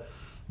draft. So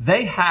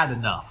they had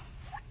enough.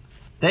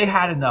 They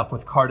had enough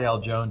with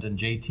Cardale Jones and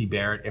J.T.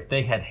 Barrett if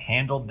they had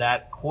handled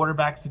that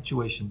quarterback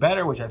situation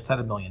better, which I've said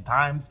a million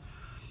times.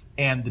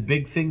 And the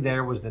big thing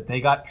there was that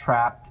they got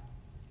trapped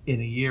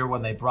in a year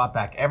when they brought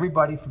back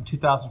everybody from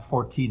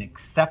 2014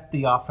 except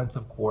the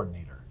offensive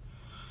coordinator.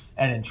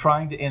 And in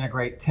trying to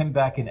integrate Tim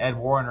Beck and Ed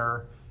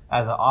Warner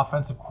as an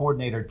offensive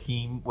coordinator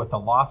team with the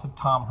loss of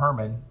Tom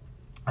Herman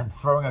and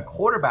throwing a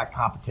quarterback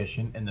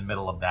competition in the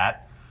middle of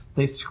that,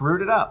 they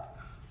screwed it up.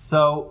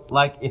 So,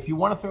 like, if you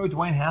want to throw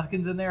Dwayne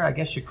Haskins in there, I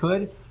guess you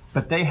could,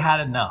 but they had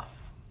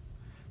enough.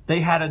 They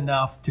had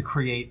enough to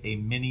create a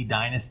mini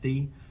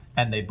dynasty,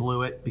 and they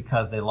blew it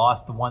because they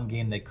lost the one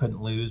game they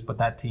couldn't lose, but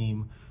that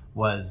team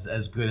was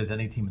as good as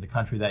any team in the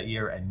country that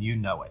year, and you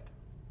know it.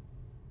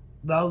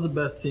 That was the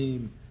best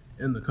team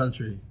in the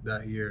country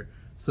that year.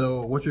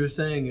 So what you're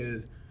saying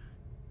is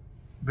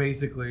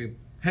basically,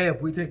 hey,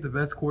 if we take the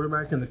best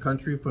quarterback in the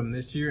country from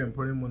this year and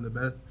put him on the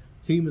best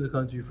team in the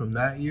country from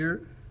that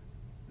year,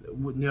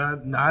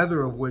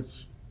 neither of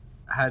which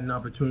had an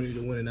opportunity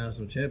to win a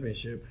national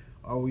championship,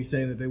 are we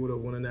saying that they would have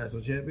won a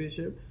national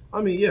championship?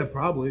 I mean, yeah,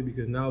 probably,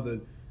 because now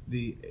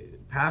the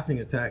passing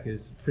attack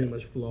is pretty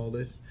much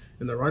flawless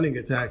and the running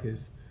attack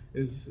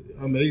is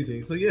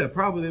amazing. So, yeah,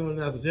 probably they won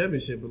a national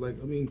championship. But, like,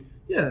 I mean,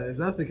 yeah, if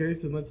that's the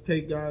case, then let's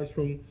take guys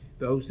from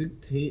the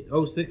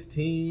 06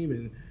 team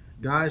and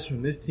guys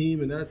from this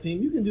team and that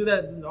team. You can do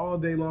that all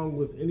day long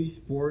with any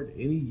sport,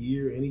 any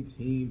year, any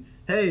team.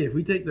 Hey, if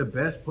we take the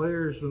best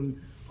players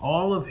from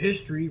all of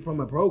history from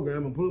a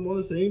program and put them on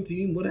the same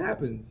team, what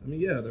happens? I mean,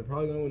 yeah, they're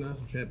probably going to win a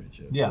national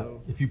championship. Yeah,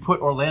 so if you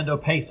put Orlando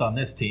Pace on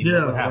this team, yeah,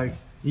 what would happen? Like,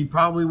 he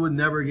probably would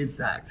never get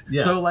sacked.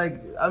 Yeah. So,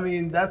 like, I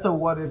mean, that's a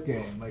what-if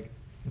game. Like,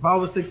 if I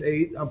was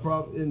 6'8", I'm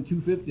probably in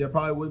 250, I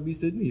probably wouldn't be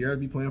sitting here. I'd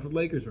be playing for the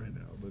Lakers right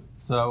now. But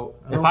so,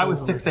 if I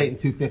was 6'8" and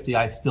 250,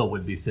 I still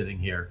would be sitting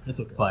here. That's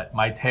okay. But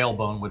my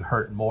tailbone would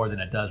hurt more than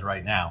it does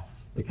right now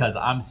because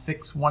I'm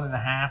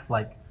 6'1.5",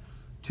 like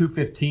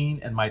 215,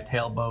 and my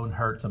tailbone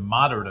hurts a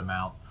moderate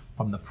amount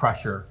from the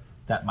pressure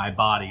that my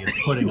body is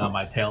putting on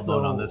my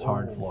tailbone on this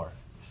hard floor.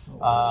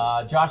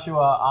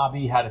 Joshua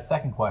Abby had a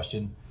second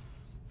question.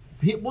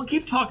 We'll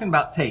keep talking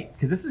about Tate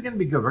because this is going to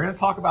be good. We're going to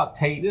talk about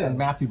Tate and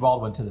Matthew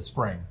Baldwin to the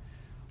spring.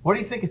 What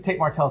do you think is Tate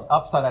Martell's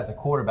upside as a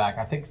quarterback?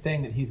 I think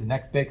saying that he's the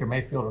next Baker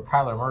Mayfield or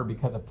Kyler Murray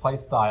because of play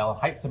style and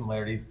height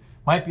similarities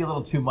might be a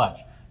little too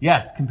much.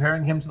 Yes,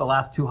 comparing him to the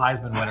last 2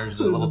 Heisman winners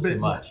is a little too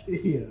much.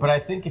 Yeah. But I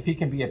think if he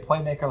can be a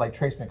playmaker like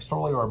Trace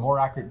McSorley or a more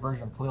accurate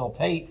version of Khalil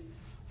Tate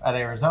at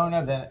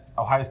Arizona, then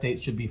Ohio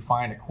State should be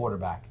fine at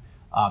quarterback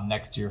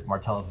next year if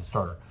Martell is the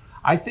starter.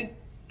 I think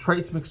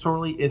Trace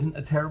McSorley isn't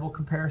a terrible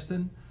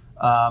comparison.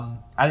 I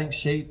think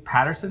Shea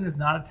Patterson is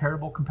not a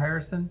terrible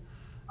comparison.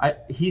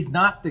 He's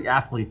not the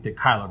athlete that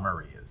Kyler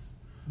Murray is.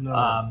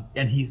 No.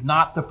 And he's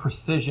not the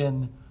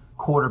precision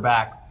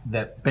quarterback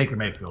that Baker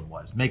Mayfield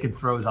was, making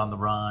throws on the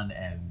run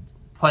and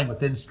playing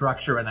within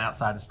structure and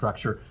outside of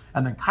structure.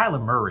 And then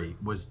Kyler Murray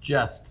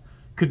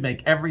could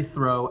make every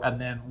throw, and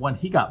then when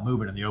he got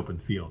moving in the open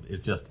field is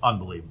just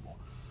unbelievable.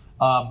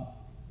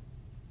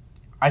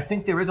 I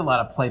think there is a lot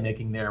of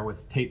playmaking there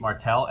with Tate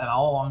Martell, and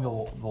all along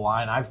the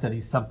line, I've said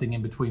he's something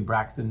in between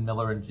Braxton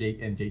Miller and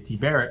JT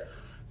Barrett.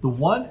 The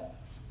one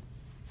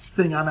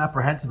thing I'm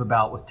apprehensive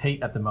about with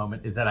Tate at the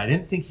moment is that I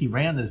didn't think he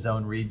ran the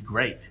zone read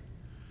great.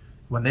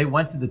 When they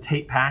went to the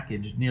Tate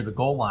package near the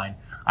goal line,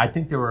 I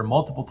think there were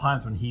multiple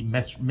times when he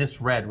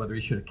misread whether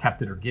he should have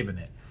kept it or given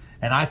it.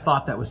 And I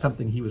thought that was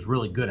something he was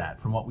really good at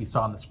from what we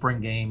saw in the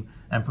spring game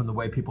and from the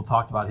way people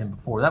talked about him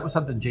before. That was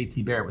something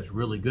JT Barrett was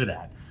really good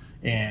at.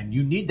 And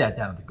you need that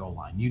down at the goal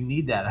line. You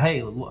need that,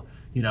 hey, look,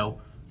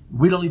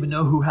 we don't even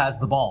know who has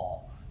the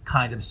ball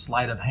kind of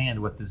sleight of hand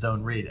with the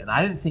zone read. And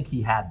I didn't think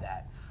he had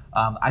that.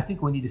 I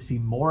think we need to see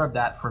more of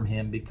that from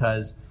him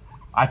because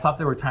I thought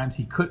there were times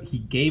he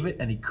gave it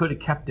and he could have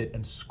kept it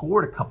and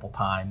scored a couple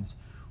times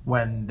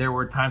when there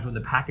were times when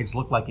the package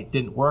looked like it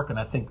didn't work. And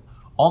I think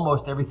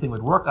almost everything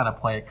would work on a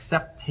play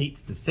except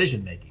Tate's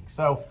decision making.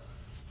 So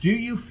do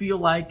you feel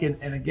like,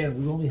 and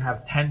again, we only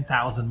have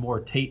 10,000 more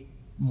Tate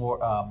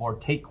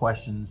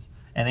questions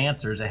and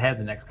answers ahead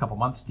the next couple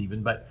months,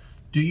 Stephen, but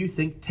do you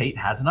think Tate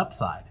has an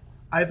upside?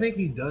 I think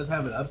he does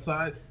have an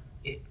upside.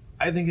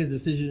 I think his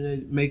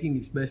decision making,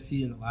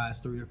 especially in the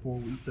last 3 or 4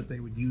 weeks that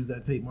they would use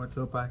that Tate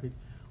Martell package,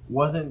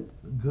 wasn't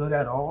good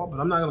at all. But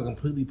I'm not going to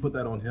completely put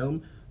that on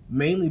him,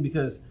 mainly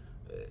because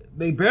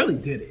they barely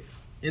did it.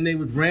 And they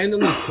would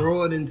randomly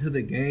throw it into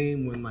the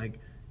game when,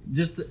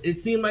 it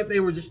seemed like they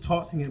were just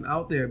tossing him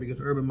out there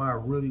because Urban Meyer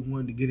really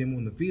wanted to get him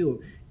on the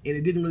field. And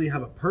it didn't really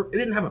have it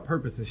didn't have a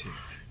purpose this year.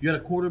 You had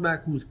a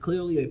quarterback who was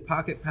clearly a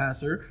pocket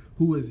passer,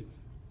 who was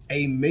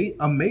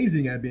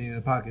amazing at being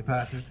a pocket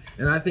passer.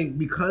 And I think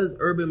because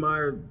Urban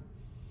Meyer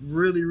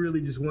really,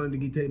 really just wanted to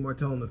get Tate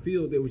Martell on the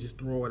field, they would just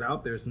throw it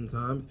out there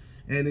sometimes.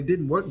 And it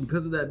didn't work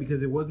because of that,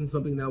 because it wasn't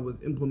something that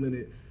was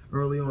implemented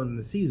early on in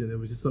the season. It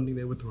was just something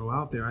they would throw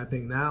out there. I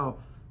think now,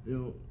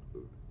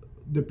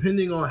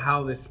 depending on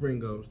how this spring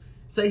goes,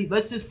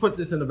 let's just put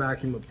this in a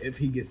vacuum of if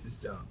he gets this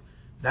job.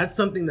 That's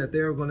something that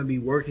they're going to be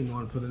working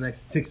on for the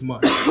next 6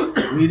 months,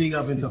 leading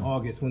up into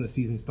August when the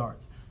season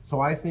starts. So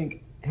I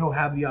think he'll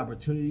have the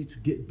opportunity to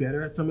get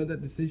better at some of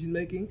that decision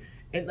making.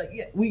 And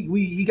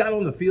he got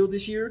on the field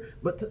this year,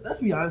 but let's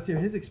be honest here,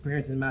 his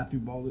experience and Matt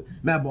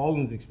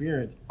Baldwin's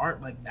experience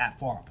aren't that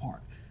far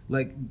apart.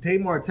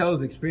 Tate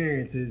Martell's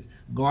experience is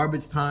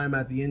garbage time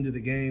at the end of the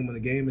game when the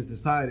game is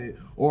decided,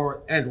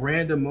 or at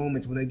random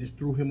moments when they just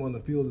threw him on the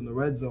field in the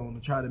red zone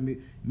to try to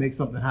make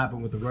something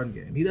happen with the run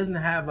game. He doesn't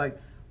have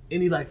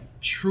any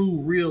true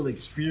real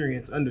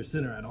experience under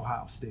center at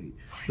Ohio State.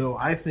 So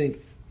I think,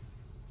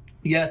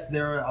 yes,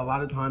 there are a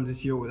lot of times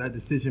this year where that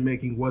decision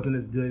making wasn't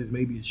as good as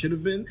maybe it should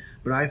have been.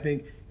 But I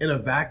think in a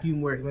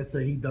vacuum where, let's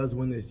say he does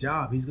win this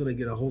job, he's going to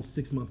get a whole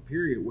 6-month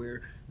period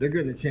where they're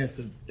getting a chance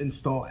to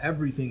install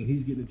everything, and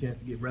he's getting a chance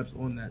to get reps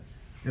on that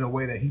in a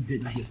way that he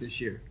didn't get this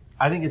year.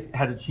 I think it's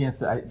had a chance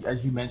to,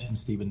 as you mentioned,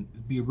 Stephen,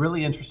 be a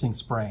really interesting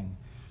spring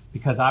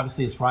because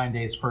obviously it's Ryan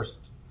Day's first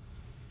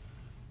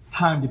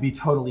time to be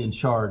totally in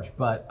charge.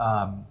 But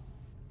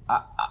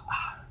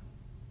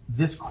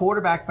this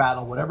quarterback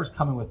battle, whatever's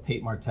coming with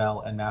Tate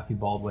Martell and Matthew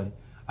Baldwin,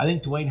 I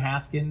think Dwayne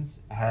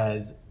Haskins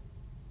has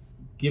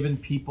given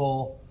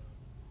people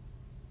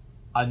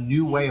a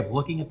new way of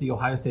looking at the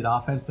Ohio State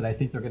offense that I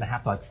think they're going to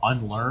have to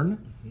unlearn.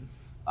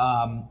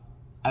 Mm-hmm.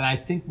 And I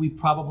think we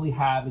probably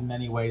have, in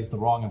many ways, the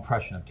wrong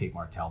impression of Tate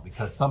Martell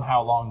because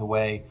somehow along the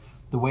way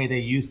they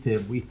used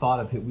him, we thought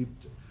of him.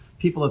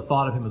 People have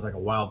thought of him as a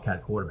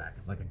wildcat quarterback.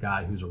 It's a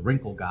guy who's a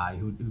wrinkle guy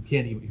who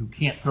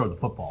can't throw the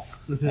football.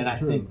 And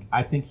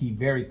I think he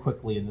very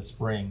quickly in the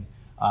spring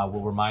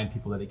will remind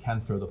people that he can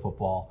throw the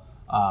football.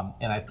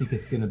 And I think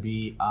it's going to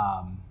be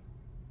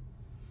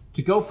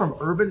to go from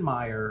Urban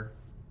Meyer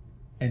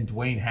and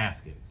Dwayne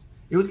Haskins.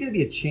 It was going to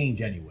be a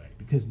change anyway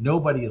because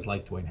nobody is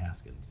like Dwayne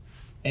Haskins.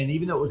 And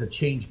even though it was a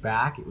change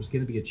back, it was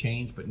going to be a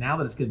change. But now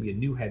that it's going to be a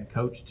new head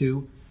coach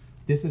too,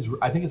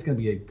 I think it's going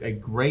to be a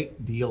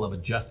great deal of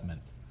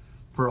adjustment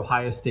for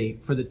Ohio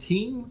State, for the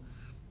team,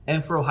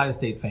 and for Ohio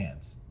State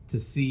fans to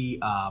see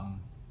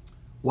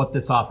what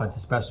this offense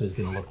especially is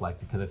going to look like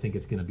because I think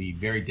it's going to be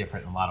very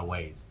different in a lot of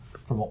ways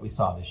from what we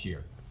saw this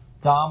year.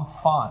 Dom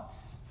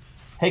Fonts.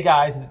 Hey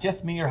guys, is it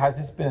just me or has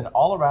this been an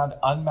all-around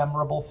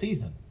unmemorable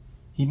season?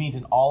 He means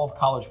in all of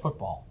college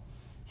football.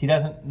 He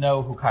doesn't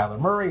know who Kyler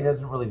Murray. He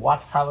doesn't really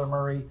watch Kyler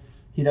Murray.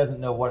 He doesn't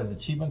know what his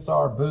achievements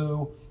are.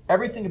 Boo.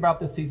 Everything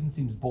about this season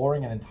seems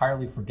boring and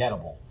entirely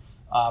forgettable.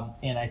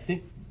 And I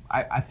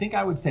think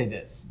I would say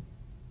this.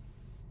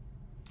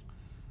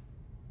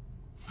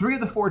 3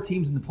 of the 4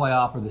 teams in the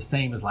playoff are the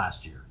same as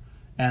last year.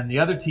 And the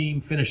other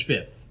team finished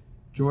 5th.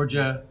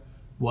 Georgia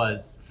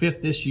was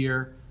 5th this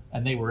year,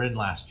 and they were in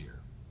last year.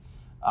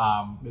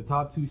 The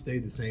top 2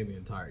 stayed the same the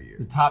entire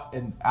year.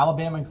 And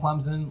Alabama and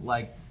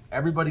Clemson,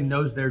 everybody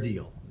knows their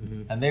deal.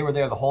 Mm-hmm. And they were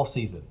there the whole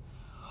season.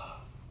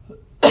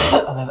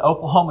 And then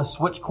Oklahoma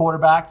switched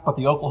quarterbacks, but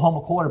the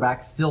Oklahoma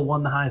quarterback still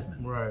won the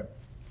Heisman. Right.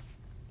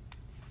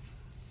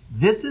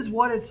 This is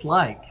what it's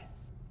like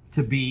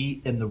to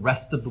be in the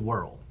rest of the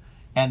world.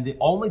 And the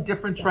only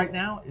difference right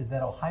now is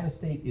that Ohio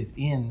State is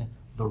in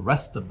the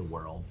rest of the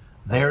world.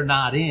 They're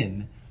not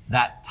in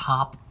that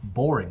top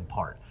boring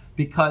part.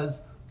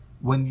 Because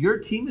when your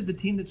team is the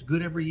team that's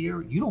good every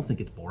year, you don't think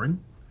it's boring.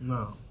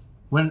 No.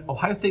 When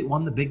Ohio State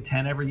won the Big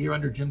Ten every year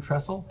under Jim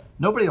Tressel,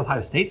 nobody at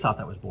Ohio State thought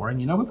that was boring.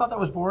 You know who thought that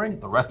was boring?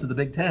 The rest of the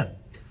Big Ten.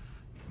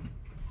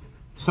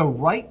 So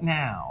right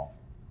now,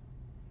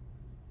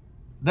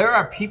 there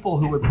are people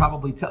who would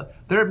probably tell,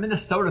 there are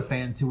Minnesota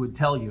fans who would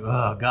tell you,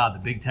 oh, God, the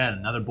Big Ten,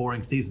 another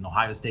boring season.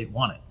 Ohio State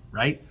won it,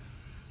 right?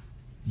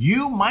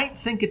 You might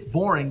think it's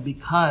boring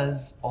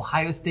because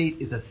Ohio State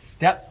is a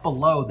step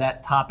below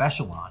that top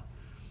echelon.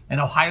 And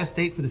Ohio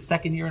State, for the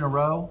second year in a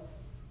row,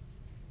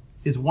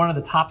 is one of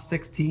the top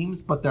 6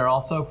 teams, but they're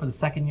also, for the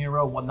second year in a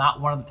row,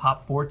 not one of the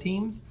top 4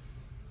 teams.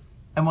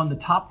 And when the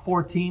top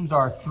 4 teams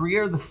are 3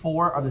 of the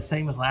 4 are the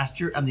same as last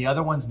year, and the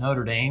other one's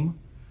Notre Dame,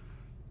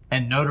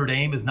 and Notre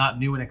Dame is not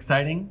new and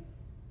exciting,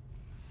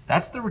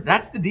 that's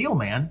the deal,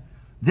 man.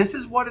 This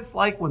is what it's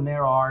like when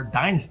there are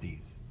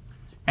dynasties.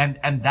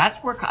 And that's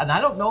where, and I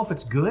don't know if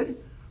it's good,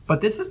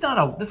 but this was not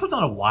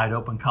a wide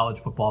open college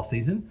football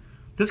season.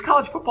 This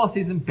college football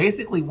season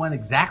basically went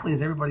exactly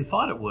as everybody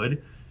thought it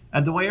would.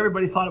 And the way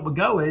everybody thought it would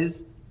go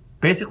is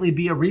basically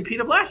be a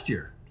repeat of last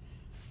year.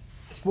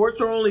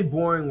 Sports are only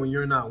boring when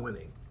you're not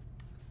winning.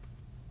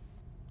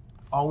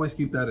 Always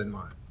keep that in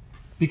mind.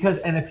 Because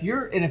if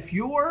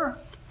you're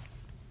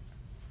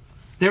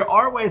there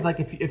are ways, like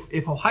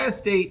if Ohio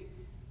State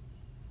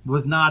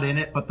was not in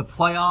it, but the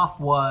playoff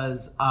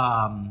was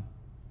I'm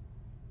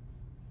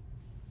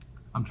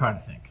trying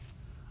to think.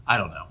 I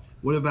don't know.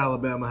 What if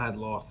Alabama had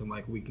lost in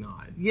like week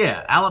 9?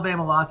 Yeah,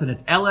 Alabama lost, and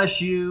it's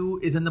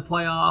LSU is in the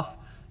playoff.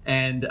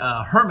 And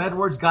Herm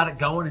Edwards got it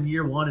going in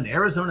year 1, and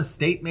Arizona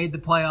State made the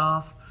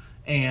playoff,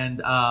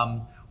 and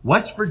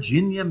West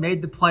Virginia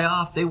made the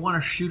playoff. They won a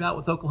shootout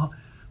with Oklahoma.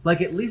 Like,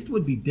 at least it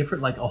would be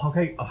different. Like,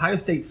 okay, Ohio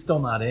State's still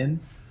not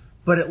in,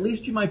 but at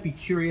least you might be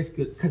curious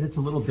because it's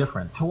a little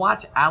different. To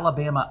watch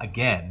Alabama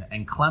again,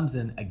 and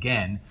Clemson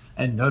again,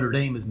 and Notre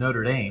Dame is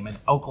Notre Dame, and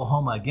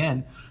Oklahoma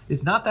again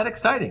is not that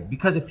exciting.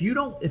 Because if you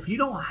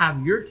don't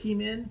have your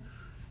team in,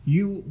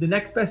 the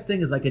next best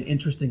thing is like an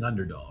interesting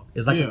underdog.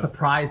 It's like a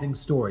surprising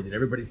story that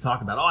everybody's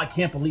talking about. Oh, I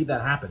can't believe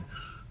that happened.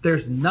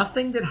 There's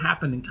nothing that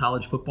happened in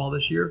college football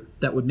this year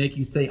that would make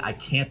you say, I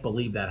can't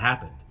believe that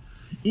happened.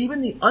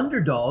 Even the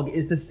underdog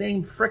is the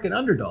same frickin'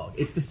 underdog.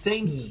 It's the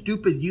same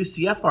stupid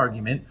UCF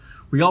argument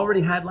we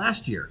already had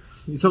last year.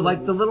 So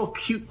like the little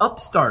cute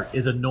upstart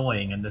is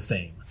annoying and the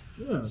same.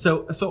 Yeah.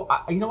 So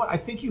you know what? I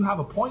think you have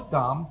a point,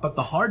 Dom, but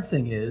the hard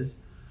thing is,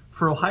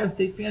 for Ohio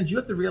State fans, you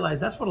have to realize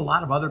that's what a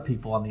lot of other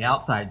people on the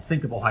outside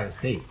think of Ohio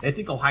State. They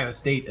think Ohio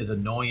State is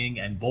annoying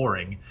and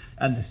boring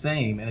and the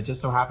same, and it just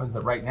so happens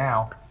that right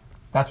now,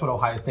 that's what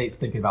Ohio State's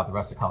thinking about the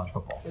rest of college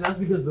football. And that's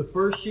because the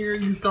first year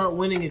you start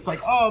winning, it's like,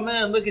 oh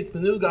man, look, it's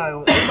the new guy.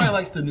 Everybody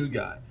likes the new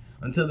guy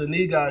until the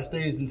new guy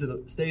stays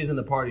in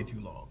the party too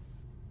long.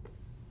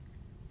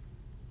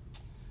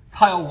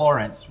 Kyle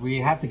Lawrence,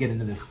 we have to get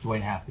into this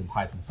Dwayne Haskins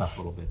Heisman stuff a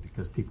little bit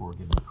because people were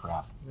giving him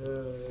crap.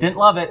 Didn't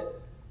love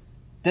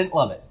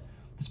it.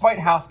 Despite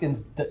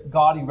Haskins'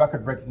 gaudy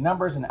record-breaking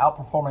numbers and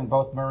outperforming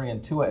both Murray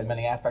and Tua in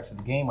many aspects of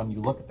the game when you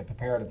look at the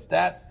comparative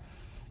stats,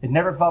 it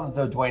never felt as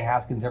though Dwayne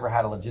Haskins ever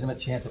had a legitimate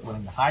chance at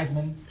winning the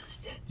Heisman.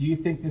 Do you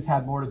think this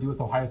had more to do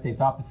with Ohio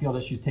State's off-the-field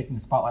issues taking the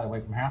spotlight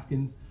away from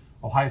Haskins,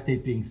 Ohio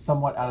State being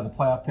somewhat out of the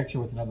playoff picture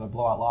with another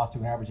blowout loss to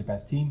an average at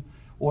best team,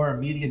 or a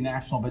media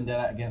national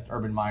vendetta against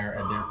Urban Meyer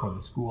and therefore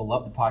the school?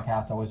 Love the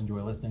podcast. Always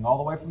enjoy listening all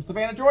the way from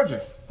Savannah,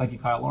 Georgia. Thank you,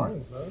 Kyle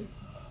Lawrence. Thanks,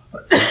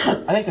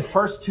 I think the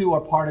first two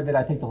are part of it.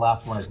 I think the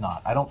last one is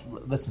not.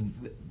 Listen,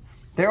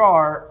 there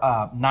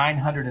are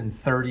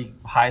 930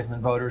 Heisman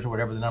voters or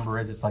whatever the number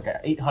is. It's like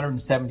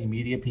 870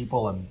 media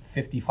people and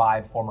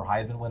 55 former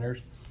Heisman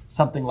winners,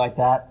 something like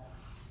that.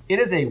 It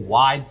is a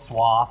wide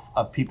swath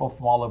of people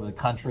from all over the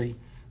country.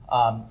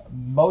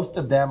 Most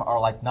of them are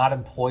like not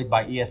employed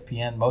by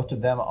ESPN. Most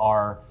of them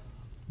are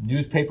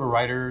newspaper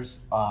writers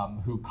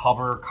who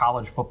cover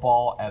college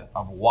football at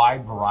a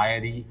wide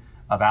variety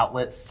of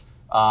outlets.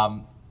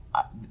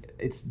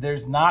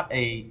 There's not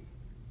a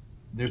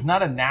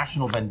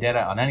national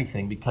vendetta on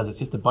anything because it's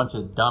just a bunch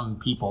of dumb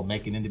people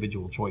making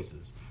individual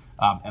choices,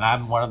 and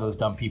I'm one of those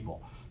dumb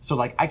people. So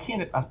like I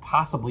can't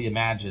possibly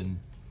imagine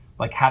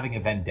like having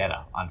a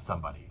vendetta on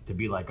somebody to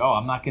be like, oh,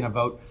 I'm not going to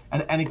vote.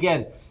 And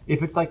again,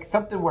 if it's like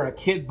something where a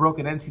kid broke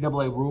an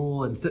NCAA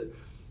rule and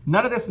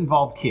none of this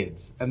involved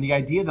kids, and the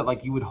idea that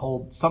like you would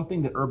hold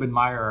something that Urban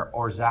Meyer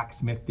or Zach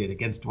Smith did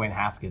against Dwayne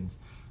Haskins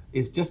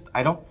is just,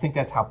 I don't think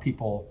that's how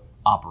people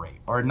operate,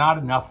 or not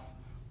enough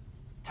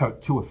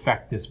to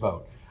affect this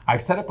vote.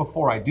 I've said it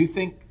before. I do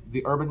think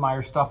the Urban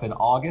Meyer stuff in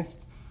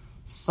August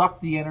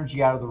sucked the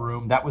energy out of the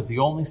room. That was the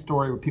only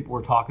story where people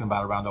were talking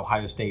about around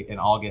Ohio State in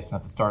August and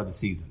at the start of the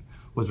season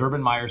was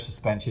Urban Meyer's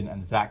suspension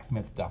and Zach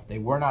Smith stuff. They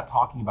were not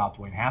talking about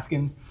Dwayne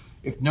Haskins.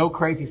 If no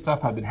crazy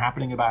stuff had been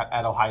happening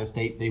at Ohio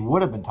State, they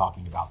would have been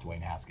talking about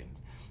Dwayne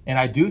Haskins. And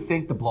I do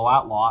think the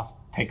blowout loss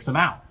takes him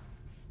out.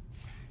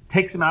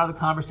 takes him out of the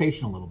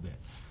conversation a little bit.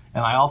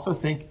 And I also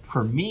think,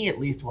 for me at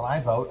least, when I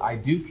vote, I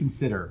do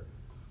consider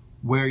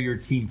where your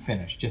team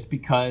finished, just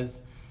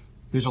because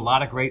there's a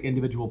lot of great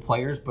individual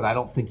players, but I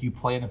don't think you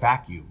play in a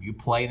vacuum. You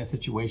play in a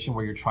situation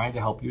where you're trying to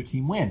help your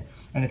team win.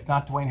 And it's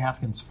not Dwayne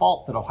Haskins'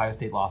 fault that Ohio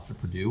State lost to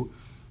Purdue,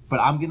 but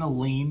I'm going to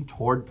lean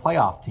toward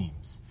playoff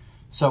teams.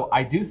 So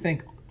I do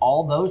think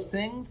all those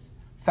things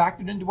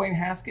factored into Dwayne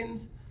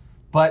Haskins,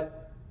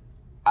 but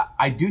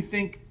I do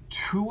think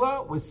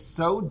Tua was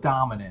so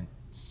dominant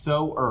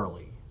so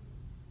early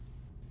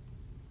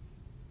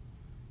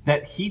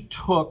that he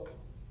took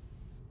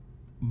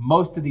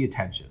most of the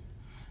attention.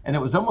 And it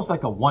was almost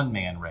like a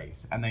one-man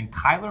race. And then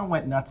Kyler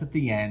went nuts at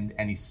the end,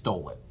 and he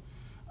stole it.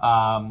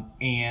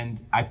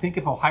 And I think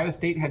if Ohio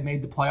State had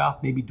made the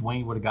playoff, maybe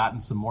Dwayne would have gotten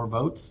some more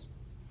votes.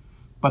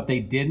 But they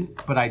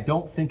didn't. But I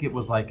don't think it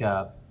was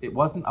it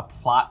wasn't a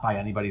plot by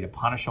anybody to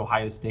punish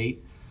Ohio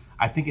State.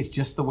 I think it's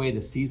just the way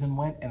the season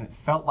went, and it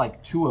felt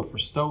like Tua for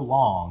so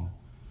long.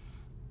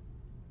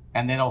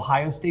 And then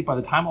Ohio State, by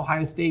the time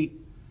Ohio State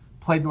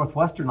played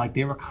Northwestern,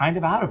 they were kind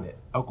of out of it.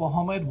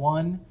 Oklahoma had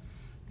won.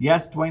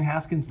 Yes, Dwayne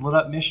Haskins lit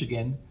up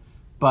Michigan,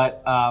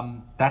 but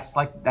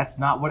that's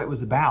not what it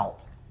was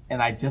about.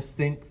 And I just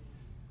think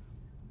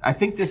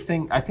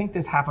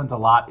this happens a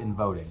lot in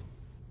voting.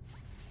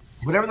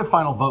 Whatever the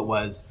final vote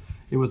was,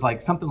 it was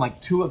something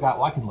like Tua got,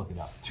 I can look it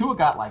up. Tua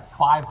got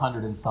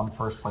 500 and some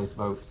first place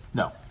votes.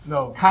 No,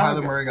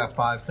 Kyler Murray got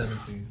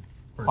 517.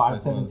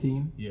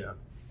 517? Yeah.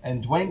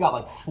 And Dwayne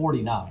got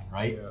 49,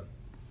 right? Yeah.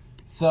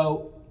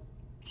 So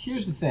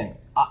here's the thing.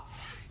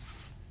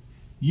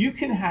 You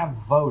can have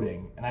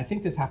voting, and I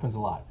think this happens a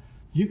lot.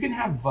 You can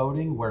have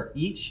voting where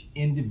each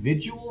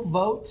individual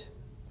vote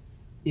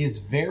is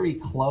very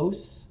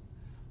close,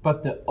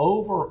 but the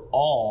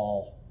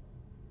overall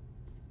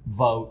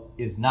vote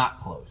is not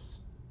close,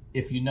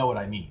 if you know what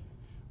I mean,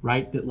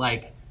 right?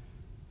 That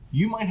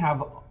you might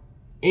have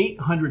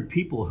 800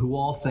 people who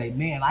all say,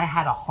 man, I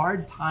had a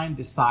hard time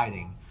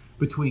deciding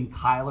between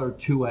Kyler,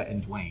 Tua,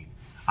 and Dwayne.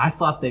 I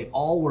thought they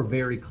all were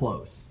very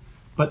close.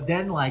 But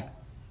then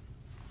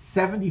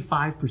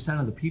 75%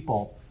 of the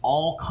people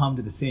all come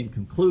to the same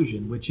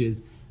conclusion, which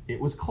is it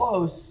was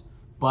close,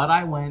 but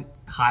I went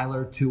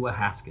Kyler, Tua,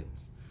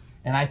 Haskins.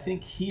 And I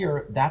think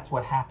here that's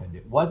what happened.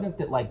 It wasn't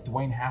that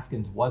Dwayne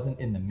Haskins wasn't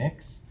in the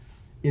mix,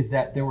 is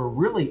that there were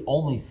really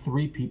only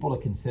 3 people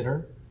to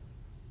consider.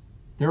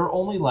 There were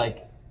only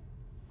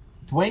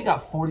Dwayne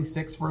got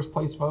 46 first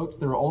place votes.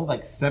 There were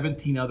only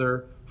 17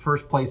 other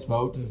first place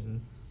votes. Mm-hmm.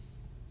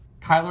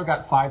 Kyler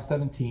got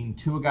 517,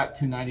 Tua got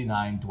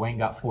 299, Dwayne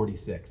got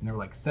 46. And there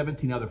were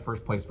 17 other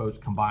first place votes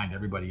combined,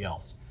 everybody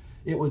else.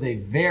 It was a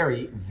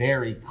very,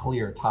 very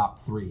clear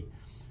top 3.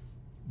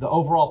 The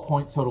overall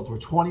point totals were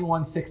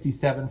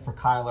 2167 for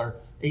Kyler,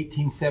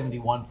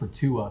 1871 for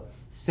Tua,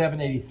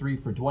 783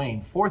 for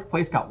Dwayne. Fourth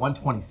place got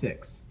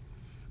 126.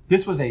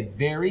 This was a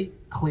very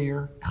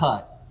clear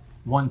cut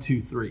 1,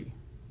 2, 3.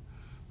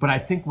 But I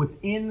think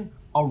within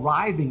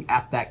arriving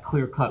at that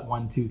clear cut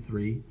 1, 2,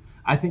 3,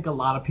 I think a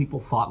lot of people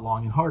thought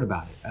long and hard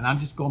about it. And I'm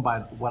just going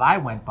by what I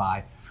went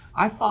by.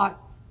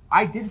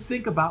 I did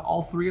think about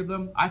all 3 of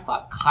them. I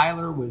thought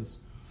Kyler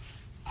was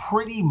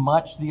pretty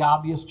much the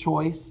obvious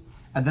choice.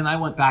 And then I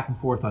went back and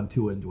forth on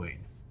Tua and Dwayne.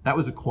 That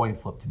was a coin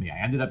flip to me. I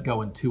ended up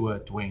going Tua,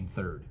 Dwayne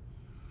third.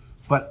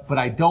 But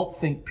I don't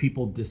think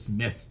people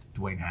dismissed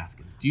Dwayne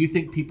Haskins. Do you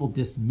think people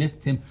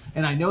dismissed him?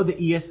 And I know the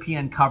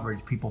ESPN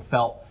coverage, people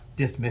felt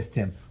dismissed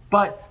him.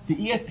 But the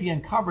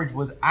ESPN coverage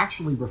was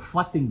actually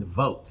reflecting the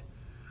vote.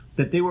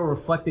 That they were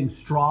reflecting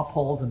straw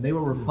polls and they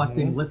were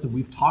reflecting, listen,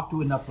 we've talked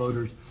to enough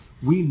voters.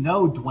 We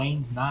know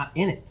Dwayne's not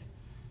in it.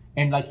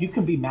 And you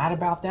can be mad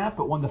about that,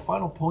 but when the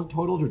final point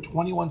totals are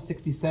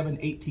 2167,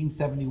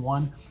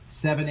 1871,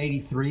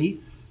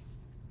 783,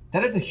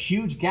 that is a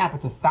huge gap.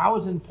 It's a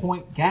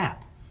 1,000-point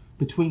gap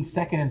between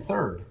second and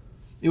third.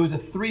 It was a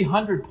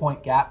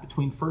 300-point gap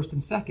between first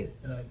and second.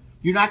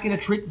 You're not going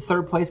to treat the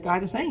third place guy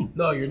the same.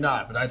 No, you're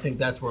not. But I think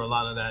that's where a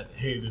lot of that,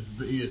 hey, does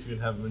ESPN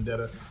have a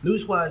vendetta?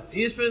 Newswise,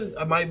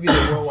 ESPN might be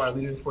the worldwide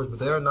leader in sports, but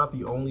they are not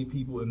the only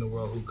people in the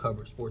world who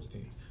cover sports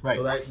teams. Right.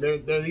 So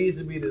there needs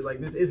to be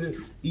this isn't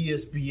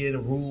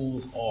ESPN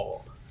rules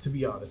all, to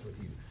be honest with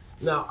you.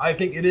 Now, I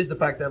think it is the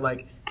fact that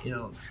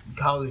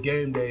College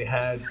Game Day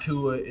had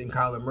Tua and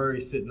Kyler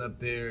Murray sitting up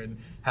there, and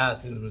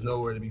Haskins was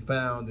nowhere to be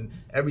found. And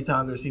every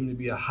time there seemed to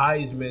be a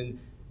Heisman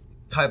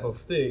type of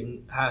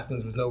thing,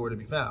 Haskins was nowhere to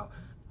be found.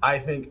 I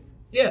think,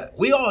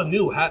 we all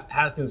knew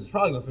Haskins was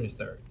probably going to finish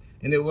third.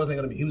 And it wasn't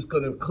going to be, he was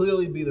going to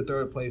clearly be the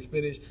third place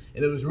finish.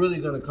 And it was really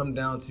going to come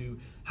down to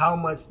how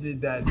much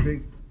did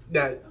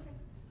that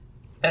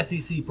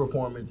SEC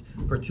performance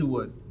for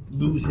Tua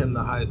lose him the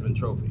Heisman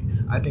Trophy.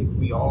 I think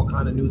we all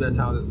kind of knew that's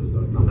how this was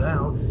going to come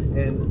down.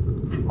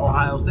 And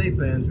Ohio State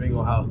fans, being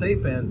Ohio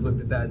State fans,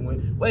 looked at that and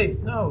went,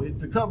 wait, no,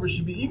 the coverage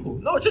should be equal.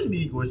 No, it shouldn't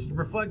be equal. It should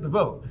reflect the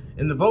vote.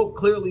 And the vote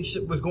clearly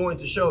was going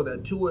to show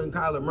that Tua and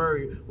Kyler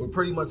Murray were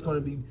pretty much going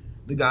to be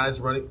the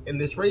guys running in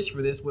this race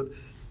for this, with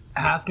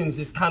Haskins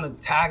just kind of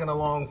tagging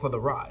along for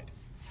the ride.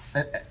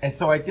 And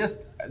so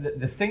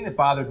the thing that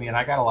bothered me, and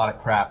I got a lot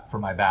of crap for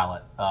my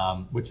ballot,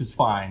 which is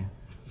fine,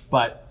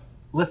 but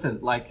listen,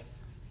 like,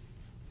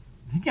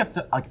 I think you have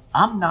to, like,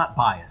 I'm not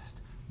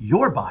biased.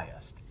 You're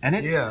biased. And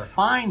it's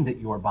fine that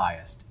you're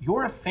biased.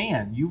 You're a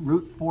fan. You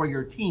root for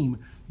your team.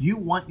 You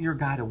want your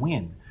guy to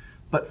win.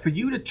 But for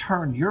you to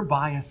turn your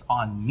bias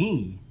on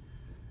me,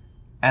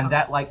 and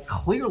that, like,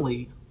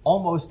 clearly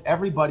almost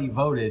everybody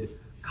voted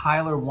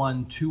Kyler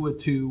 1, Tua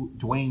 2,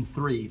 Dwayne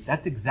 3.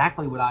 That's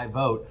exactly what I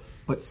vote.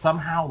 But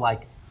somehow,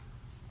 like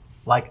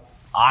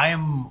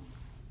I'm.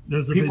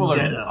 There's a people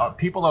vendetta. are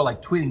people are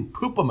like tweeting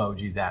poop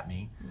emojis at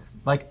me.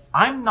 Like,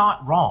 I'm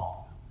not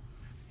wrong.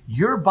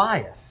 You're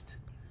biased.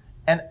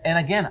 And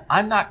again,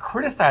 I'm not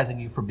criticizing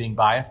you for being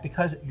biased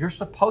because you're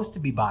supposed to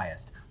be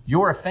biased.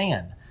 You're a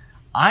fan.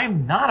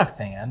 I'm not a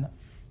fan.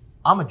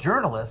 I'm a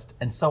journalist,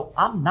 and so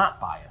I'm not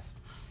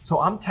biased. So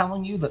I'm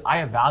telling you that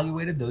I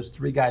evaluated those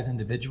three guys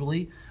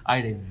individually. I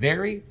had a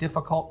very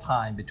difficult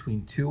time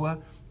between Tua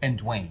and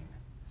Dwayne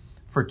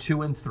for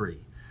 2 and 3.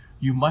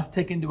 You must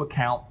take into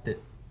account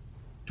that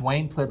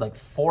Dwayne played like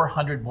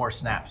 400 more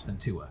snaps than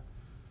Tua.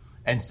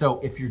 And so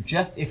if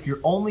your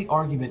only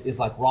argument is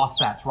like raw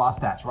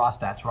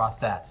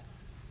stats,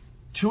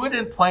 Tua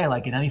didn't play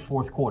like in any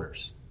fourth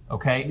quarters,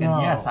 okay? No.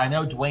 And yes, I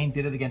know Dwayne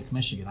did it against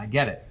Michigan. I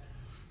get it.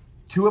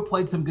 Tua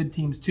played some good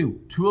teams too.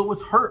 Tua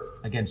was hurt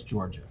against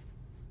Georgia.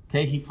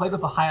 Okay, he played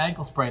with a high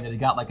ankle sprain that he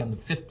got like on the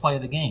 5th play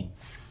of the game.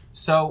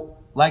 So,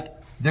 like,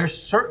 there's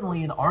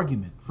certainly an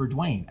argument for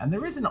Dwayne, and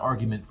there is an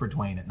argument for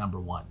Dwayne at number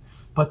 1.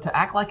 But to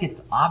act like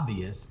it's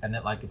obvious and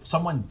that, like, if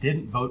someone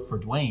didn't vote for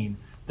Dwayne,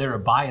 they're a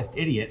biased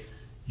idiot.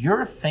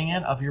 You're a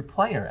fan of your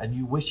player, and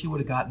you wish you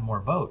would have gotten more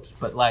votes.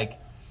 But, like,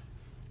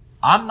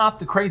 I'm not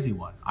the crazy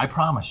one, I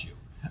promise you.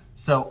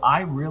 So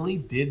I really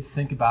did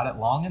think about it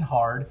long and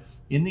hard.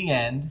 In the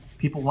end,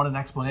 people want an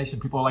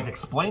explanation. People are like,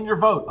 explain your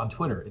vote on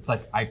Twitter. It's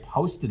like, I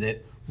posted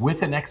it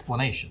with an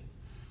explanation.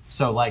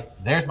 So,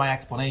 like, there's my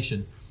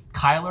explanation.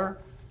 Kyler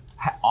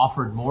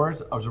offered more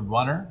as a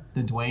runner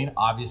than Dwayne,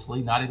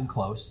 obviously, not even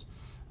close.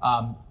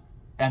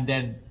 And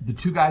then the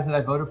two guys that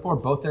I voted for,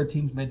 both their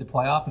teams made the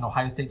playoff, and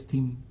Ohio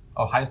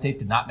State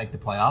did not make the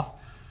playoff.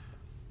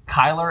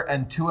 Kyler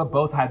and Tua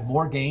both had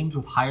more games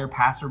with higher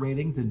passer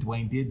ratings than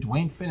Dwayne did.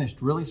 Dwayne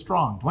finished really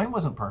strong. Dwayne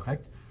wasn't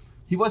perfect.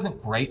 He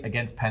wasn't great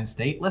against Penn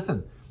State.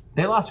 Listen,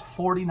 they lost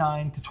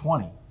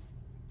 49-20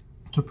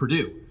 to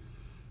Purdue.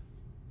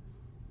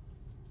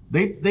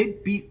 They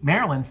beat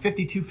Maryland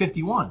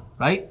 52-51,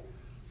 right?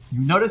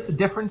 You notice the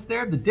difference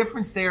there? The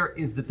difference there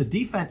is that the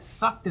defense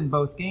sucked in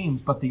both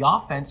games, but the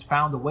offense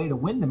found a way to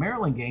win the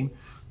Maryland game.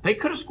 They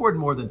could have scored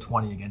more than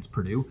 20 against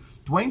Purdue.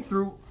 Dwayne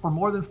threw for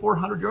more than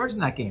 400 yards in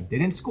that game. They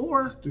didn't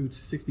score. Threw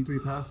 63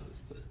 passes.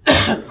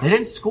 They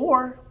didn't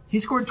score. He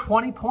scored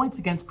 20 points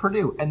against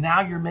Purdue, and now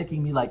you're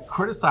making me like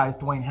criticize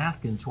Dwayne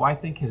Haskins, who I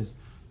think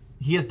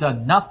he has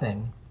done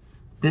nothing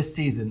this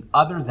season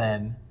other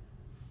than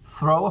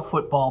throw a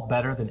football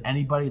better than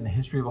anybody in the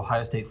history of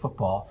Ohio State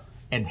football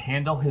and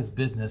handle his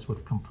business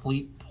with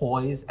complete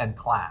poise and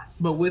class.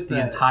 But with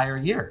the entire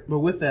year. But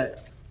with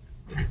that,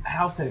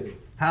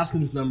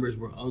 Haskins' numbers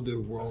were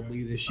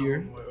otherworldly this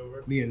year.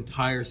 The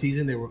entire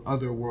season, they were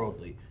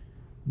otherworldly.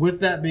 With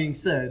that being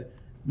said,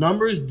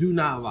 numbers do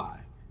not lie.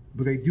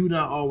 But they do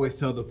not always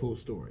tell the full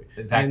story.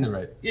 Exactly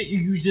right.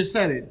 You just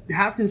said it.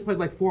 Haskins played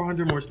like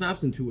 400 more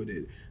snaps than Tua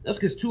did. That's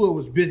because Tua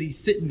was busy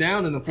sitting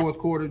down in the fourth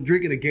quarter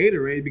drinking a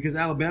Gatorade because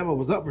Alabama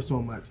was up for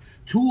so much.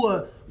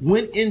 Tua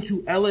went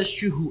into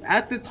LSU, who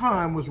at the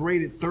time was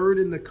rated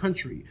 3rd in the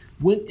country,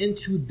 went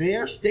into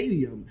their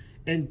stadium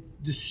and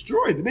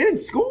destroyed them. They didn't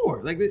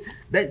score. Like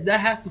that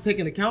has to take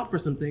into account for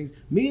some things.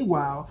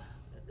 Meanwhile,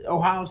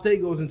 Ohio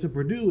State goes into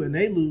Purdue and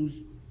they lose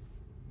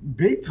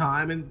big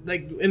time, and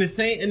like in the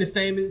same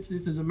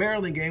instance as a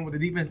Maryland game where the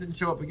defense didn't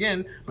show up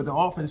again, but the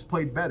offense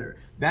played better.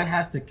 That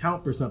has to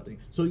count for something.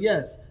 So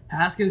yes,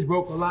 Haskins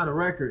broke a lot of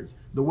records.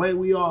 The way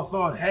we all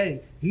thought,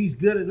 hey, he's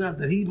good enough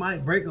that he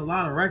might break a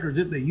lot of records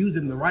if they use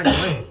him the right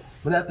way.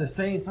 But at the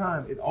same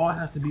time, it all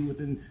has to be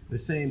within the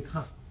same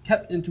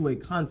kept into a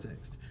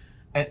context.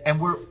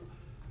 And we're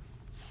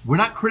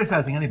not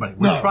criticizing anybody.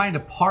 We're trying to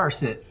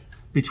parse it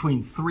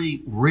between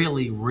 3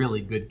 really,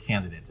 really good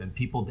candidates, and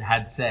people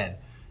had said.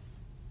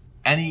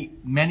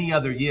 Many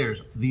other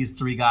years, these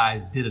 3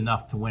 guys did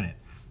enough to win it.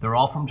 They're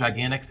all from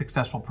gigantic,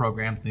 successful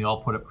programs, and they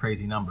all put up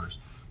crazy numbers.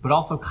 But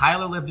also,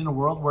 Kyler lived in a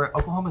world where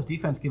Oklahoma's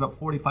defense gave up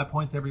 45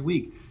 points every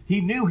week.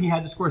 He knew he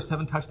had to score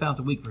 7 touchdowns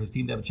a week for his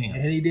team to have a chance.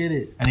 And he did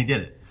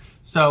it.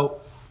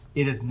 So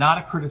it is not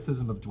a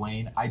criticism of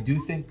Dwayne. I do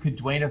think, could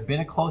Dwayne have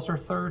been a closer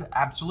 3rd?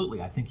 Absolutely.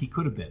 I think he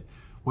could have been.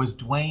 Did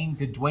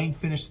Dwayne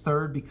finish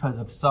 3rd because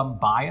of some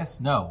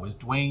bias? No. Was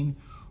Dwayne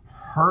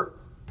hurt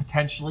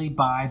potentially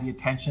by the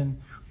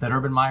attention that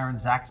Urban Meyer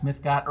and Zach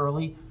Smith got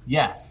early?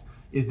 Yes.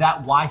 Is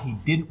that why he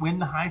didn't win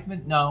the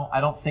Heisman? No,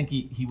 I don't think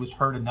he was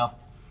hurt enough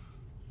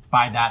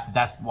by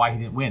that's why he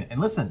didn't win.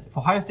 And listen, if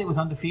Ohio State was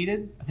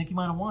undefeated, I think he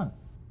might have won.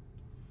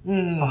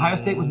 If Ohio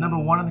State was number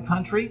 1 in the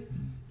country,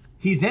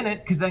 he's in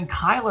it because then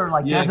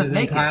Kyler doesn't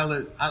make it.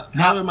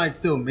 Kyler might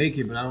still make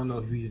it, but I don't know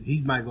if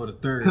he might go to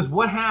third. Because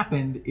what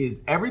happened is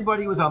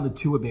everybody was on the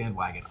Tua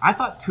bandwagon. I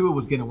thought Tua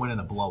was going to win in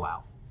a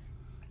blowout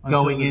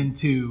going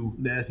into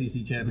the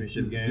SEC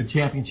championship game, the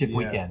championship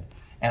weekend.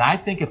 And I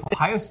think if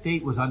Ohio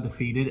State was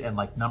undefeated and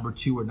number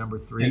 2 or number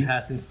 3, and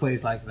Haskins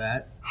plays like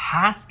that,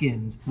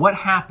 what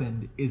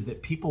happened is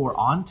that people were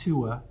on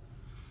Tua.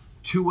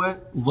 Tua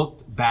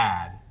looked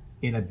bad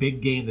in a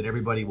big game that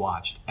everybody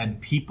watched, and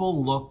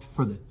people looked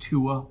for the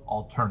Tua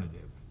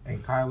alternative.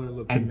 And Kyler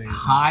looked amazing. And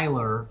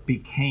Kyler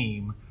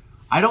became.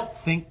 I don't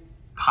think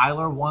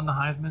Kyler won the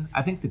Heisman.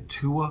 I think the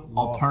Tua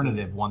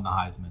alternative won the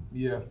Heisman.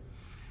 Yeah.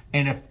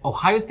 And if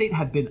Ohio State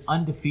had been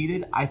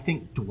undefeated, I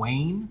think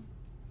Dwayne.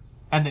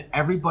 And that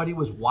everybody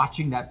was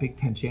watching that Big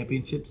Ten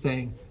championship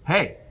saying,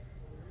 hey,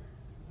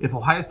 if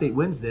Ohio State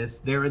wins this,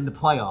 they're in the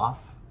playoff.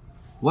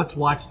 Let's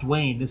watch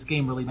Dwayne. This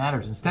game really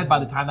matters. Instead, by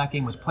the time that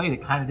game was played,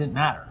 it kind of didn't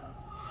matter.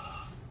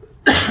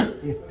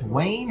 If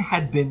Dwayne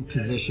had been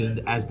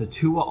positioned as the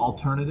Tua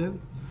alternative,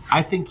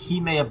 I think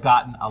he may have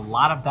gotten a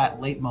lot of that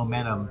late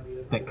momentum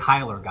that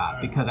Kyler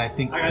got. Because I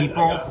think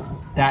people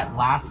that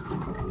last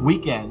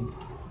weekend,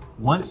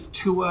 once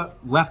Tua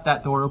left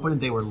that door open,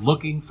 they were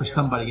looking for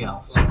somebody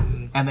else.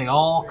 And they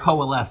all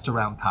coalesced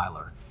around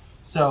Kyler.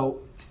 So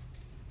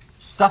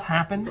stuff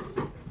happens,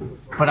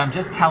 but I'm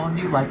just telling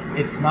you,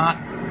 it's not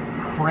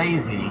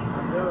crazy.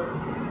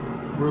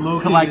 We're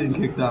low-key getting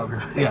kicked out,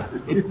 guys. Yeah,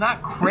 it's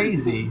not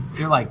crazy.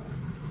 You're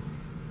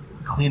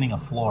cleaning a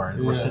floor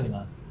and we're sitting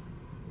on.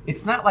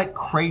 It's not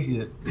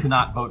crazy to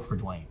not vote for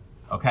Dwayne.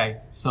 Okay,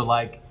 so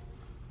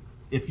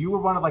if you were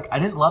one of I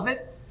didn't love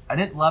it. I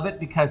didn't love it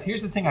because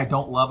here's the thing I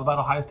don't love about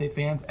Ohio State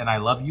fans, and I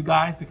love you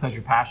guys because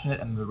you're passionate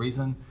and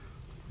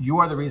you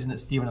are the reason that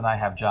Steven and I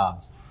have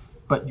jobs.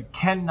 But you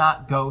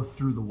cannot go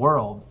through the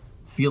world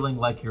feeling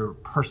like you're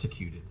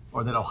persecuted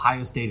or that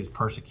Ohio State is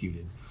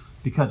persecuted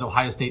because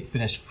Ohio State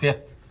finished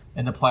 5th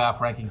in the playoff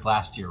rankings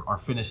last year or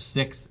finished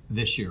 6th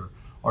this year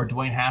or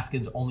Dwayne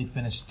Haskins only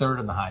finished 3rd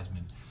in the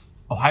Heisman.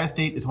 Ohio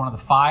State is one of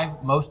the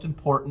 5 most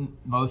important,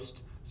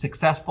 most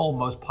successful,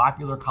 most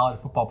popular college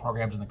football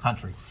programs in the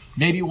country.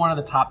 Maybe one of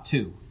the top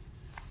 2.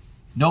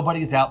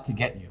 Nobody's out to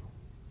get you.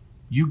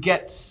 You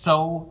get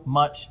so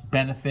much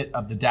benefit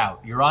of the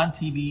doubt. You're on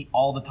TV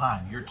all the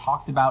time. You're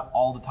talked about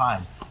all the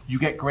time. You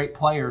get great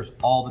players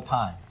all the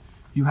time.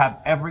 You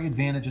have every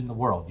advantage in the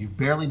world. You've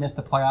barely missed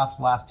the playoffs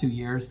the last 2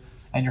 years,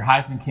 and your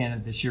Heisman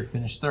candidate this year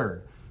finished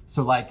 3rd.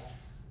 So,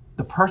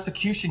 the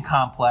persecution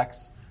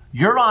complex,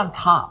 you're on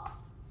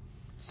top.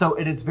 So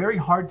it is very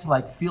hard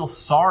to, feel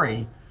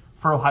sorry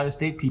for Ohio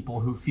State people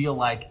who feel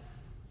like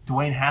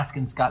Dwayne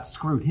Haskins got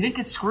screwed. He didn't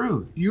get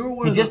screwed.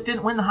 He just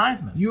didn't win the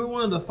Heisman. You were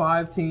one of the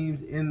 5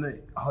 teams in the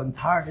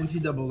entire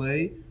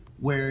NCAA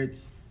where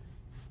it's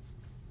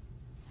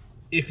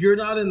if you're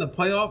not in the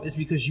playoff, it's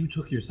because you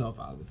took yourself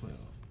out of the playoff.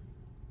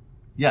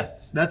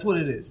 Yes. That's what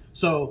it is.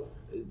 So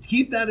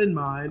keep that in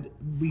mind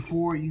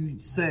before you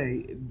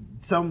say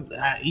some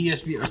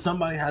ESPN or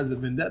somebody has a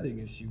vendetta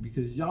against you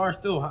because y'all are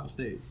still Ohio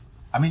State.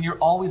 I mean, you're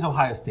always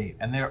Ohio State,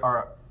 and there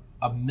are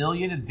a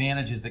million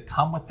advantages that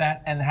come with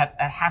that and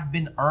have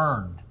been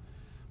earned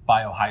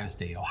by Ohio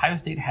State. Ohio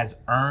State has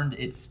earned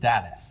its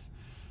status.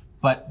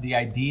 But the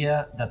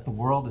idea that the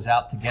world is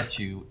out to get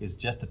you is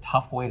just a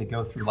tough way to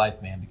go through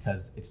life, man,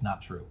 because it's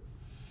not true.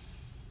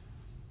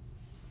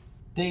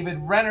 David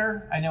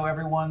Renner, I know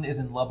everyone is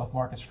in love with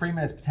Marcus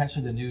Freeman as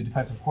potentially the new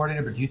defensive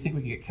coordinator, but do you think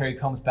we could get Kerry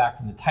Combs back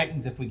from the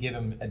Titans if we give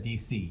him a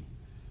DC?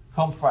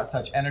 Combs brought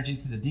such energy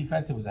to the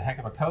defense. It was a heck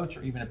of a coach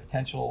or even a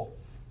potential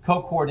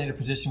co-coordinator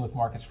position with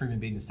Marcus Freeman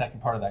being the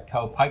second part of that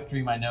pipe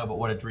dream, I know, but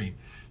what a dream.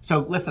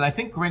 So listen, I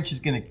think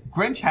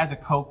Grinch has a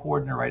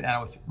co-coordinator right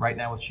now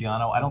with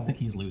Schiano. I don't think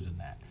he's losing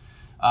that.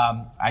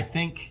 I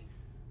think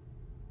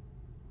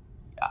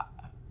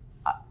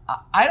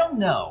I don't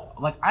know.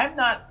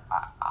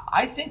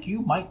 I think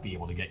you might be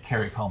able to get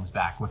Kerry Combs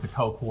back with a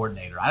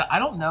co-coordinator. I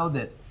don't know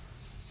that.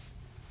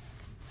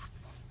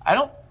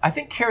 I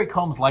think Kerry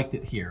Combs liked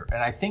it here,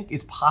 and I think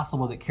it's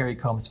possible that Kerry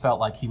Combs felt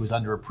like he was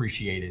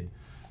underappreciated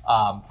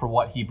for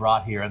what he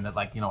brought here, and that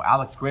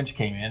Alex Grinch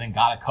came in and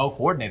got a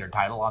co-coordinator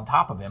title on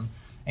top of him,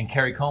 and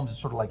Kerry Combs is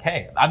sort of like,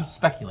 hey, I'm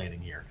speculating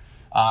here.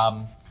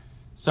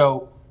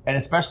 And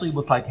especially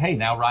with hey,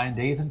 now Ryan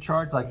Day's in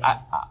charge.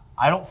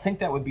 I don't think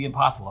that would be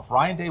impossible. If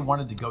Ryan Day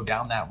wanted to go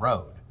down that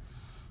road,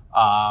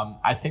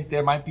 I think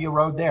there might be a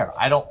road there.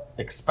 I don't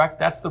expect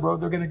that's the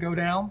road they're going to go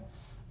down,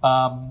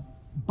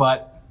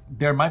 but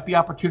there might be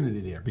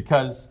opportunity there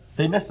because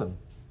they miss him.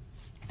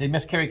 They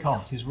miss Kerry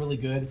Combs. He's really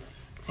good.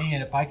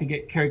 And if I could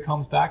get Kerry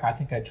Combs back, I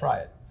think I'd try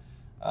it.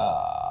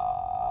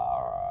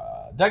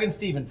 Doug and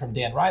Steven from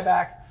Dan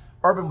Ryback.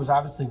 Urban was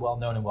obviously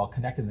well-known and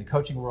well-connected in the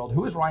coaching world.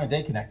 Who is Ryan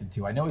Day connected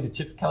to? I know he's a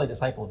Chip Kelly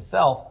disciple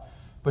himself,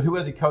 but who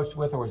has he coached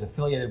with or is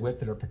affiliated with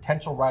that are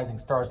potential rising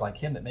stars like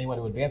him that may want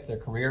to advance their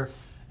career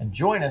and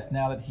join us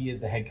now that he is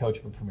the head coach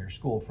of a premier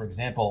school? For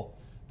example,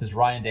 does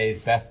Ryan Day's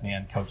best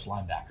man coach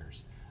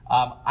linebackers?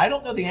 I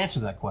don't know the answer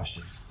to that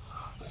question.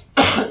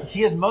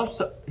 He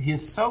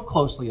is so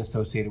closely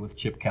associated with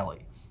Chip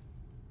Kelly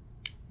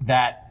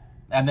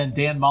and then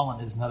Dan Mullen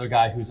is another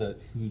guy who's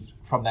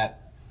from the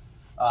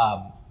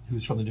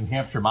New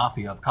Hampshire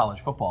Mafia of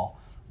college football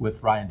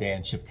with Ryan Day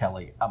and Chip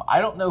Kelly. I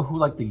don't know who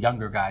like the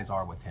younger guys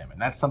are with him,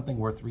 and that's something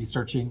worth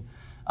researching.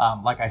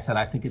 Like I said,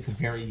 I think it's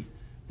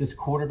this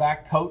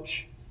quarterback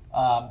coach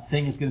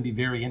thing is going to be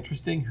very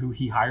interesting. Who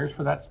he hires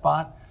for that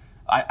spot,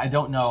 I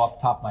don't know off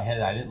the top of my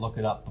head. I didn't look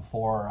it up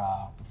before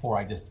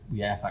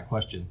we asked that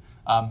question.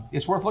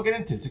 It's worth looking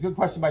into. It's a good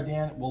question by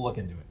Dan. We'll look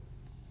into it.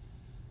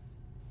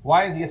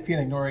 Why is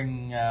ESPN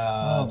ignoring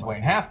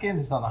Dwayne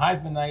Haskins? It's on the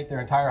Heisman night. Their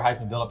entire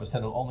Heisman buildup is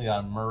centered only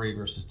on Murray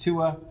versus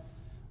Tua.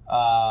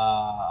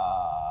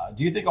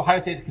 Do you think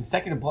Ohio State's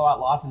consecutive blowout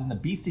losses in the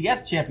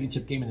BCS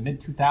championship game in the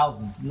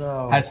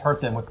mid-2000s has hurt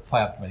them with the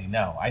playoff committee?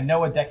 No. I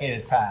know a decade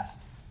has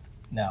passed.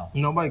 No.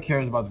 Nobody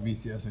cares about the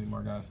BCS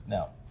anymore, guys.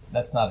 No.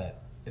 That's not it.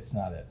 It's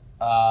not it.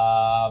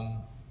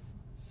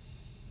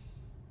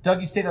 Doug,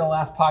 you stated on the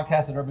last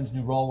podcast that Urban's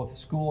new role with the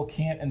school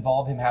can't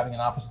involve him having an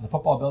office in the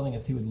football building,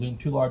 as he would loom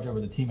too large over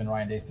the team and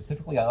Ryan Day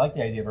specifically. I like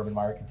the idea of Urban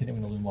Meyer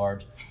continuing to loom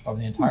large over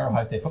the entire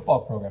Ohio State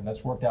football program.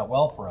 That's worked out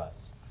well for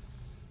us.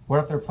 What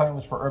if their plan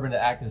was for Urban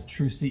to act as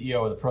true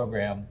CEO of the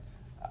program?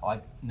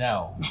 Like,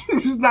 no.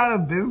 This is not a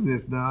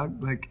business,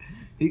 dog.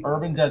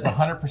 Urban does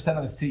 100%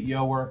 of the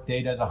CEO work.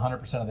 Day does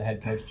 100% of the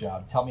head coach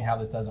job. Tell me how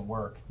this doesn't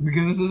work.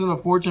 Because this isn't a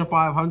Fortune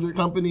 500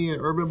 company,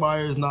 and Urban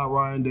Meyer is not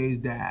Ryan Day's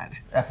dad.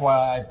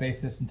 FYI, I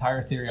based this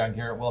entire theory on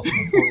Garrett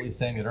Wilson reportedly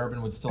saying that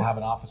Urban would still have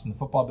an office in the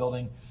football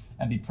building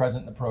and be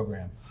present in the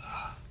program.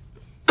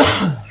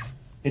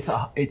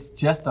 It's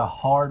just a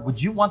hard. Would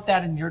you want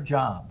that in your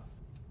job?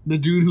 The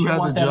dude who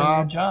had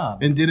the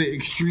job and did it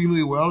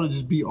extremely well to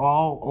just be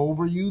all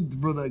over you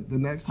for the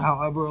next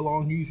however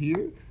long he's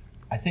here?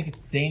 I think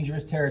it's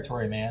dangerous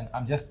territory, man.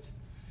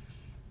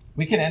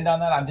 We can end on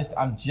that. I'm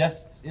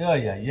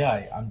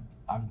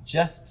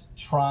just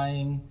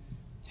trying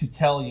to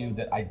tell you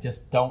that I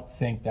just don't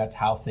think that's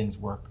how things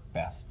work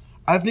best.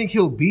 I think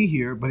he'll be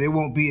here, but it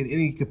won't be in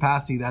any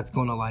capacity that's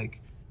going to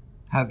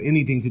have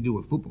anything to do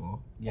with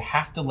football. You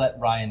have to let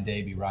Ryan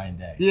Day be Ryan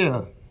Day.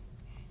 Yeah.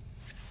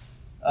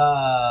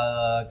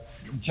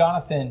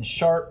 Jonathan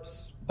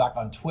Sharps back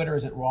on Twitter.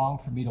 Is it wrong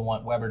for me to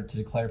want Weber to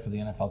declare for the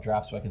NFL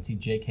draft so I can see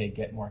JK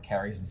get more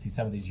carries and see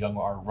some of these young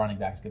running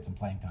backs get some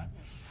playing time?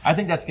 I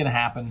think that's going to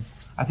happen.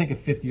 I think a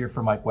fifth year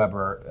for Mike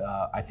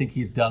Weber. I think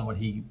he's done what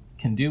he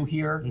can do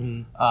here.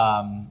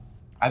 Mm-hmm.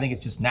 I think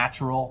it's just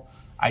natural.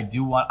 I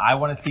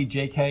want to see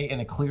JK in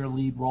a clear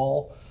lead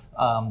role.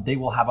 They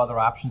will have other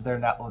options there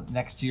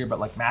next year,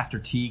 but Master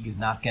Teague is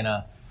not going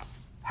to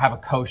have a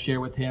co-share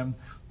with him.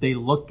 They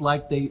looked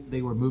like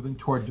they were moving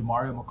toward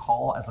DeMario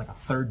McCall as a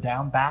third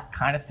down back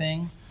kind of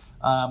thing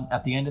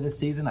at the end of the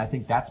season. I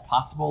think that's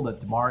possible that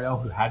DeMario,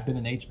 who had been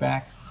an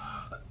H-back,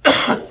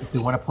 if they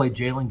want to play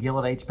Jalen Gill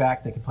at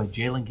H-back, they can play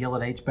Jalen Gill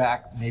at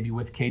H-back, maybe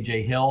with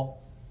KJ Hill,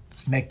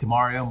 make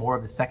DeMario more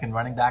of the second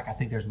running back. I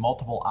think there's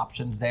multiple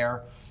options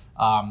there.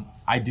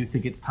 I do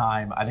think it's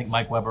time. I think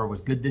Mike Weber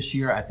was good this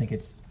year. I think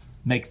it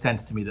makes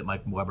sense to me that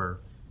Mike Weber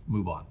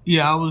move on.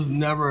 Yeah, I was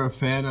never a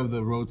fan of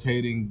the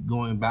rotating,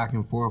 going back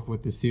and forth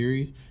with the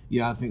series.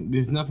 Yeah, I think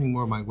there's nothing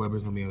more Mike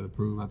Weber's going to be able to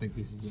prove. I think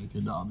this is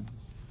J.K.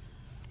 Dobbins'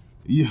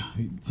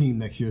 team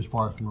next year as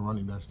far as from a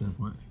running back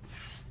standpoint.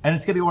 And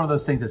it's going to be one of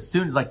those things as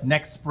soon as,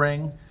 next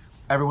spring,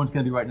 everyone's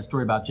going to be writing a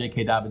story about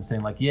J.K. Dobbins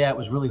saying, it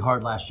was really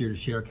hard last year to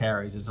share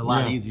carries. It's a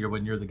lot easier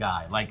when you're the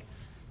guy.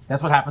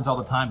 That's what happens all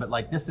the time. But,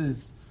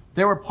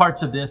 there were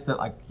parts of this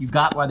that, you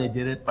got why they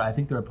did it, but I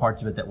think there were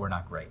parts of it that were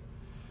not great.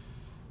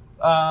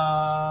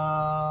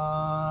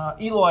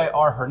 Eloy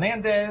R.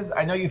 Hernandez,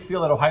 I know you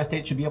feel that Ohio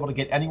State should be able to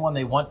get anyone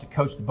they want to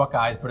coach the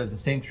Buckeyes, but is the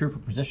same true for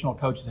positional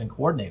coaches and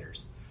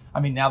coordinators?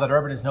 Now that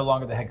Urban is no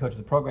longer the head coach of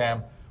the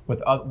program,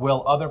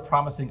 will other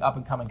promising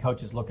up-and-coming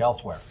coaches look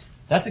elsewhere?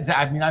 That's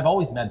exactly. I've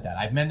always meant that.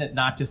 I've meant it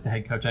not just the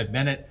head coach. I've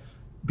meant it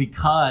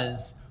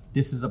because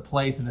this is a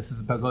place, and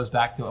goes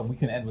back to, and we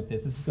can end with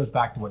this. This goes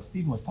back to what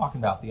Stephen was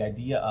talking about, the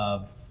idea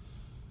of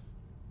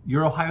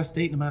you're Ohio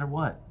State no matter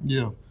what.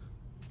 Yeah.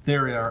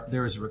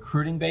 There is a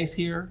recruiting base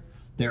here.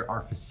 There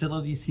are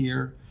facilities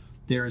here.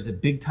 There is a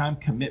big-time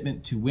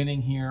commitment to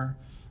winning here.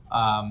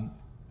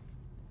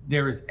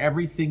 There is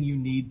everything you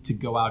need to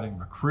go out and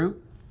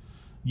recruit.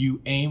 You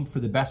aim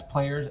for the best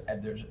players,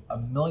 and there's a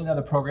million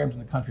other programs in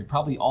the country,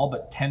 probably all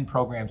but 10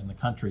 programs in the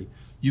country.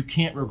 You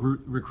can't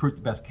recruit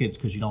the best kids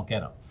because you don't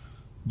get them.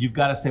 You've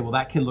got to say, well,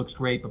 that kid looks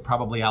great, but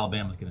probably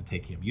Alabama's going to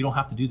take him. You don't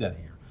have to do that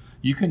here.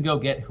 You can go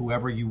get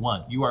whoever you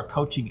want. You are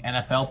coaching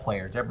NFL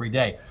players every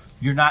day.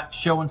 You're not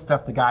showing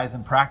stuff to guys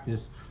in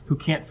practice who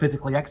can't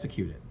physically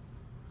execute it.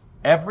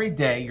 Every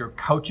day you're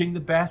coaching the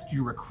best,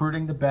 you're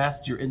recruiting the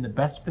best, you're in the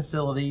best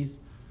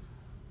facilities.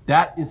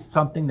 That is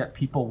something that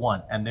people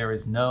want, and there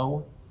is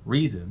no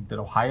reason that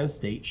Ohio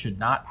State should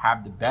not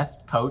have the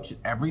best coach at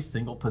every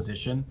single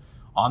position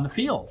on the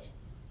field.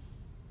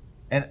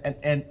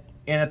 And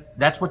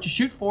that's what you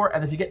shoot for,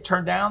 and if you get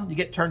turned down, and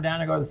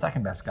go to the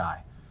second best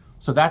guy.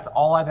 So that's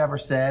all I've ever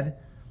said.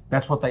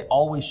 That's what they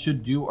always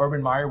should do.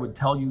 Urban Meyer would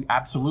tell you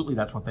absolutely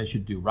that's what they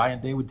should do.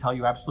 Ryan Day would tell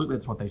you absolutely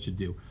that's what they should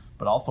do.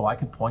 but also I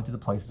could point to the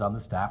places on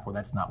the staff where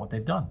that's not what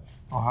they've done.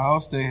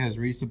 Ohio State has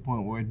reached a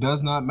point where it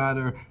does not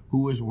matter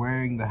who is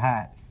wearing the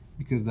hat,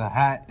 because the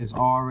hat is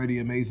already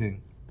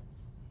amazing.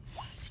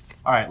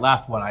 All right,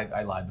 last one.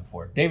 I lied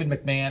before. David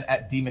McMahon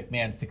at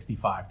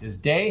DMcMahon65. Does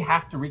Day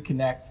have to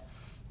reconnect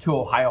to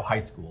Ohio high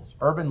schools?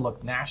 Urban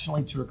looked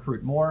nationally to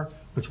recruit more,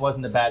 which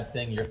wasn't a bad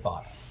thing. Your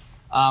thoughts?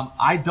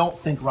 I don't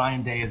think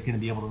Ryan Day is going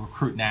to be able to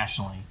recruit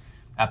nationally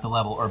at the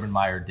level Urban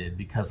Meyer did,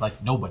 because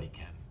nobody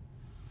can.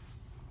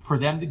 For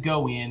them to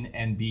go in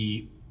and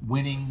be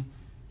winning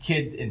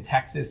kids in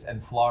Texas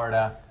and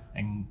Florida,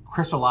 and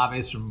Chris Olave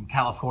is from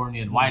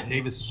California and Wyatt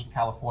Davis is from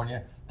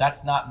California,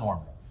 that's not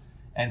normal.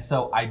 And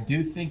so I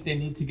do think they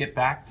need to get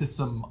back to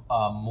some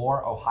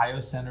more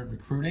Ohio-centered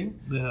recruiting.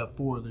 They have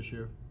 4 this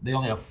year. They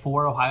only have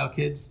 4 Ohio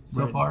kids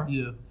so far?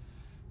 Yeah.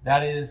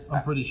 That is...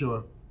 I'm pretty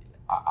sure.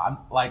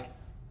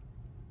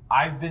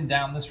 I've been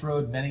down this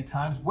road many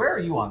times. Where are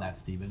you on that,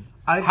 Stephen?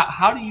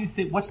 How do you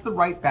think, what's the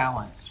right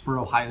balance for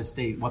Ohio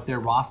State, what their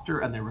roster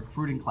and their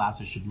recruiting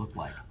classes should look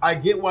like? I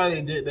get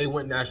why they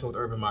went national with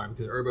Urban Meyer,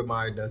 because Urban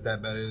Meyer does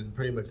that better than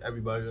pretty much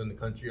everybody in the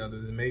country other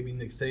than maybe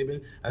Nick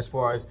Saban, as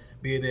far as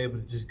being able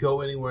to just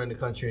go anywhere in the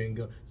country and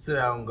go sit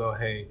down and go,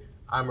 hey,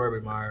 I'm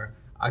Urban Meyer.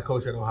 I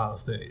coach at Ohio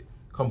State.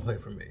 Come play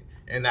for me.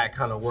 And that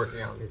kind of working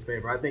out in his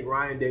favor. I think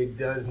Ryan Day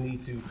does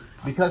need to,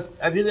 because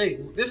at the end of the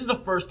day, this is a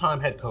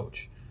first-time head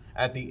coach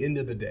at the end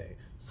of the day.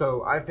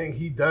 So I think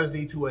he does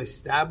need to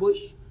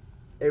establish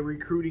a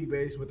recruiting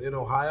base within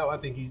Ohio. I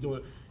think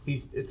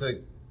it's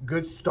a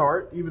good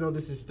start, even though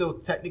this is still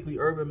technically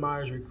Urban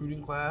Meyer's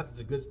recruiting class.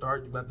 It's a good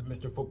start. You've got the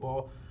Mr.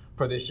 Football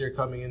for this year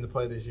coming into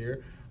play this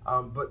year.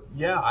 But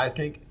yeah, I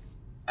think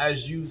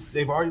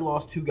they've already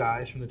lost 2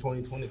 guys from the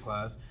 2020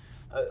 class.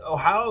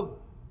 Ohio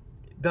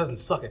doesn't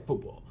suck at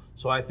football.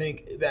 So I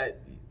think that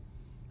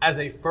as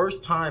a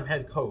first-time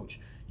head coach,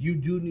 you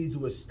do need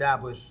to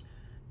establish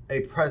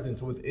a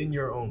presence within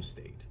your own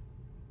state.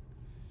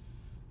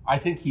 I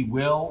think he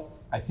will.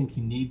 I think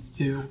he needs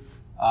to.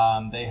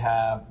 They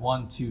have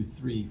 5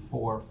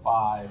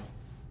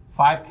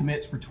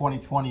 commits for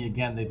 2020.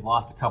 Again, they've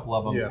lost a couple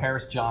of them. Yeah.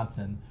 Paris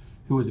Johnson,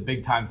 who was a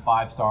big-time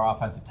 5-star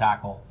offensive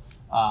tackle,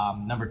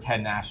 number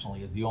 10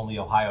 nationally, is the only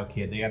Ohio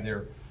kid. They have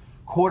their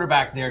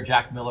quarterback there,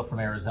 Jack Miller from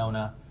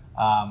Arizona.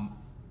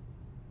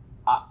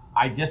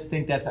 I just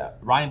think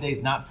Ryan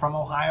Day's not from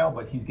Ohio,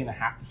 but he's going to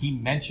have to. He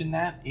mentioned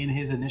that in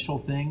his initial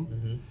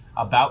thing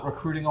about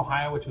recruiting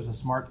Ohio, which was a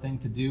smart thing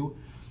to do.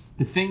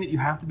 The thing that you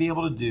have to be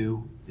able to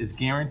do is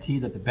guarantee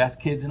that the best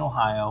kids in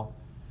Ohio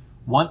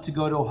want to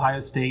go to Ohio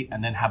State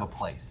and then have a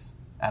place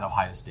at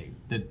Ohio State.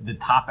 The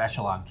top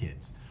echelon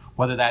kids,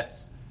 whether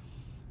that's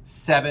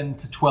 7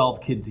 to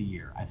 12 kids a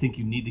year. I think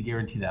you need to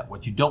guarantee that.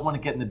 What you don't want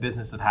to get in the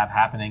business of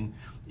happening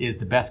is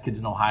the best kids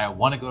in Ohio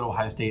want to go to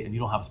Ohio State and you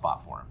don't have a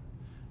spot for them.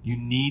 You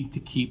need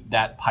to keep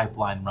that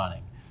pipeline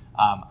running.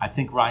 I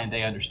think Ryan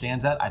Day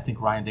understands that. I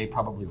think Ryan Day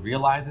probably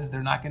realizes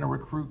they're not going to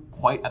recruit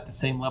quite at the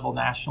same level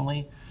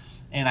nationally.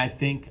 And I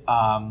think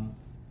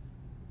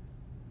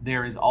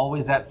there is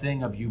always that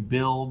thing of you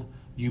build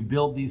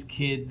these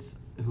kids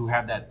who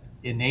have that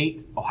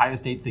innate Ohio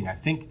State thing. I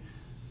think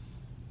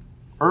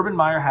Urban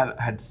Meyer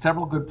had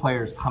several good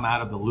players come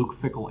out of the Luke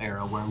Fickell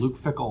era, where Luke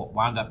Fickell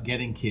wound up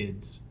getting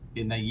kids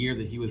in the year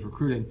that he was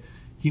recruiting.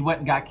 He went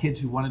and got kids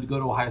who wanted to go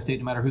to Ohio State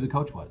no matter who the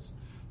coach was.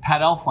 Pat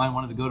Elflein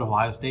wanted to go to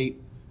Ohio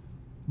State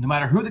no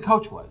matter who the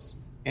coach was.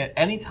 At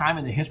any time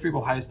in the history of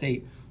Ohio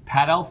State,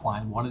 Pat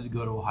Elflein wanted to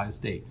go to Ohio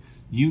State.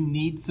 You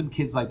need some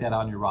kids like that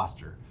on your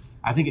roster.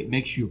 I think it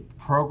makes your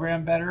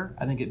program better.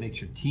 I think it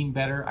makes your team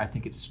better. I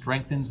think it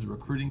strengthens the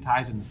recruiting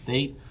ties in the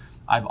state.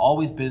 I've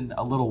always been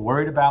a little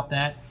worried about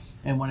that.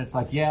 And when it's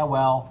like, yeah,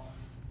 well,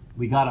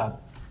 we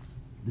got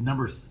the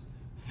number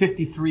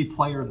 53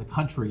 player in the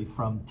country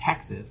from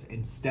Texas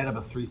instead of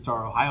a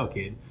 3-star Ohio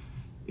kid,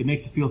 it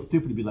makes you feel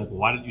stupid to be like, well,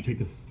 why didn't you take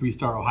the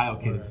 3-star Ohio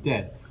kid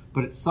instead?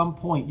 But at some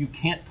point, you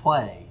can't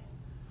play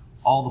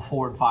all the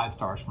 4 and 5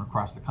 stars from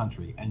across the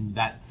country. And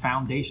that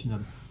foundation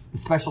of the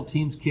special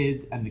teams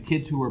kids and the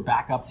kids who are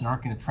backups and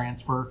aren't going to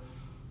transfer,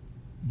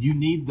 you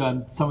need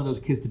some of those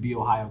kids to be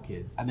Ohio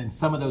kids. And then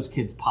some of those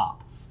kids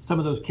pop. Some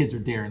of those kids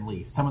are Darren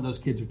Lee. Some of those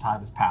kids are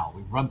Tyvis Powell.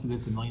 We've run through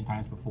this a million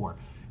times before.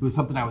 It was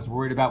something I was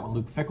worried about when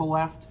Luke Fickell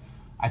left.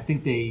 I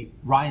think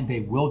Ryan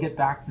Day will get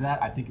back to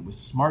that. I think it was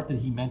smart that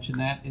he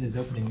mentioned that in his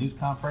opening news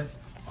conference.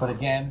 But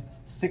again,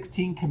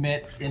 16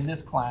 commits in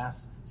this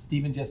class.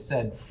 Stephen just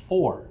said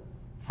 4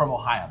 from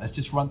Ohio. Let's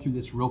just run through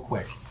this real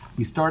quick.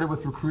 We started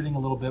with recruiting a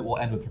little bit. We'll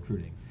end with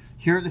recruiting.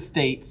 Here are the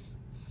states.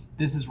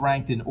 This is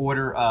ranked in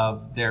order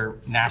of their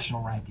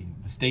national ranking.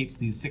 The states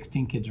these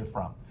 16 kids are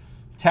from: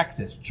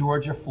 Texas,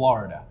 Georgia,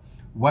 Florida,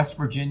 West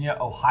Virginia,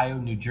 Ohio,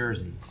 New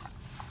Jersey,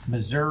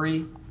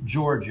 Missouri,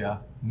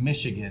 Georgia,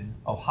 Michigan,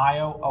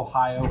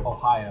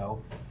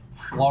 Ohio,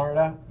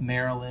 Florida,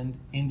 Maryland,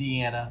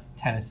 Indiana,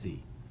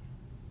 Tennessee.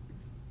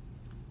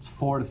 It's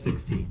 4 to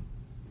 16.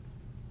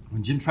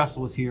 When Jim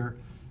Tressel was here,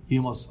 he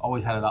almost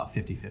always had about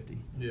 50-50.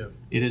 Yeah.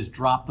 It has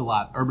dropped a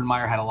lot. Urban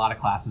Meyer had a lot of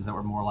classes that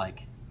were more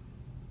like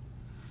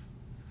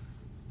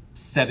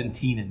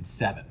 17 and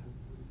 7.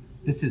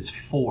 This is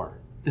 4.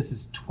 This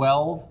is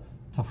 12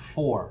 to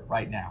 4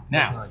 right now.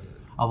 Now,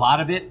 a lot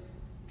of it,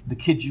 the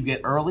kids you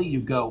get early, you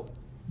go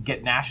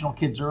get national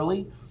kids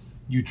early.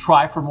 You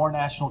try for more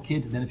national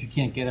kids, and then if you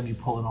can't get them, you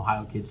pull in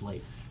Ohio kids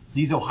late.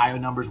 These Ohio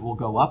numbers will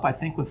go up, I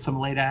think, with some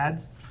late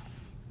ads.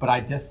 But I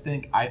just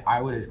think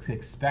I would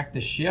expect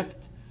a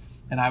shift,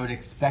 and I would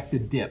expect a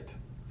dip.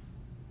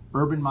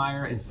 Urban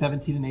Meyer in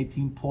 17 and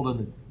 18 pulled in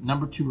the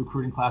number 2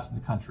 recruiting class in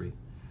the country.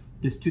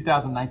 This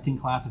 2019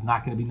 class is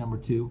not going to be number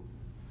 2,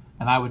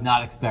 and I would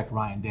not expect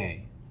Ryan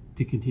Day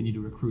to continue to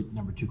recruit the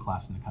number 2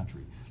 class in the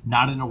country.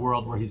 Not in a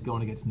world where he's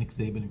going against Nick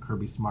Saban and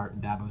Kirby Smart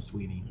and Dabo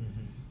Swinney.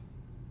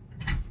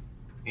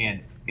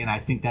 And I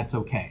think that's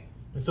okay.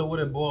 And so what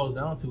it boils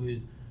down to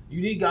is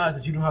you need guys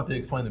that you don't have to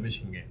explain the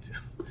Michigan game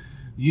to.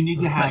 You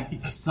need to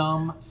have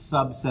some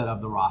subset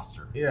of the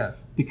roster. Yeah.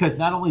 Because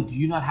not only do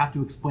you not have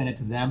to explain it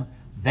to them,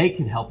 they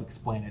can help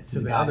explain it to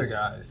the other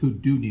guys who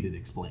do need it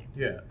explained.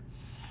 Yeah.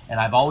 And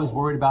I've always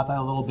worried about that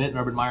a little bit. And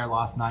Urban Meyer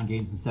lost 9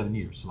 games in 7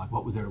 years. So,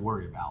 what was there to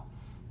worry about?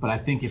 But I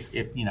think if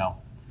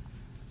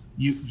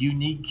you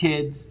need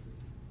kids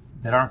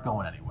that aren't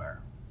going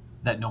anywhere,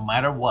 that no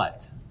matter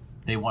what,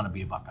 they want to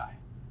be a Buckeye.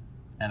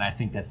 And I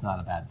think that's not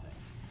a bad thing.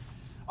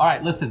 All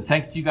right, listen,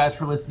 thanks to you guys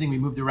for listening. We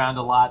moved around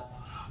a lot.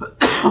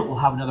 We'll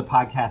have another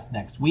podcast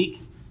next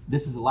week.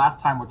 This is the last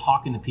time we're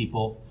talking to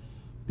people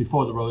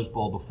before the Rose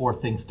Bowl, before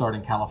things start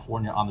in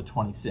California on the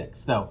 26th.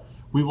 So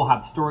we will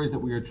have stories that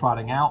we are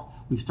trotting out.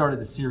 We've started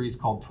a series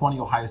called 20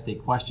 Ohio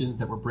State Questions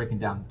that we're breaking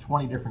down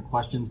 20 different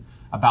questions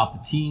about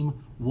the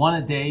team, one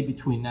a day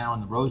between now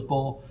and the Rose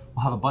Bowl.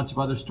 We'll have a bunch of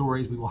other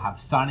stories. We will have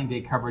signing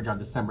day coverage on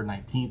December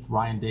 19th.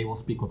 Ryan Day will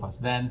speak with us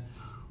then.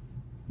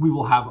 We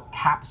will have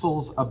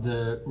capsules of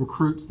the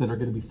recruits that are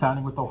going to be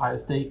signing with Ohio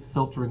State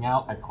filtering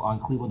out on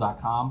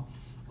Cleveland.com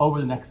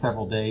over the next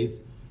several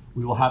days.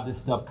 We will have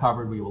this stuff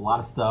covered. We have a lot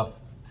of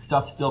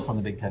stuff still from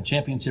the Big Ten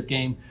championship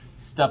game,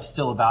 stuff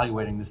still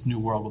evaluating this new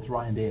world with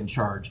Ryan Day in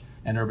charge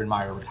and Urban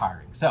Meyer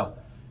retiring. So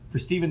for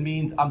Stephen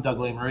Means, I'm Doug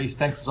Lesmerises.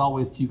 Thanks as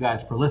always to you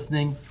guys for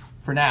listening.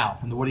 For now,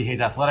 from the Woody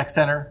Hayes Athletic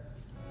Center,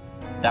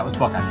 that was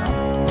Buckeye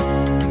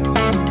Talk.